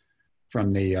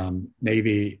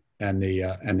Navy and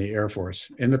the Air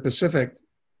Force. In the Pacific,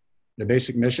 the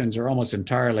basic missions are almost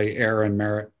entirely air and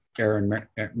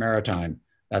maritime.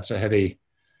 That's a heavy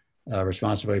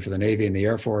responsibility for the Navy and the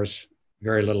Air Force.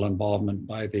 Very little involvement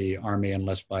by the Army, and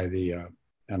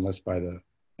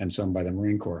some by the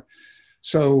Marine Corps.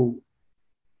 So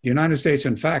the United States,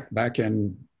 in fact, back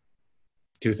in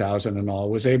 2000 and all,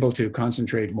 was able to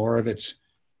concentrate more of its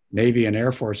Navy and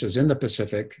Air Forces in the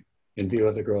Pacific in view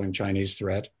of the growing Chinese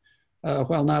threat,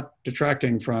 while not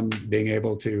detracting from being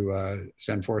able to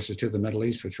send forces to the Middle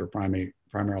East, which were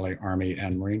primarily Army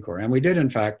and Marine Corps. And we did, in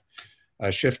fact,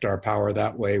 shift our power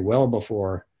that way well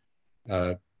before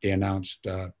the announced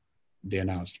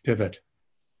pivot.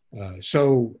 And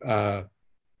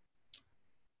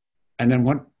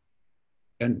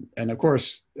of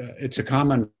course, it's a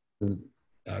common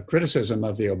criticism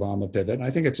of the Obama pivot. I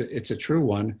think it's a true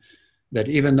one, that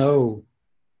even though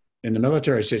in the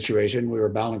military situation we were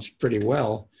balanced pretty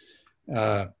well,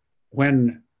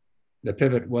 when the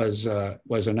pivot was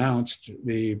announced,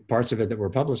 the parts of it that were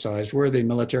publicized were the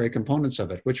military components of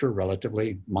it, which were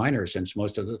relatively minor, since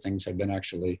most of the things had been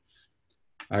actually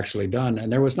done,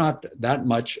 and there was not that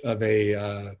much of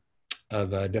a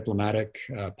diplomatic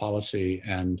policy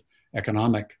and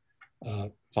economic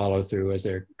follow through as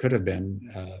there could have been.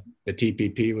 The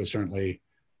TPP was certainly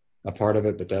a part of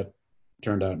it, but that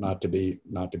turned out not to be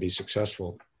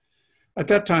successful. At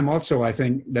that time, also, I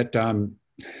think that the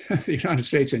United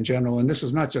States in general, and this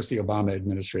was not just the Obama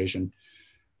administration,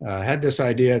 had this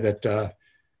idea that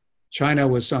China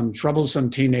was some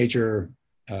troublesome teenager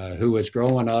who was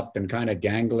growing up and kind of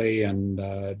gangly and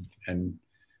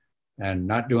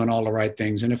not doing all the right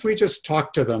things. And if we just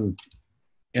talked to them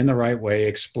in the right way,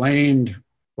 explained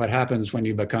what happens when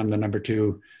you become the number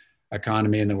 2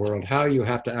 economy in the world, how you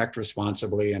have to act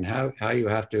responsibly, and how you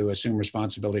have to assume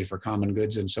responsibility for common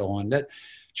goods and so on, that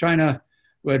China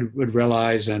would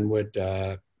realize and would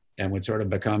sort of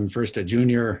become first a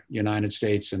junior United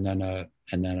States and then a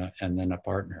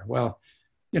partner. Well,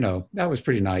 that was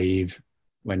pretty naive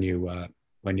when you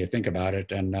think about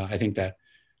it, and I think that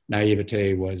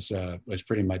naivete was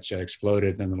pretty much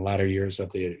exploded in the latter years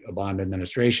of the Obama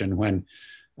administration, when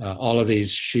all of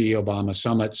these Xi-Obama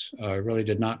summits really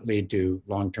did not lead to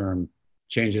long-term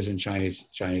changes in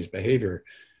Chinese behavior.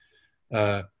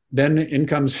 Then in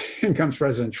comes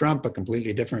President Trump, a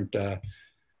completely different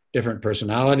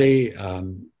personality,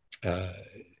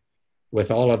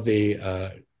 with all of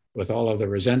the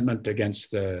resentment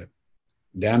against the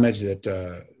damage that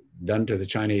done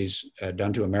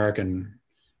to American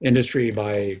industry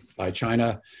by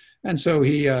China, and so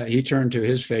he turned to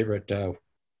his favorite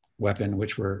weapon,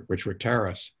 which were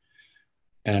tariffs,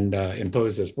 and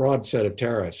imposed this broad set of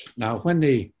tariffs. Now, when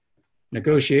the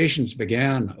negotiations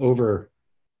began over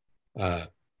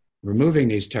removing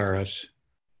these tariffs,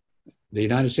 the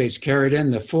United States carried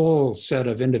in the full set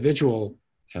of individual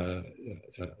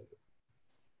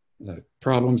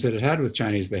problems that it had with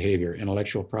Chinese behavior: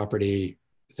 intellectual property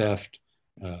theft,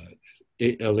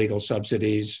 illegal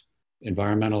subsidies,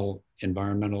 environmental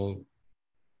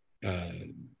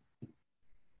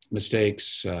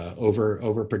mistakes,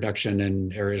 overproduction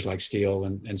in areas like steel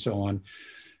and so on.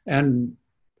 And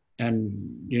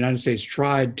the United States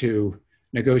tried to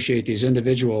negotiate these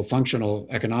individual functional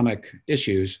economic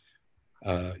issues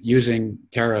using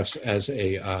tariffs as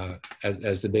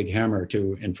the big hammer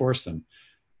to enforce them.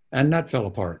 And that fell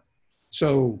apart.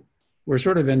 So we're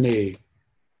sort of in the,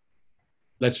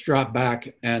 let's drop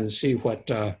back and see what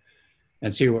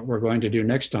we're going to do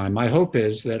next time. My hope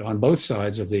is that on both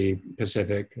sides of the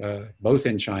Pacific, both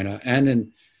in China and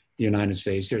in the United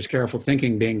States, there's careful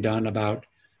thinking being done about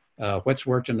what's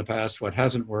worked in the past, what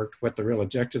hasn't worked, what the real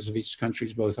objectives of each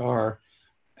country's both are,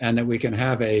 and that we can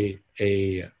have a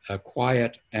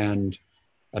quiet and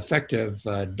effective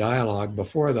dialogue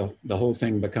before the whole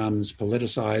thing becomes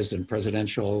politicized and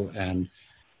presidential, and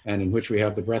in which we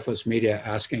have the breathless media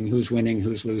asking who's winning,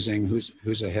 who's losing,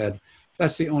 who's ahead.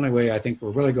 That's the only way I think we're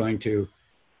really going to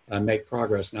make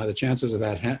progress. Now, the chances of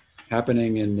that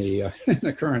happening in the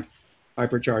current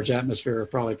hypercharged atmosphere are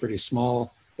probably pretty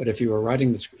small. But if I were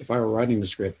writing the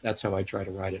script, that's how I try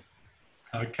to write it.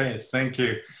 Okay, thank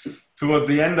you. Toward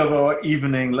the end of our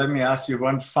evening, let me ask you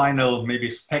one final, maybe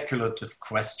speculative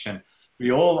question.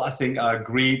 We all, I think, are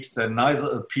agreed that neither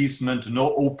appeasement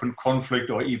nor open conflict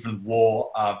or even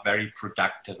war are very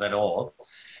productive at all.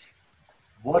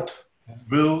 What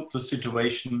will the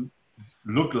situation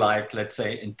look like, let's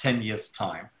say, in 10 years'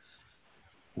 time?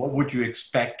 What would you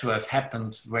expect to have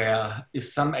happened? Where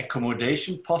is some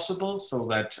accommodation possible so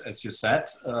that, as you said,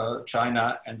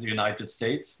 China and the United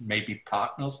States may be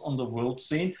partners on the world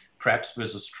scene, perhaps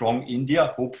with a strong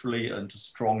India, hopefully, and a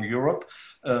strong Europe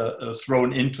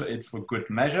thrown into it for good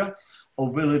measure?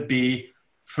 Or will it be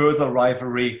further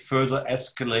rivalry, further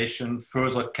escalation,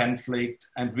 further conflict,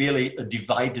 and really a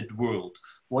divided world?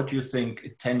 What do you think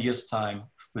in 10 years' time,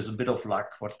 with a bit of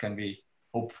luck, what can we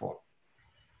hope for?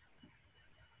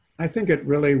 I think it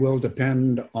really will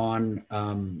depend on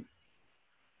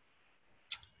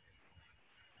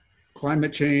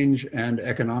climate change and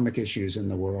economic issues in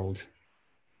the world.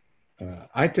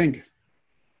 I think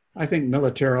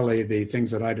militarily the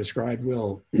things that I described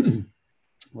will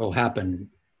happen.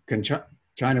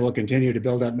 China will continue to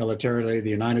build up militarily.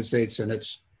 The United States and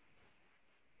its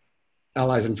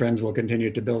allies and friends will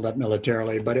continue to build up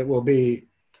militarily, but there will be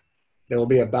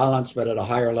a balance, but at a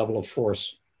higher level of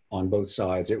force on both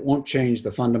sides. It won't change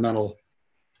the fundamental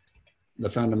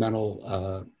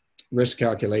risk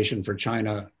calculation for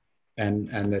China, and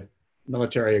that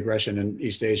military aggression in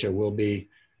East Asia will be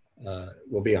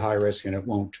high risk, and it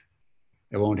won't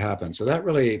happen. So that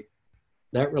really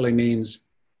means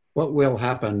what will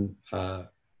happen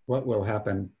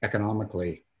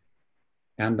economically,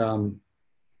 and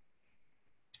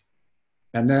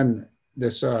then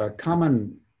this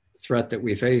common threat that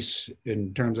we face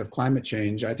in terms of climate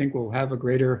change, I think will have a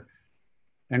greater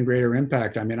and greater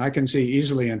impact. I mean, I can see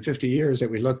easily in 50 years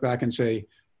that we look back and say,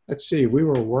 let's see, we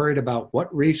were worried about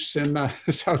what reefs in the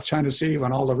South China Sea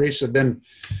when all the reefs have been,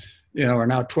 are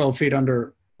now 12 feet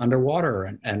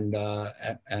underwater. And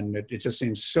it just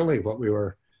seems silly what we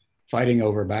were fighting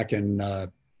over back in,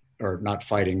 or not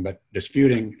fighting, but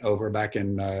disputing over back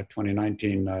in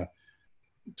 2019,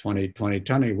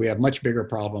 2020. We have much bigger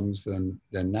problems than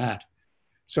that.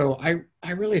 So I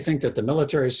really think that the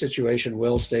military situation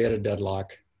will stay at a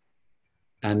deadlock,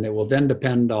 and it will then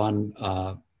depend on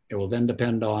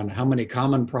how many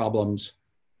common problems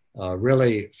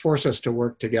really force us to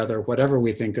work together, whatever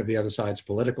we think of the other side's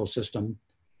political system.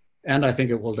 And I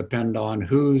think it will depend on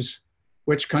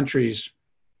which country's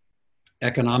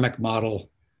economic model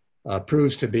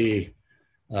proves to be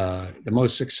the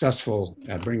most successful,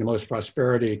 bring the most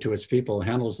prosperity to its people,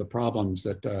 handles the problems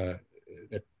that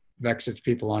vex its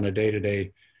people on a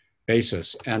day-to-day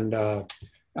basis. And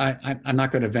I'm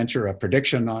not going to venture a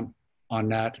prediction on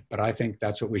that, but I think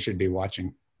that's what we should be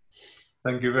watching.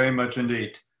 Thank you very much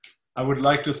indeed. I would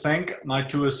like to thank my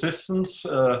two assistants,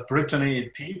 Brittany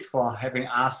and Pete, for having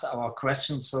asked our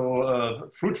questions so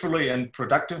fruitfully and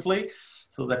productively.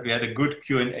 so that we had a good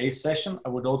Q&A session. I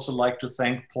would also like to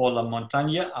thank Paula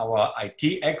Montagne, our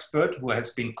IT expert, who has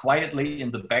been quietly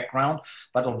in the background,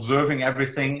 but observing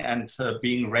everything and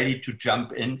being ready to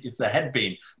jump in if there had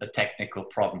been a technical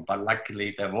problem, but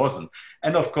luckily there wasn't.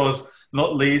 And of course,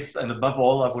 not least and above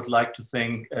all, I would like to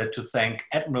thank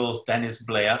Admiral Dennis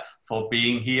Blair for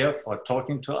being here, for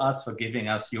talking to us, for giving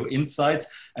us your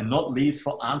insights, and not least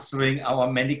for answering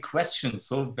our many questions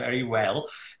so very well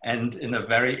and in a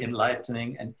very enlightening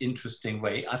and interesting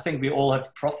way. I think we all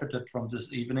have profited from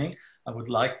this evening. I would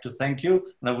like to thank you,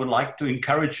 and I would like to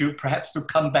encourage you perhaps to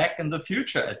come back in the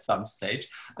future at some stage.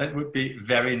 That would be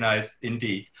very nice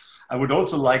indeed. I would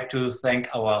also like to thank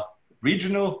our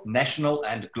regional, national,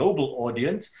 and global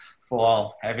audience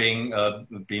for having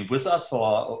been with us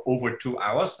for over 2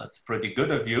 hours. That's pretty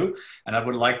good of you. And I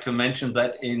would like to mention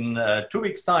that in 2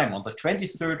 weeks' time, on the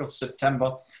 23rd of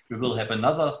September, we will have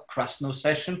another Krasno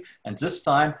session. And this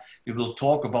time we will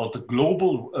talk about the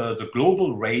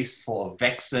global race for a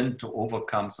vaccine to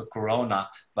overcome the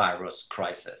coronavirus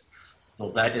crisis.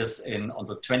 So that is on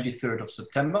the 23rd of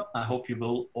September. I hope you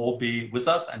will all be with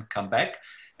us and come back.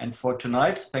 And for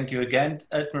tonight, thank you again,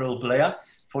 Admiral Blair.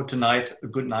 For tonight, a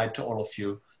good night to all of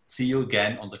you. See you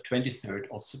again on the 23rd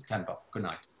of September. Good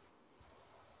night.